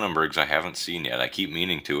like that. Cronenbergs I haven't seen yet. I keep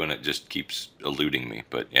meaning to, and it just keeps eluding me.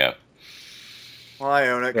 But yeah, Well, I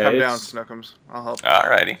own it. Yeah, Come down, it's- Snookums. I'll help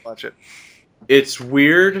alrighty. watch it. It's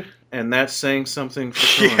weird, and that's saying something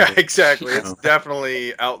for Yeah, Cronenberg. exactly. It's Oh.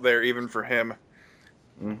 definitely out there even for him.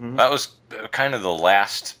 Mm-hmm. That was kind of the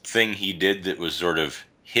last thing he did that was sort of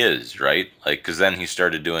his, right? Like, because then he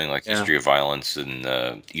started doing like Yeah. History of Violence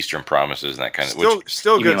and Eastern Promises and that kind of.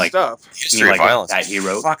 Still You good mean like- stuff. History like of Violence that is he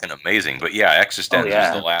wrote? fucking amazing. But yeah, Existence Oh,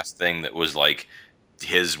 yeah. was the last thing that was like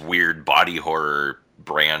his weird body horror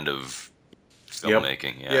brand of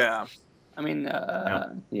filmmaking. Yeah. Yeah. I mean,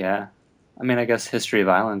 yeah. I mean, I guess History of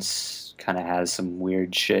Violence kind of has some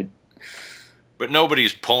weird shit. But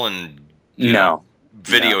nobody's pulling you No.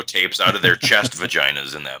 videotapes out of their chest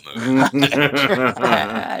vaginas in that movie.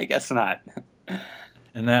 I guess not.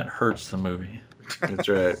 and that hurts the movie. That's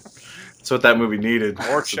right. That's what that movie needed.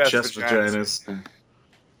 More Some chest vaginas.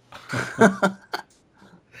 vaginas.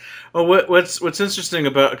 Oh, what's interesting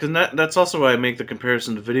about, because that's also why I make the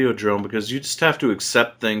comparison to Videodrome, because you just have to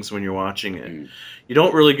accept things when you're watching it. Mm. You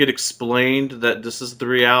don't really get explained that this is the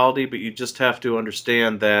reality, but you just have to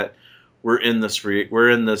understand that we're in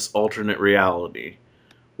this alternate reality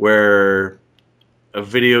where a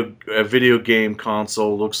video game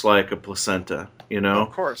console looks like a placenta,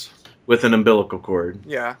 Of course. with an umbilical cord.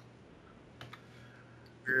 Yeah.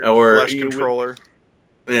 Or Flesh you- controller.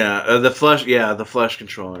 Yeah, the flesh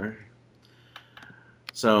controller.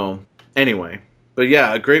 So, anyway, but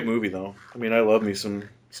yeah, a great movie though. I mean, I love me some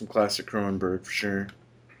classic Cronenberg for sure.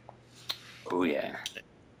 Oh yeah.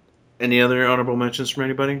 Any other honorable mentions from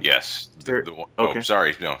anybody? Yes. There- Oh, okay.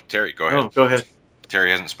 sorry. No, Terry, go ahead. Oh, go ahead.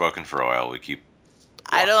 Terry hasn't spoken for a while. We keep.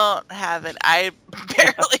 I don't have it. I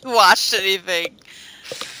barely watched anything.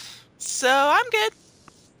 So I'm good.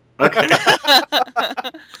 Okay.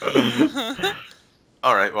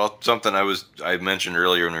 All right. Well, something I mentioned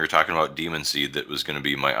earlier when we were talking about Demon Seed that was going to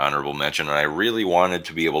be my honorable mention, and I really wanted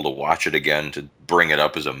to be able to watch it again to bring it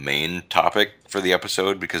up as a main topic for the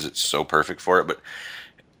episode because it's so perfect for it. But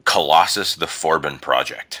Colossus: The Forbin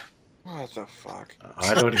Project. What the fuck?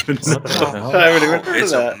 I don't even know. What the hell? I haven't even heard of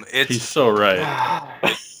It's that. it's. He's so right.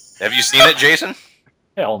 Have you seen it, Jason?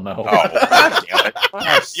 Hell no. Oh, God damn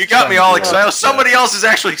it! You got me all excited. Somebody else has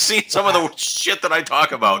actually seen some of the shit that I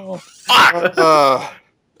talk about. Fuck. Uh, All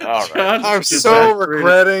right. God, I'm it's so exasperating.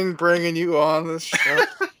 regretting bringing you on this show.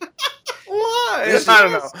 Why? I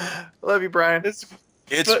don't know. Love you, Brian. It's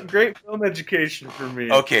It's great film education for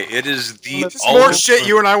me. okay. It is the It's more ultimate- shit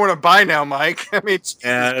you and I want to buy now, Mike. I mean, Jesus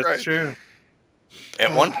Yeah, that's Christ. true.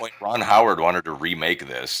 At one point, Ron Howard wanted to remake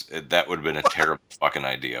this. That would have been a terrible fucking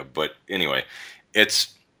idea. But anyway,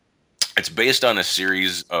 it's based on a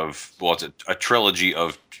series of, well, it's a trilogy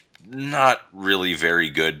of not really very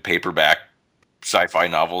good paperback sci-fi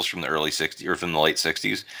novels from the early 60s or from the late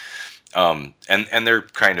 60s. And they're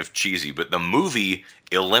kind of cheesy, but the movie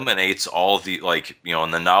eliminates all the, like, you know,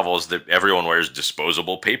 in the novels that everyone wears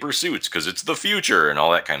disposable paper suits because it's the future and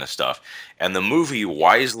all that kind of stuff. And the movie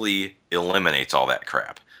wisely eliminates all that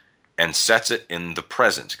crap and sets it in the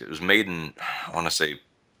present. It was made in, I want to say,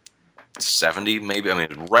 70 maybe. I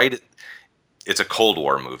mean, it's a Cold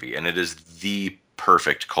War movie, and it is the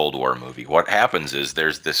perfect Cold War movie. What happens is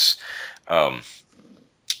there's this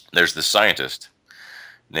scientist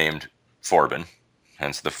named Forbin,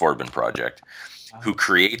 hence the Forbin Project, who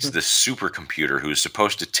creates this supercomputer who's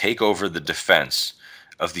supposed to take over the defense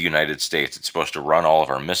of the United States. It's supposed to run all of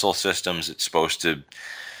our missile systems. It's supposed to,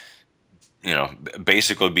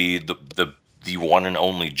 basically be the one and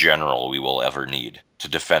only general we will ever need to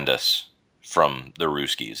defend us from the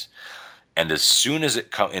Ruskies. And as soon as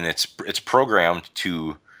it comes, and it's programmed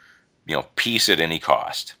to, peace at any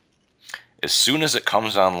cost. As soon as it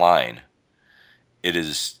comes online,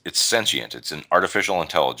 it's sentient. It's an artificial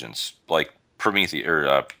intelligence, like Prometheus, or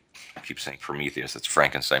I keep saying Prometheus. That's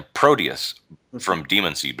Frankenstein. Proteus from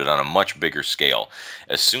Demon Seed, but on a much bigger scale.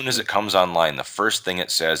 As soon as it comes online, the first thing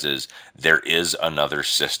it says is there is another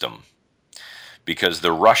system, because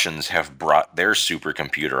the Russians have brought their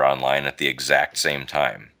supercomputer online at the exact same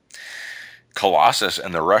time. Colossus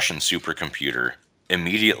and the Russian supercomputer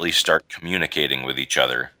immediately start communicating with each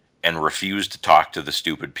other and refuse to talk to the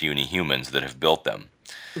stupid puny humans that have built them.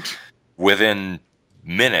 Within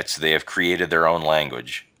minutes, they have created their own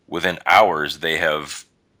language. Within hours, they have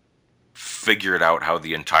figured out how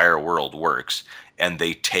the entire world works, and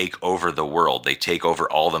they take over the world. They take over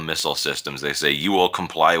all the missile systems. They say, you will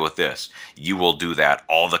comply with this. You will do that.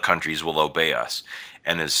 All the countries will obey us.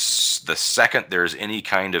 And as the second there's any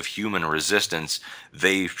kind of human resistance,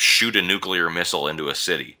 they shoot a nuclear missile into a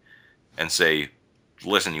city and say,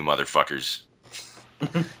 listen, you motherfuckers,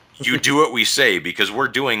 you do what we say because we're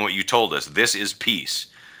doing what you told us. This is peace.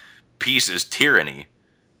 Peace is tyranny.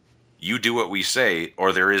 You do what we say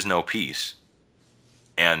or there is no peace.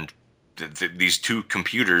 And these two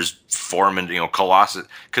computers form into, Colossus,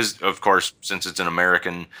 because, of course, since it's an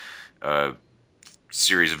American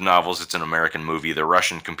series of novels, it's an American movie, the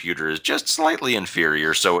Russian computer is just slightly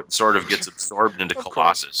inferior, so it sort of gets absorbed into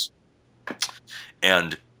Colossus.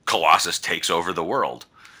 And Colossus takes over the world.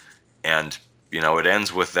 And, it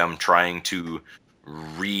ends with them trying to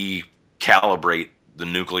recalibrate the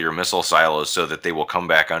nuclear missile silos so that they will come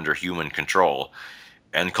back under human control.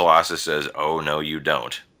 And Colossus says, oh, no, you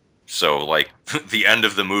don't. So, the end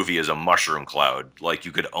of the movie is a mushroom cloud, like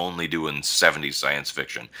you could only do in 70s science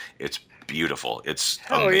fiction. It's beautiful. It's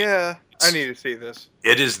amazing. Yeah. I need to see this.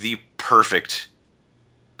 It is the perfect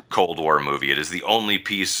Cold War movie. It is the only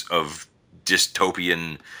piece of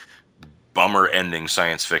dystopian, bummer ending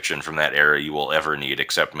science fiction from that era you will ever need,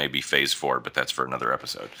 except maybe Phase 4, but that's for another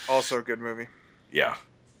episode. Also a good movie. Yeah.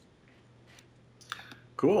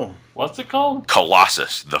 Cool. What's it called?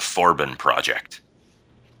 Colossus, the Forbin Project.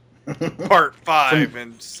 Part 5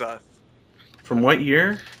 and stuff. From what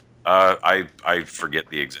year? I forget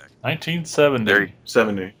the exact. 1970. There-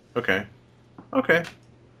 70. Okay.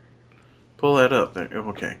 Pull that up there.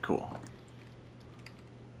 Okay, cool.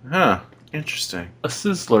 Huh. Interesting. A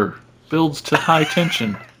sizzler builds to high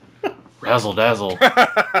tension. Razzle dazzle.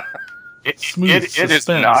 Smooth It is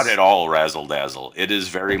suspense. not at all razzle dazzle. It is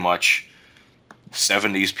very much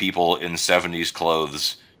 70s people in 70s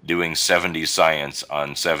clothes doing 70s science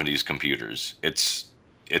on 70s computers. It's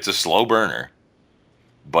a slow burner,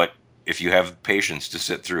 but if you have patience to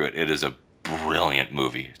sit through it, it is a brilliant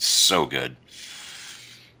movie. It's so good.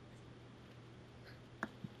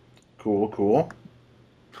 Cool.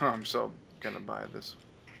 Oh, I'm so gonna buy this.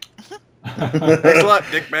 Thanks a lot,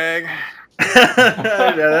 dickbag.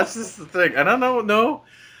 Yeah, that's just the thing. I don't know. No,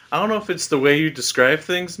 I don't know if it's the way you describe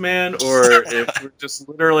things, man, or if we're just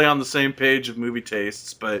literally on the same page of movie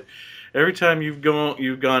tastes. But every time you've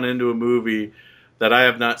gone into a movie that I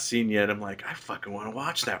have not seen yet, I'm like, I fucking want to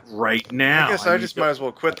watch that right now. I guess I just might as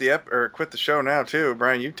well quit the show now too.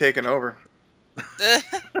 Brian, you've taken over.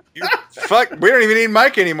 Fuck, we don't even need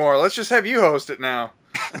Mike anymore. Let's just have you host it now.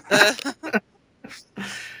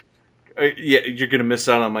 Yeah, you're gonna miss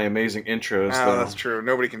out on my amazing intros. Oh, though. that's true.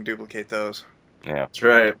 Nobody can duplicate those. Yeah. That's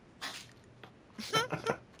right.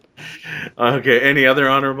 Okay, any other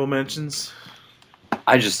honorable mentions?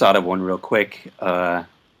 I just thought of one real quick.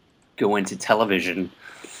 Go into television.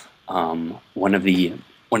 One of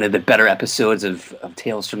the better episodes of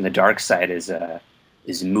Tales from the Dark Side is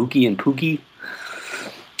Mookie and Pookie,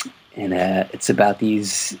 and it's about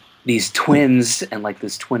these twins and like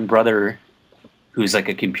this twin brother who's like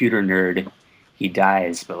a computer nerd. He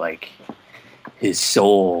dies, but like his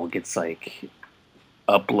soul gets like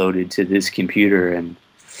uploaded to this computer, and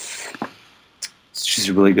it's just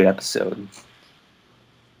a really good episode.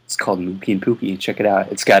 It's called Mookie and Pookie. Check it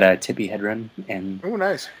out. It's got Tippi Hedren and Oh,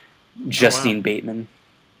 nice. Justine Bateman.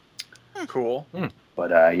 Cool.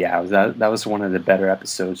 But yeah, that was one of the better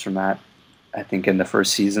episodes from that. I think in the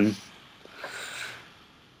first season.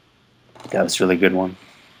 That was a really good one.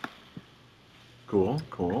 Cool.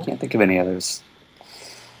 Can't think of any others.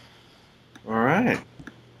 All right.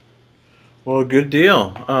 Well, good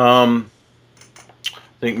deal.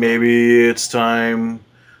 think maybe it's time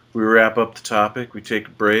we wrap up the topic. We take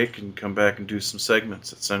a break and come back and do some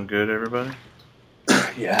segments. That sound good, everybody?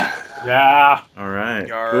 Yeah. Yeah. All right,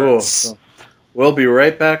 Yards. cool. So we'll be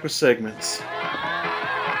right back with segments.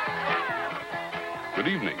 Good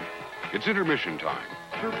evening. It's intermission time.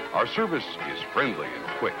 Our service is friendly and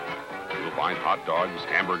quick. You'll find hot dogs,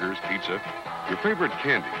 hamburgers, pizza, your favorite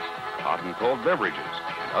candies, hot and cold beverages,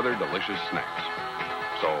 and other delicious snacks.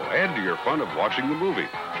 So add to your fun of watching the movie.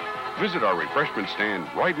 Visit our refreshment stand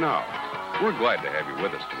right now. We're glad to have you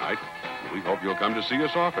with us tonight. We hope you'll come to see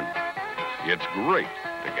us often. It's great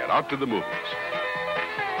to get out to the movies.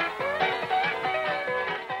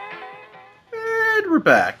 And we're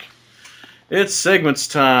back. It's segments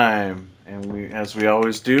time. And as we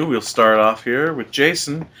always do, we'll start off here with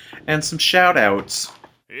Jason and some shout-outs.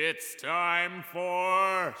 It's time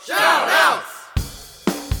for Shout outs!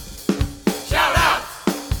 Shout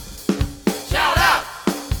outs! Shout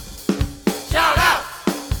outs! Shout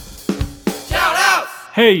outs! Shout outs!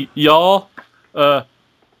 Hey, y'all.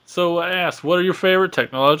 So I asked, what are your favorite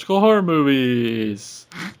technological horror movies?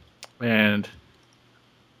 And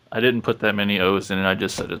I didn't put that many O's in it. I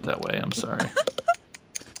just said it that way. I'm sorry.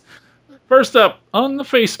 First up, on the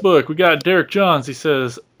Facebook, we got Derek Johns. He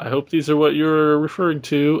says, I hope these are what you're referring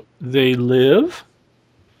to. They Live.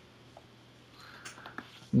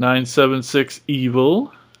 976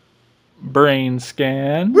 Evil. Brain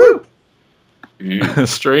Scan. Woo!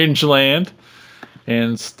 Strangeland.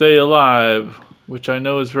 And Stay Alive, which I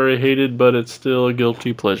know is very hated, but it's still a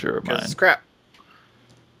guilty pleasure of 'Cause mine. it's crap.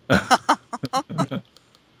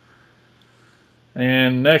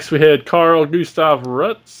 And next we had Carl Gustav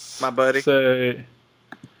Rutz. My buddy. Say,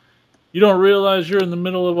 you don't realize you're in the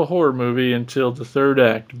middle of a horror movie until the third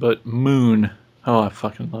act, but Moon. Oh, I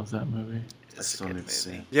fucking love that movie. I still need to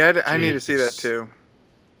see. Yeah, I need to see that Jesus. too.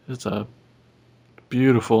 It's a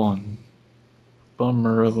beautiful and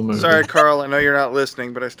bummer of a movie. Sorry, Carl. I know you're not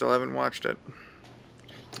listening, but I still haven't watched it.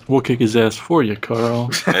 We'll kick his ass for you, Carl.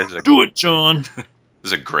 It's a, Do it, John.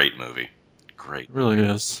 it's a great movie. Great. It really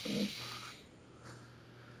is.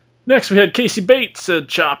 Next, we had Casey Bates at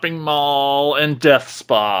Chopping Mall and Death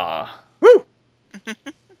Spa. Woo!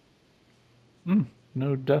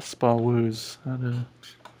 No Death Spa woos.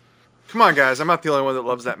 Come on, guys. I'm not the only one that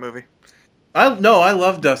loves that movie. I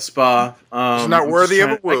love Death Spa. It's not I'm worthy just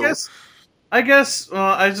of a trying- woo. I guess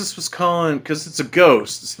I just was calling because it's a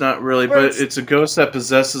ghost. It's not really, Well, but it's a ghost that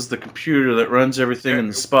possesses the computer that runs everything in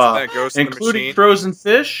the spa, That ghost in the including machine. frozen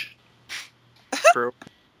fish. True.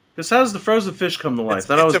 Because how does the frozen fish come to life? It's-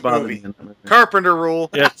 that it's always a bothered movie. me. in that movie. Carpenter rule.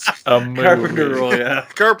 It's a movie. Carpenter rule, yeah.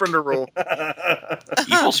 Carpenter rule.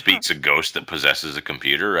 Evil Speak's a ghost that possesses a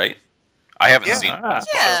computer, right? I haven't Yeah. seen it. Ah.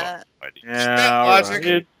 Yeah. Yeah, all logic. right.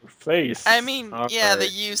 Hit your face. I mean, All yeah, the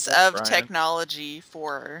right. use of Brian. technology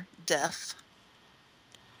for death.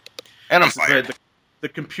 And I'm This is right. fired. The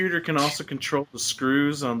computer can also control the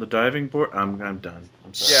screws on the diving board. I'm done.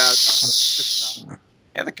 I'm sorry. Yeah.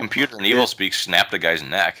 Yeah, the computer in Evil Speak snapped a guy's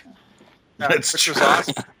neck. That's which was true.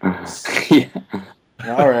 awesome.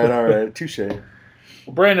 Yeah. All right. Touche.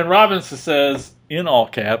 Brandon Robinson says, in all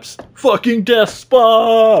caps, fucking Death Spa!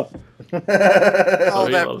 All he that,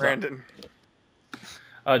 loves that. Brandon.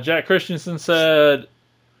 Jack Christensen said,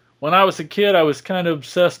 when I was a kid, I was kind of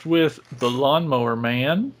obsessed with The Lawnmower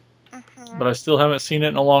Man, but I still haven't seen it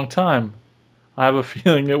in a long time. I have a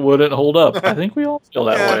feeling it wouldn't hold up. I think we all feel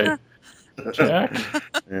that Yeah. way. Jack,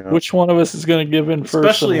 Yeah. which one of us is going to give in first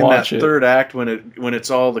Especially and in that watch it? third act when it's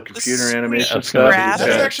all the computer sweet animation it's stuff. gotta be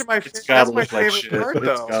That's Yeah. actually my, It's that's gotta my look like favorite shit. part, It's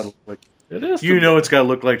though. gotta look like It is. you know it's gotta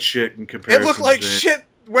look like shit in It comparison. looked like to shit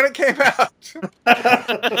when it came out.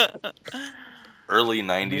 Early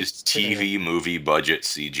 90s TV movie budget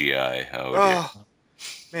CGI. Oh, dear. Oh,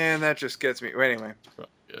 man, that just gets me. Anyway.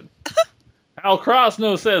 Good. Al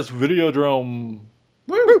Krosno says Videodrome.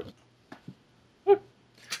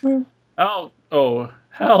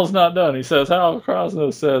 Hal's not done. He says Al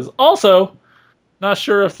Krosno says also, not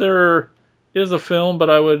sure if there is a film, but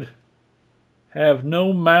I would have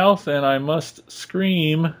no mouth and I must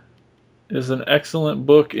scream is an excellent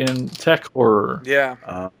book in tech horror. Yeah,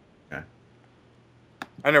 okay.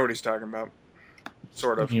 I know what he's talking about.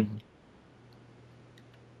 Sort of.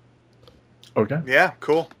 Okay. Yeah,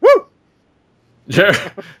 cool. Woo!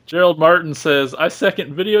 Gerald Martin says, I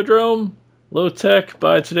second Videodrome. Low tech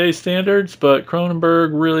by today's standards, but Cronenberg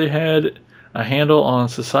really had a handle on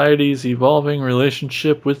society's evolving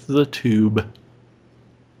relationship with the tube.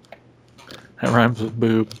 That rhymes with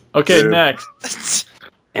boob. Okay, Boob. next.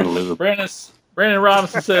 And lube. Brandon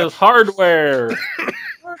Robinson says, hardware.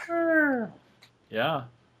 Hardware. Yeah.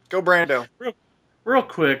 Go, Brando. Real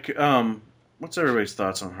quick, What's everybody's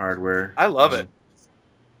thoughts on Hardware? I love it.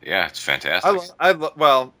 Yeah, it's fantastic. I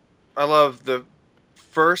love the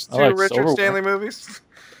first I two like Richard Silverware. Stanley movies.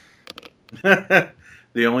 The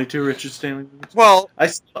only two Richard Stanley movies. Well, I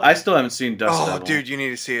still haven't seen Dust oh, Devil. dude, you need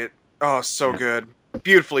to see it. Oh, so Yeah. good.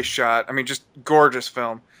 Beautifully shot. I mean, just gorgeous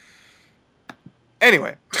film.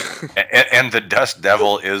 Anyway. And the Dust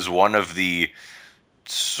Devil is one of the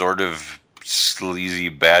sort of sleazy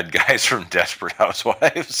bad guys from Desperate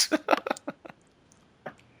Housewives.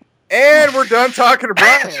 And we're done talking to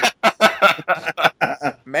Brian.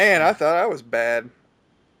 Man, I thought I was bad.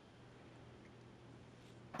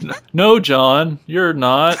 No, John, you're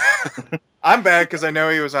not. I'm bad because I know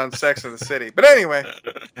he was on Sex and the City. But anyway,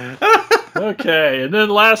 Okay, and then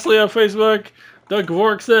lastly on Facebook, Doug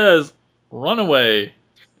Vork says, Runaway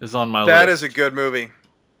is on my that list. is a good movie.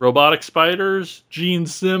 Robotic Spiders, Gene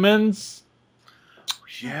Simmons,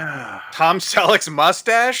 Yeah. Tom Selleck's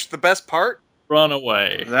mustache, the best part.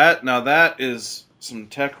 Runaway. That is some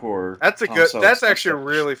tech horror. That's a Tom good. Selleck's That's actually a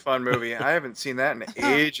mustache. really fun movie. I haven't seen that in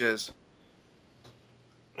ages.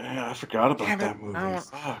 Yeah, I forgot about Damn it, that movie. I don't-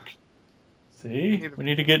 Fuck. See, we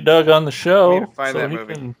need to get Doug on the show We need to find so that he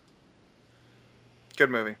movie. can. Good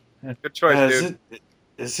movie. Yeah. Good choice,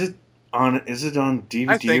 is dude. it on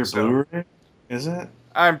DVD think or so. Blu-ray? Is it?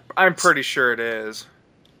 I'm pretty sure it is.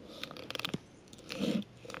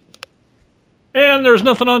 And there's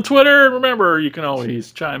nothing on Twitter. Remember, you can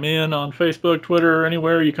always chime in on Facebook, Twitter,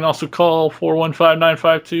 anywhere. You can also call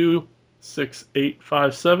 415-952-6857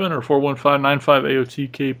 or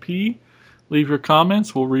 415-95-AOTKP. Leave your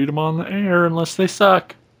comments. We'll read them on the air unless they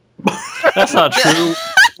suck. That's not true.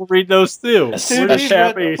 We'll read those too. Dude, We're Dude, just we've read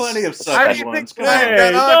happy. plenty of How do sucky you ones. think Come I on.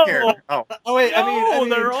 Hey, got on no. here? Oh, Oh wait, No,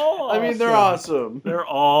 they're all they're awesome. They're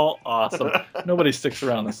all awesome. Nobody sticks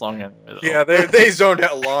around this long anyway. Though. yeah, they zoned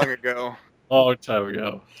out long ago. Long time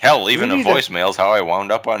ago. Hell, even We a need to- voicemail's how I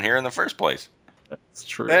wound up on here in the first place. That's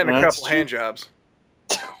true. That and a That's couple true. hand jobs.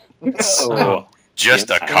 Oh. Just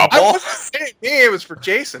a Yeah. I couple? wasn't saying me. It was for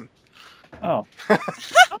Jason. Oh.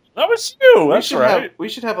 That was you. We That's should right.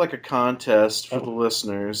 have like a contest for the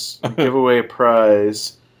listeners and give away a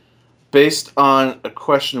prize based on a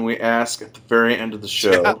question we ask at the very end of the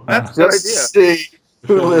show. Yeah, that's a good Just idea. see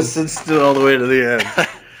who listens to all the way to the end.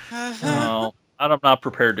 No, I'm not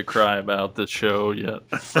prepared to cry about this show yet.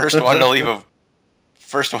 First one to leave a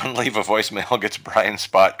voicemail gets Brian's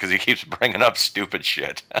spot because he keeps bringing up stupid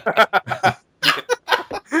shit.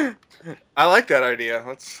 I like that idea.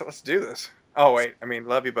 Let's do this. Oh wait, I mean,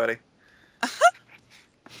 love you, buddy.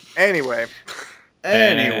 Anyway,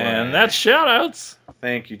 And that's shout-outs.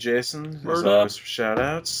 Thank you, Jason, as Word always, up. for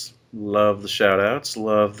shout-outs. Love the shout-outs.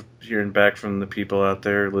 Love hearing back from the people out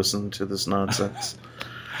there listening to this nonsense.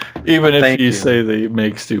 Even if Thank you you. say they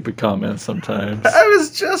make stupid comments sometimes. I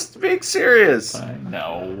was just being serious. I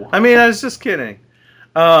know. I mean, I was just kidding.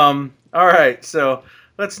 All right, so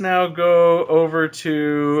let's now go over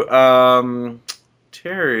to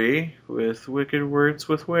Terry with Wicked Words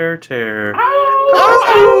with Wear Tear.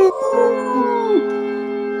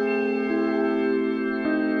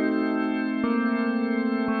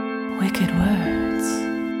 Wicked words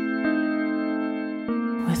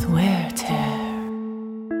with wear tear.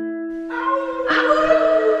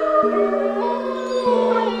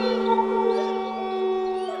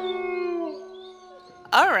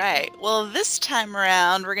 All right. Well, this time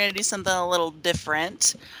around, we're going to do something a little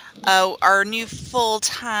different. Our new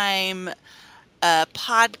full-time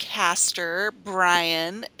podcaster,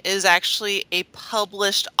 Brian, is actually a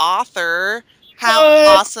published author. How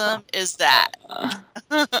awesome is that?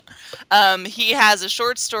 He has a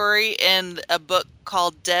short story in a book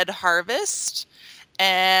called Dead Harvest.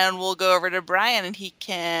 And we'll go over to Brian, and he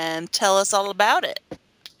can tell us all about it.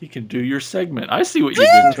 You can do your segment. I see what you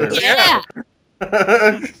did, Terry. Yeah.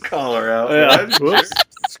 Call her out. Yeah. Whoops.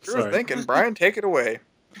 screw Sorry. thinking. Brian, take it away.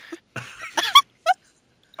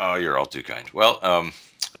 Oh, you're all too kind. Well,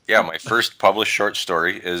 yeah, my first published short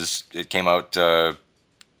story it came out 2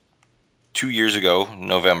 years ago,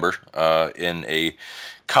 November, in a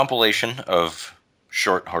compilation of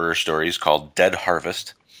short horror stories called Dead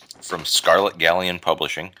Harvest from Scarlet Galleon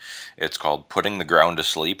Publishing. It's called Putting the Ground to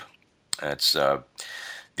Sleep. It's the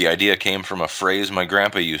idea came from a phrase my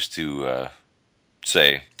grandpa used to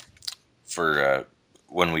say for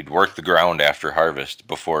when we'd work the ground after harvest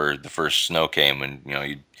before the first snow came, and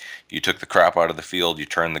you took the crop out of the field, you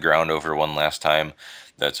turned the ground over one last time.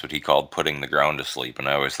 That's what he called putting the ground to sleep, and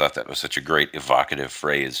I always thought that was such a great evocative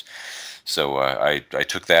phrase. So I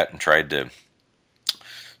took that and tried to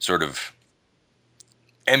sort of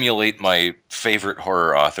emulate my favorite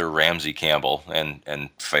horror author, Ramsey Campbell, and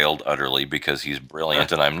failed utterly because he's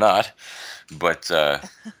brilliant and I'm not. But yeah,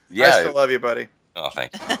 I still love you, buddy. oh,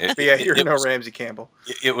 thanks. But yeah, you're no Ramsey Campbell.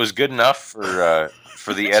 It was good enough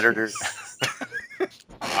for the editor.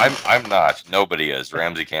 I'm not. Nobody is.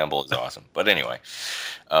 Ramsey Campbell is awesome. But anyway,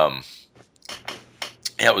 yeah,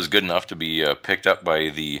 it was good enough to be picked up by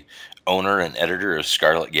the owner and editor of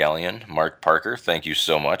Scarlet Galleon, Mark Parker. Thank you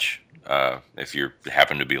so much. If you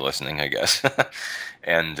happen to be listening, I guess.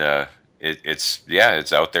 And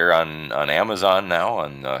it's out there on Amazon now,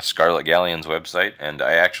 on Scarlet Galleon's website. And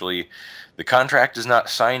the contract is not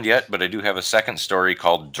signed yet, but I do have a second story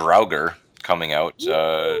called Draugr coming out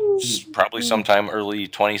probably sometime early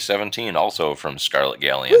 2017, also from Scarlet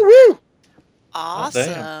Galleon. Woo!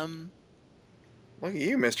 Awesome. Look at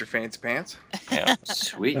you, Mr. Fancy Pants. Yeah.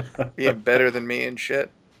 Sweet. Being better than me and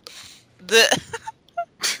shit.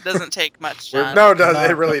 Doesn't take much, John. No, it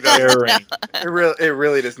doesn't. It really doesn't. Comparing. It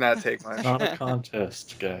really does not take much. Not a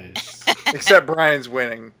contest, guys. Except Brian's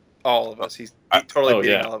winning all of us. He's totally Oh,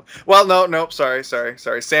 beating yeah. all of us. Well, no. Sorry.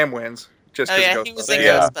 Sam wins. Just Oh 'cause yeah, Ghostbusters. he was in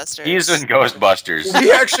Yeah. Ghostbusters. He's in Ghostbusters.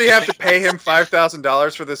 We actually have to pay him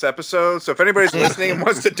 $5,000 for this episode. So if anybody's listening and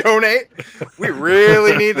wants to donate, we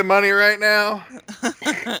really need the money right now.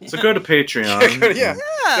 So go to Patreon. Yeah.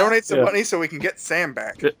 Yeah. Donate some Yeah. money so we can get Sam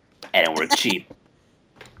back. And we're cheap.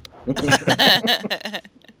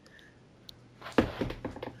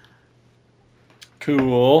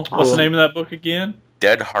 Cool. What's the name of that book again?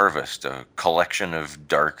 Dead Harvest, a collection of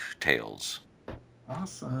dark tales.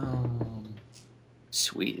 Awesome.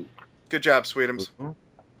 Sweet. Good job, Sweetums.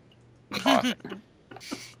 Awesome.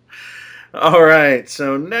 All right.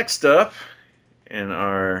 So next up in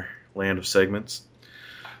our land of segments,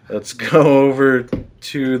 let's go over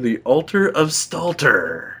to the Altar of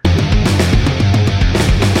Stalter.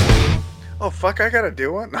 Oh, fuck, I gotta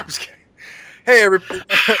do one? No, I'm just kidding. Hey, everybody.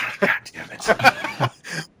 God damn it.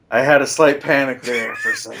 I had a slight panic there for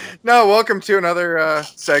a second. No, welcome to another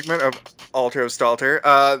segment of Altar of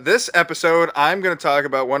Stalter. This episode, I'm going to talk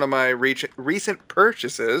about one of my recent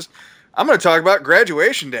purchases. I'm going to talk about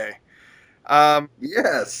Graduation Day.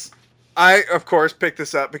 Yes. I, of course, picked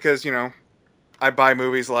this up because, I buy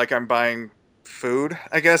movies like I'm buying food,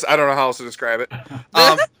 I guess. I don't know how else to describe it.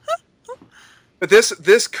 But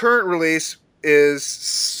this current release is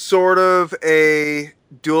sort of a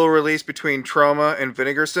dual release between Troma and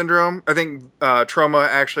Vinegar Syndrome. I think Troma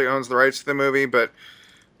actually owns the rights to the movie, but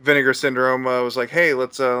Vinegar Syndrome was like, "Hey,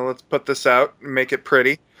 let's put this out and make it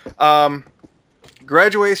pretty."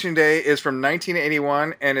 Graduation Day is from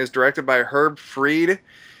 1981 and is directed by Herb Fried.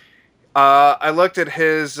 I looked at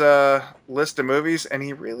his list of movies, and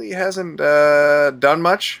he really hasn't done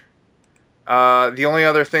much. The only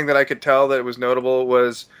other thing that I could tell that was notable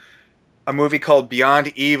was a movie called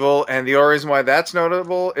Beyond Evil, and the only reason why that's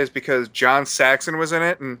notable is because John Saxon was in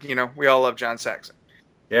it, and we all love John Saxon.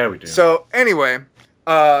 Yeah, we do. So anyway,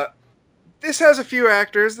 this has a few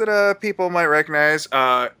actors that people might recognize.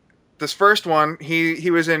 This first one,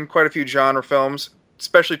 he was in quite a few genre films,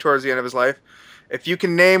 especially towards the end of his life. If you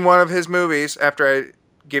can name one of his movies after I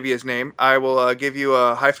give you his name, I will give you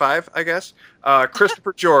a high five, I guess.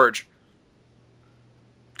 Christopher George.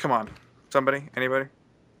 Come on. Somebody? Anybody?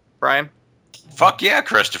 Brian? Fuck yeah,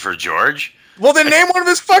 Christopher George. Well, then name one of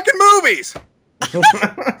his fucking movies.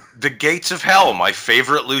 The Gates of Hell, my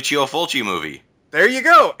favorite Lucio Fulci movie. There you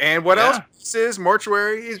go. And what Yeah. else? This is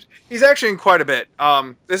Mortuary. He's actually in quite a bit.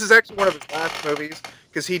 This is actually one of his last movies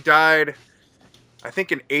because he died, I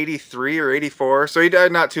think, in 83 or 84. So he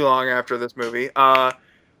died not too long after this movie.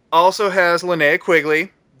 Also has Linnea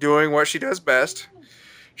Quigley doing what she does best,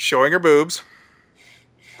 showing her boobs.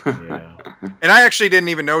 Yeah. And I actually didn't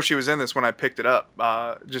even know she was in this when I picked it up.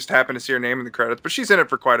 Just happened to see her name in the credits, but she's in it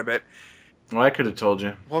for quite a bit. Well, I could have told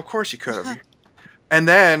you. Well, of course you could have. And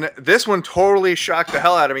then this one totally shocked the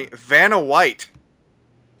hell out of me. Vanna White.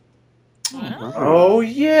 Oh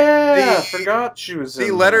yeah, I The- forgot she was The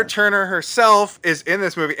in letter that. Turner herself is in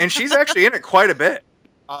this movie, and she's actually in it quite a bit.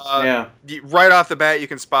 Yeah. Right off the bat, you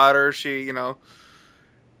can spot her. She's,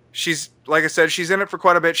 like I said, she's in it for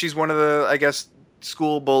quite a bit. She's one of the, I guess,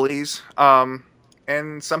 school bullies.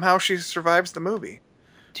 And somehow she survives the movie.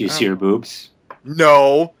 Do you see her boobs?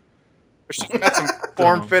 No. She's got some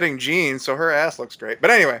form-fitting jeans, so her ass looks great.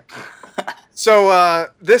 But anyway. So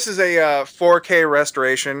this is a 4K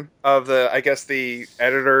restoration of the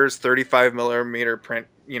editor's 35 millimeter print.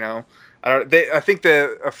 I think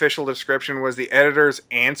the official description was the editor's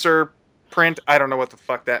answer print. I don't know what the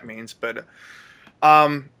fuck that means, but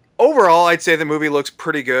overall, I'd say the movie looks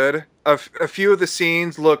pretty good. A few of the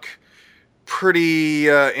scenes look pretty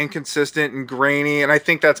inconsistent and grainy, and I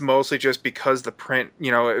think that's mostly just because the print,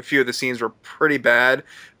 a few of the scenes were pretty bad.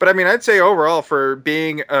 But I mean, I'd say overall, for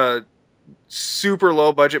being a super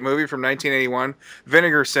low budget movie from 1981,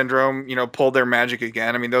 Vinegar Syndrome, pulled their magic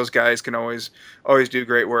again. I mean, those guys can always do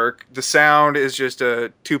great work. The sound is just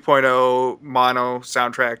a 2.0 mono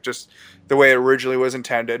soundtrack, just the way it originally was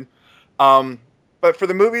intended. But for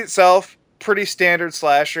the movie itself, pretty standard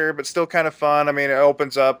slasher, but still kind of fun. I mean, it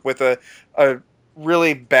opens up with a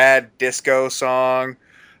really bad disco song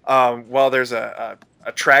while there's a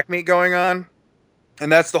track meet going on,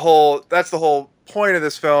 and that's the whole point of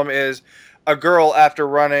this film is a girl, after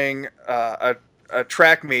running a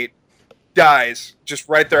track meet, dies just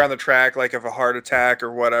right there on the track, like of a heart attack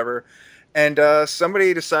or whatever, and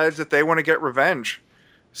somebody decides that they want to get revenge.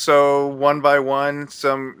 So one by one,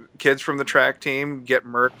 some kids from the track team get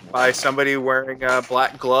murked by somebody wearing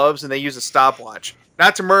black gloves, and they use a stopwatch.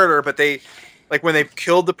 Not to murder, but when they've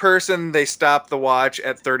killed the person, they stop the watch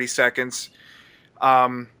at 30 seconds.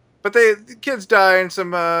 But the kids die in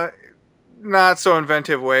some not so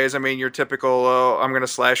inventive ways. I mean, your typical, I'm going to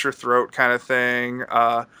slash your throat kind of thing.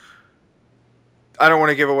 I don't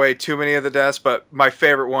want to give away too many of the deaths, but my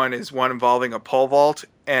favorite one is one involving a pole vault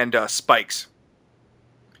and spikes.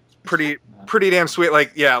 Pretty damn sweet.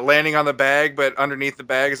 Like, yeah, landing on the bag, but underneath the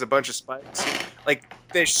bag is a bunch of spikes. Like,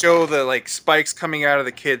 they show the spikes coming out of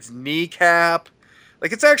the kid's kneecap.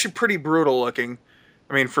 Like, it's actually pretty brutal looking.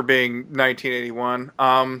 I mean, for being 1981.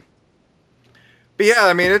 But yeah,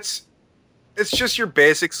 I mean, it's just your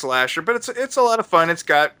basic slasher, but it's a lot of fun. It's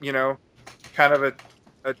got, kind of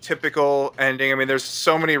a typical ending. I mean, there's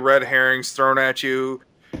so many red herrings thrown at you.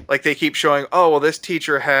 Like, they keep showing, oh, well, this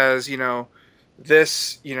teacher has,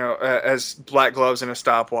 this, as black gloves and a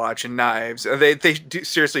stopwatch and knives. They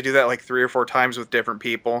seriously do that like 3 or 4 times with different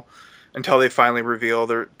people until they finally reveal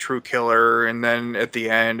their true killer. And then at the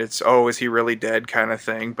end, it's, oh, is he really dead kind of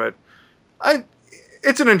thing. But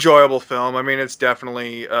it's an enjoyable film. I mean, it's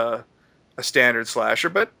definitely a standard slasher,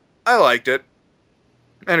 but I liked it.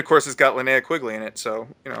 And of course, it's got Linnea Quigley in it, so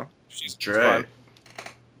she's fun.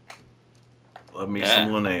 Love me some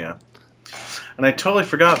Linnea. And I totally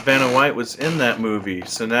forgot Vanna White was in that movie.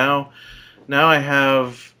 So now I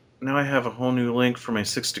have a whole new link for my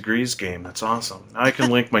 6 Degrees game. That's awesome. Now I can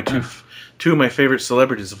link my two of my favorite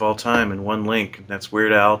celebrities of all time in one link. And that's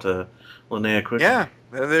Weird Al to Linnea Quigley. Yeah,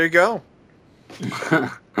 there you go.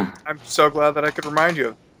 I'm so glad that I could remind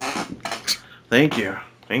you. Thank you.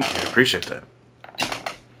 I appreciate that.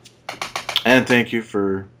 And thank you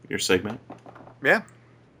for your segment. Yeah.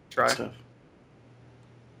 Try. Stuff.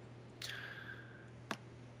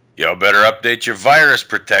 Y'all better update your virus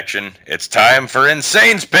protection. It's time for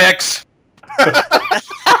Insane's Picks.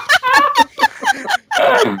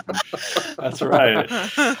 That's right.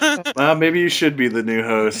 Well, maybe you should be the new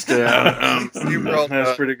host.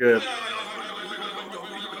 That's pretty good.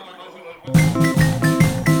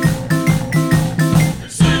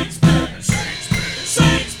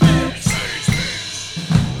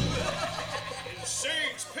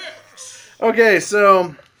 Okay,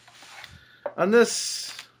 so on this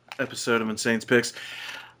episode of Insane's Picks,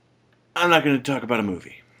 I'm not going to talk about a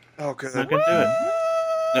movie. Oh, good. I'm not going to do it.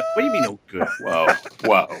 No, what do you mean, oh, good?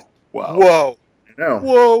 Whoa. No.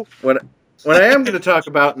 Whoa. What I am going to talk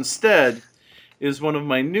about instead is one of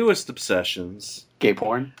my newest obsessions. Gay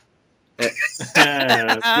porn?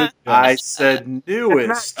 I said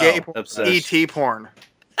newest Gay porn. obsession. E.T. porn.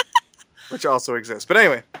 Which also exists. But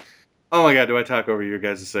anyway. Oh my god, do I talk over your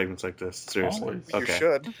guys' segments like this? Seriously. Always. You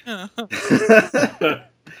should.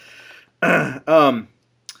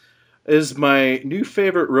 Is my new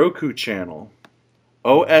favorite Roku channel,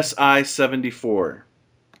 OSI 74.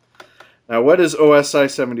 Now, what is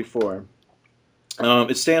OSI 74?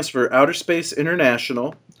 It stands for Outer Space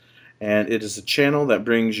International, and it is a channel that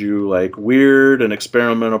brings you like weird and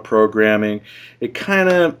experimental programming. It kind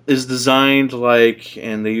of is designed like,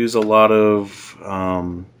 and they use a lot of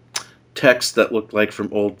text that looked like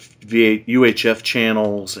from old UHF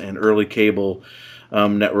channels and early cable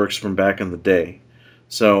networks from back in the day.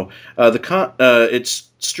 So it's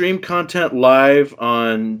streamed content live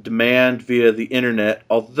on demand via the internet,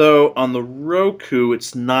 although on the Roku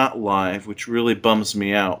it's not live, which really bums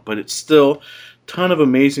me out. But it's still a ton of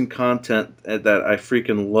amazing content that I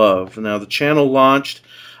freaking love. Now, the channel launched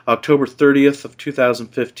October 30th of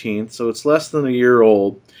 2015, so it's less than a year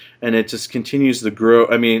old, and it just continues to grow.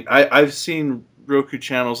 I mean, I've seen Roku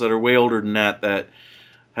channels that are way older than that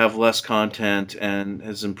have less content and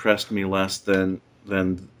has impressed me less than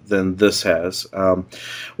this has.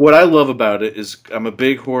 What I love about it is I'm a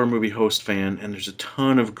big horror movie host fan, and there's a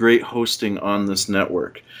ton of great hosting on this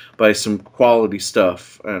network by some quality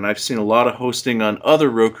stuff. And I've seen a lot of hosting on other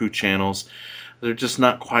Roku channels. They're just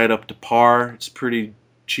not quite up to par. It's pretty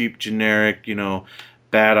cheap, generic,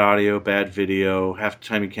 bad audio, bad video. Half the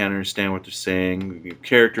time you can't understand what they're saying.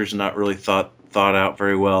 Characters are not really thought out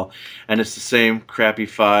very well. And it's the same crappy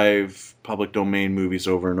 5 public domain movies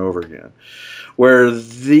over and over again. Where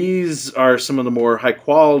these are some of the more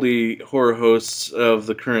high-quality horror hosts of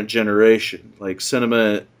the current generation, like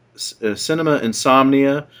Cinema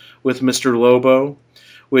Insomnia with Mr. Lobo,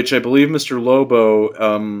 which I believe Mr. Lobo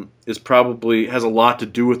has a lot to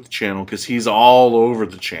do with the channel because he's all over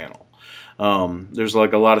the channel. There's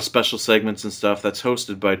like a lot of special segments and stuff that's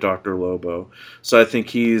hosted by Dr. Lobo, so I think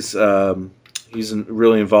he's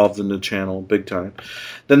really involved in the channel big time.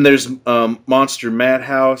 Then there's Monster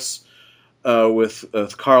Madhouse. With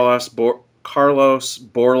Carlos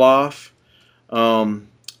Borloff.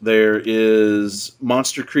 There is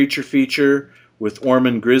Monster Creature Feature with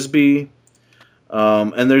Orman Grisby.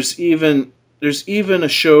 And there's even a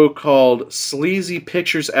show called Sleazy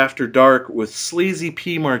Pictures After Dark with Sleazy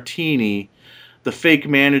P. Martini, the fake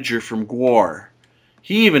manager from Gwar.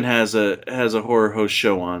 He even has a horror host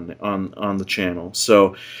show on the channel.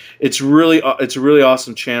 So it's a really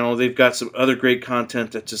awesome channel. They've got some other great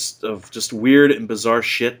content that just weird and bizarre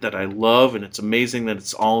shit that I love, and it's amazing that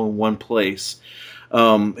it's all in one place.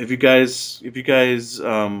 If you guys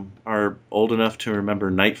are old enough to remember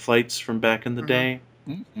Night Flights from back in the day,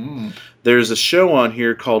 there's a show on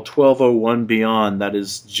here called 1201 Beyond that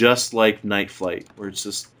is just like Night Flight, where it's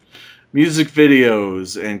just music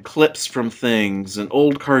videos and clips from things and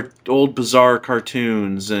old bizarre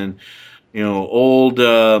cartoons and old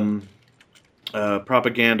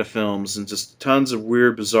propaganda films and just tons of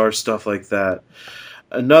weird bizarre stuff like that.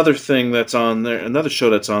 Another show that's on there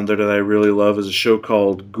that I really love is a show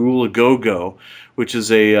called Ghoul-A-Go-Go, which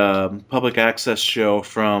is a public access show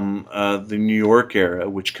from the New York era,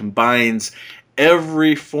 which combines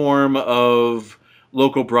every form of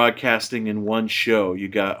local broadcasting in one show. You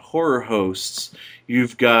got horror hosts,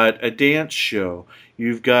 you've got a dance show,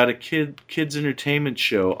 you've got a kids entertainment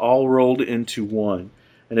show, all rolled into one,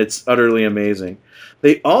 and it's utterly amazing.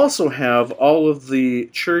 They also have all of the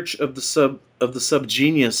Church of the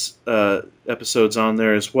Subgenius episodes on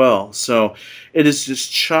there as well. So it is just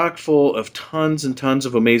chock full of tons and tons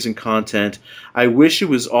of amazing content. I wish it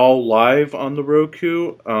was all live on the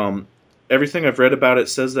Roku. Everything I've read about it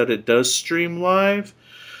says that it does stream live,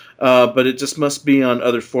 but it just must be on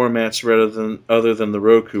other formats other than the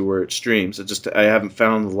Roku where it streams. I haven't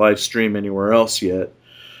found the live stream anywhere else yet,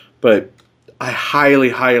 but I highly,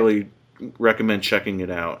 highly recommend checking it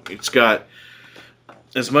out. It's got,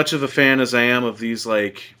 as much of a fan as I am of these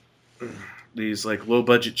low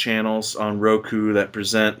budget channels on Roku that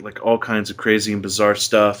present like all kinds of crazy and bizarre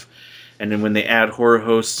stuff, and then when they add horror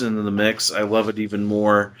hosts into the mix, I love it even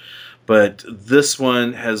more. But this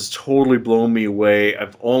one has totally blown me away.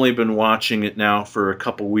 I've only been watching it now for a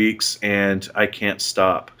couple weeks, and I can't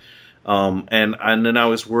stop. And then I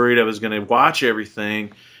was worried I was going to watch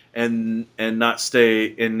everything and not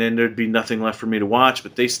stay, and then there'd be nothing left for me to watch.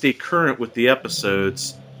 But they stay current with the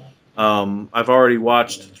episodes. I've already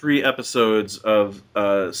watched 3 episodes of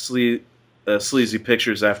Sleazy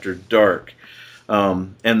Pictures After Dark,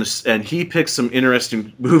 and he picked some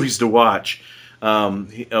interesting movies to watch.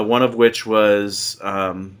 One of which was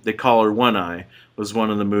They Call Her One Eye, was one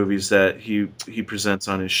of the movies that he presents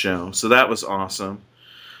on his show. So that was awesome.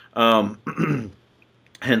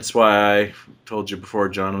 Hence why I told you before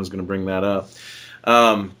John was going to bring that up.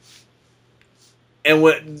 And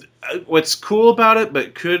what's cool about it,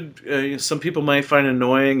 but some people might find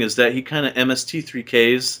annoying, is that he kind of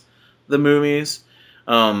MST3Ks the movies.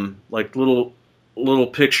 Like little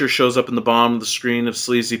picture shows up in the bottom of the screen of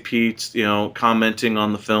Sleazy Pete, commenting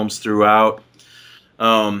on the films throughout.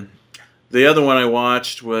 The other one I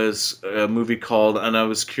watched was a movie called, and I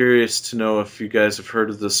was curious to know if you guys have heard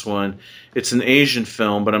of this one. It's an Asian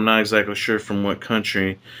film, but I'm not exactly sure from what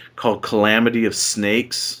country, called Calamity of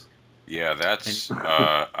Snakes. Yeah, that's,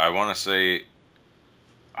 I want to say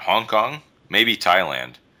Hong Kong, maybe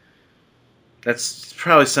Thailand. That's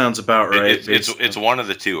probably sounds about right. It's one of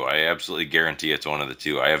the two. I absolutely guarantee it's one of the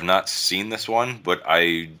two. I have not seen this one, but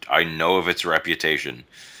I know of its reputation.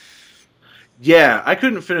 Yeah, I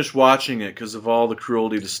couldn't finish watching it because of all the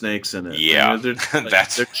cruelty to snakes in it. Yeah,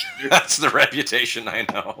 that's the reputation, I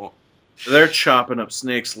know. They're chopping up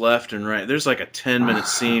snakes left and right. There's like a 10-minute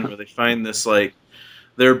scene where they find this, like,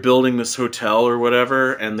 they're building this hotel or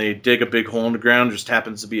whatever, and they dig a big hole in the ground. There just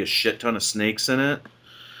happens to be a shit ton of snakes in it.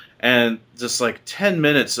 and just like 10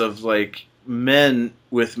 minutes of like men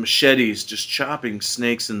with machetes just chopping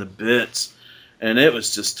snakes into bits, and it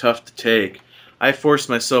was just tough to take. I forced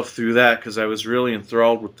myself through that because I was really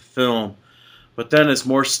enthralled with the film. But then as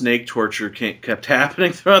more snake torture kept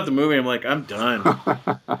happening throughout the movie, I'm like, I'm done.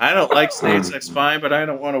 I don't like snakes, that's fine, but I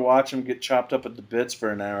don't want to watch them get chopped up into bits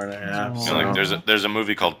for an hour and a half. You know, like there's a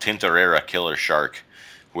movie called Tintorera Killer Shark,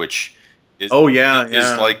 which is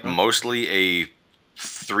like mostly a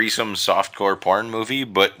threesome softcore porn movie,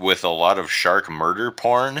 but with a lot of shark murder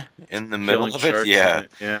porn in the middle of it.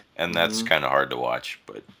 Yeah. And that's kind of hard to watch,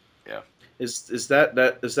 but yeah. Is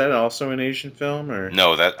that also an Asian film, or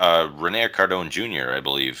no? That Rene Cardone Jr., I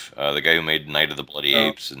believe, the guy who made Night of the Bloody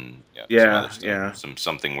Apes and some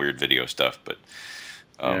something weird video stuff. But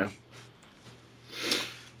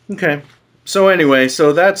okay. So anyway,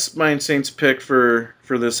 that's my Saints pick for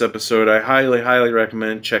this episode. I highly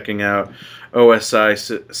recommend checking out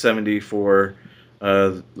OSI 74,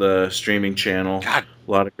 the streaming channel. God,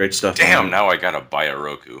 a lot of great stuff. Damn, now I gotta buy a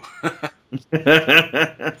Roku.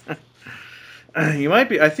 You might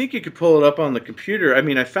be. I think you could pull it up on the computer. I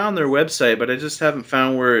mean, I found their website, but I just haven't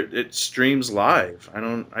found where it streams live.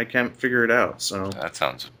 I can't figure it out. So that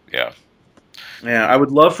sounds yeah. I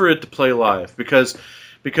would love for it to play live because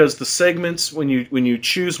the segments when you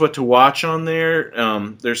choose what to watch on there,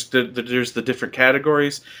 there's the different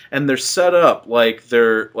categories, and they're set up like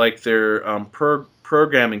their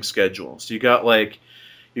programming schedule. So you got like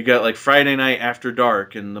Friday Night After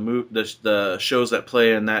Dark and the shows that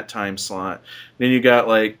play in that time slot. Then you got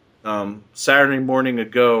like Saturday Morning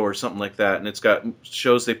Ago or something like that, and it's got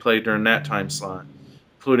shows they play during that time slot,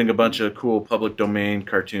 including a bunch of cool public domain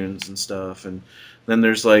cartoons and stuff. And then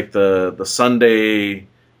there's like the Sunday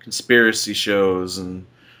conspiracy shows, and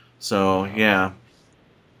so yeah.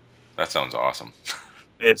 That sounds awesome.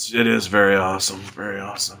 It is very awesome, very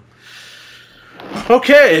awesome.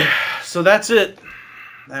 Okay, so that's it.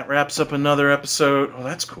 That wraps up another episode. Oh,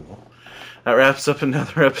 that's cool. That wraps up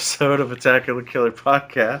another episode of Attack of the Killer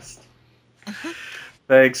Podcast.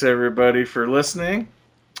 Thanks, everybody, for listening.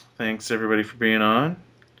 Thanks, everybody, for being on.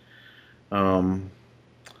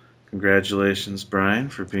 Congratulations, Brian,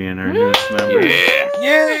 for being our newest member. Yeah.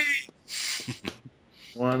 Yay!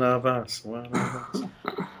 One of us.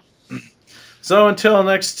 So until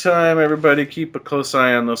next time, everybody, keep a close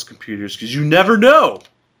eye on those computers, because you never know.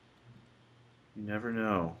 You never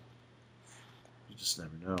know. You just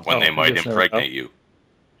never know. When they might impregnate you.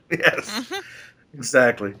 Yes.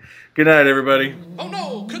 Exactly. Good night, everybody. Oh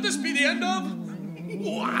no, could this be the end of?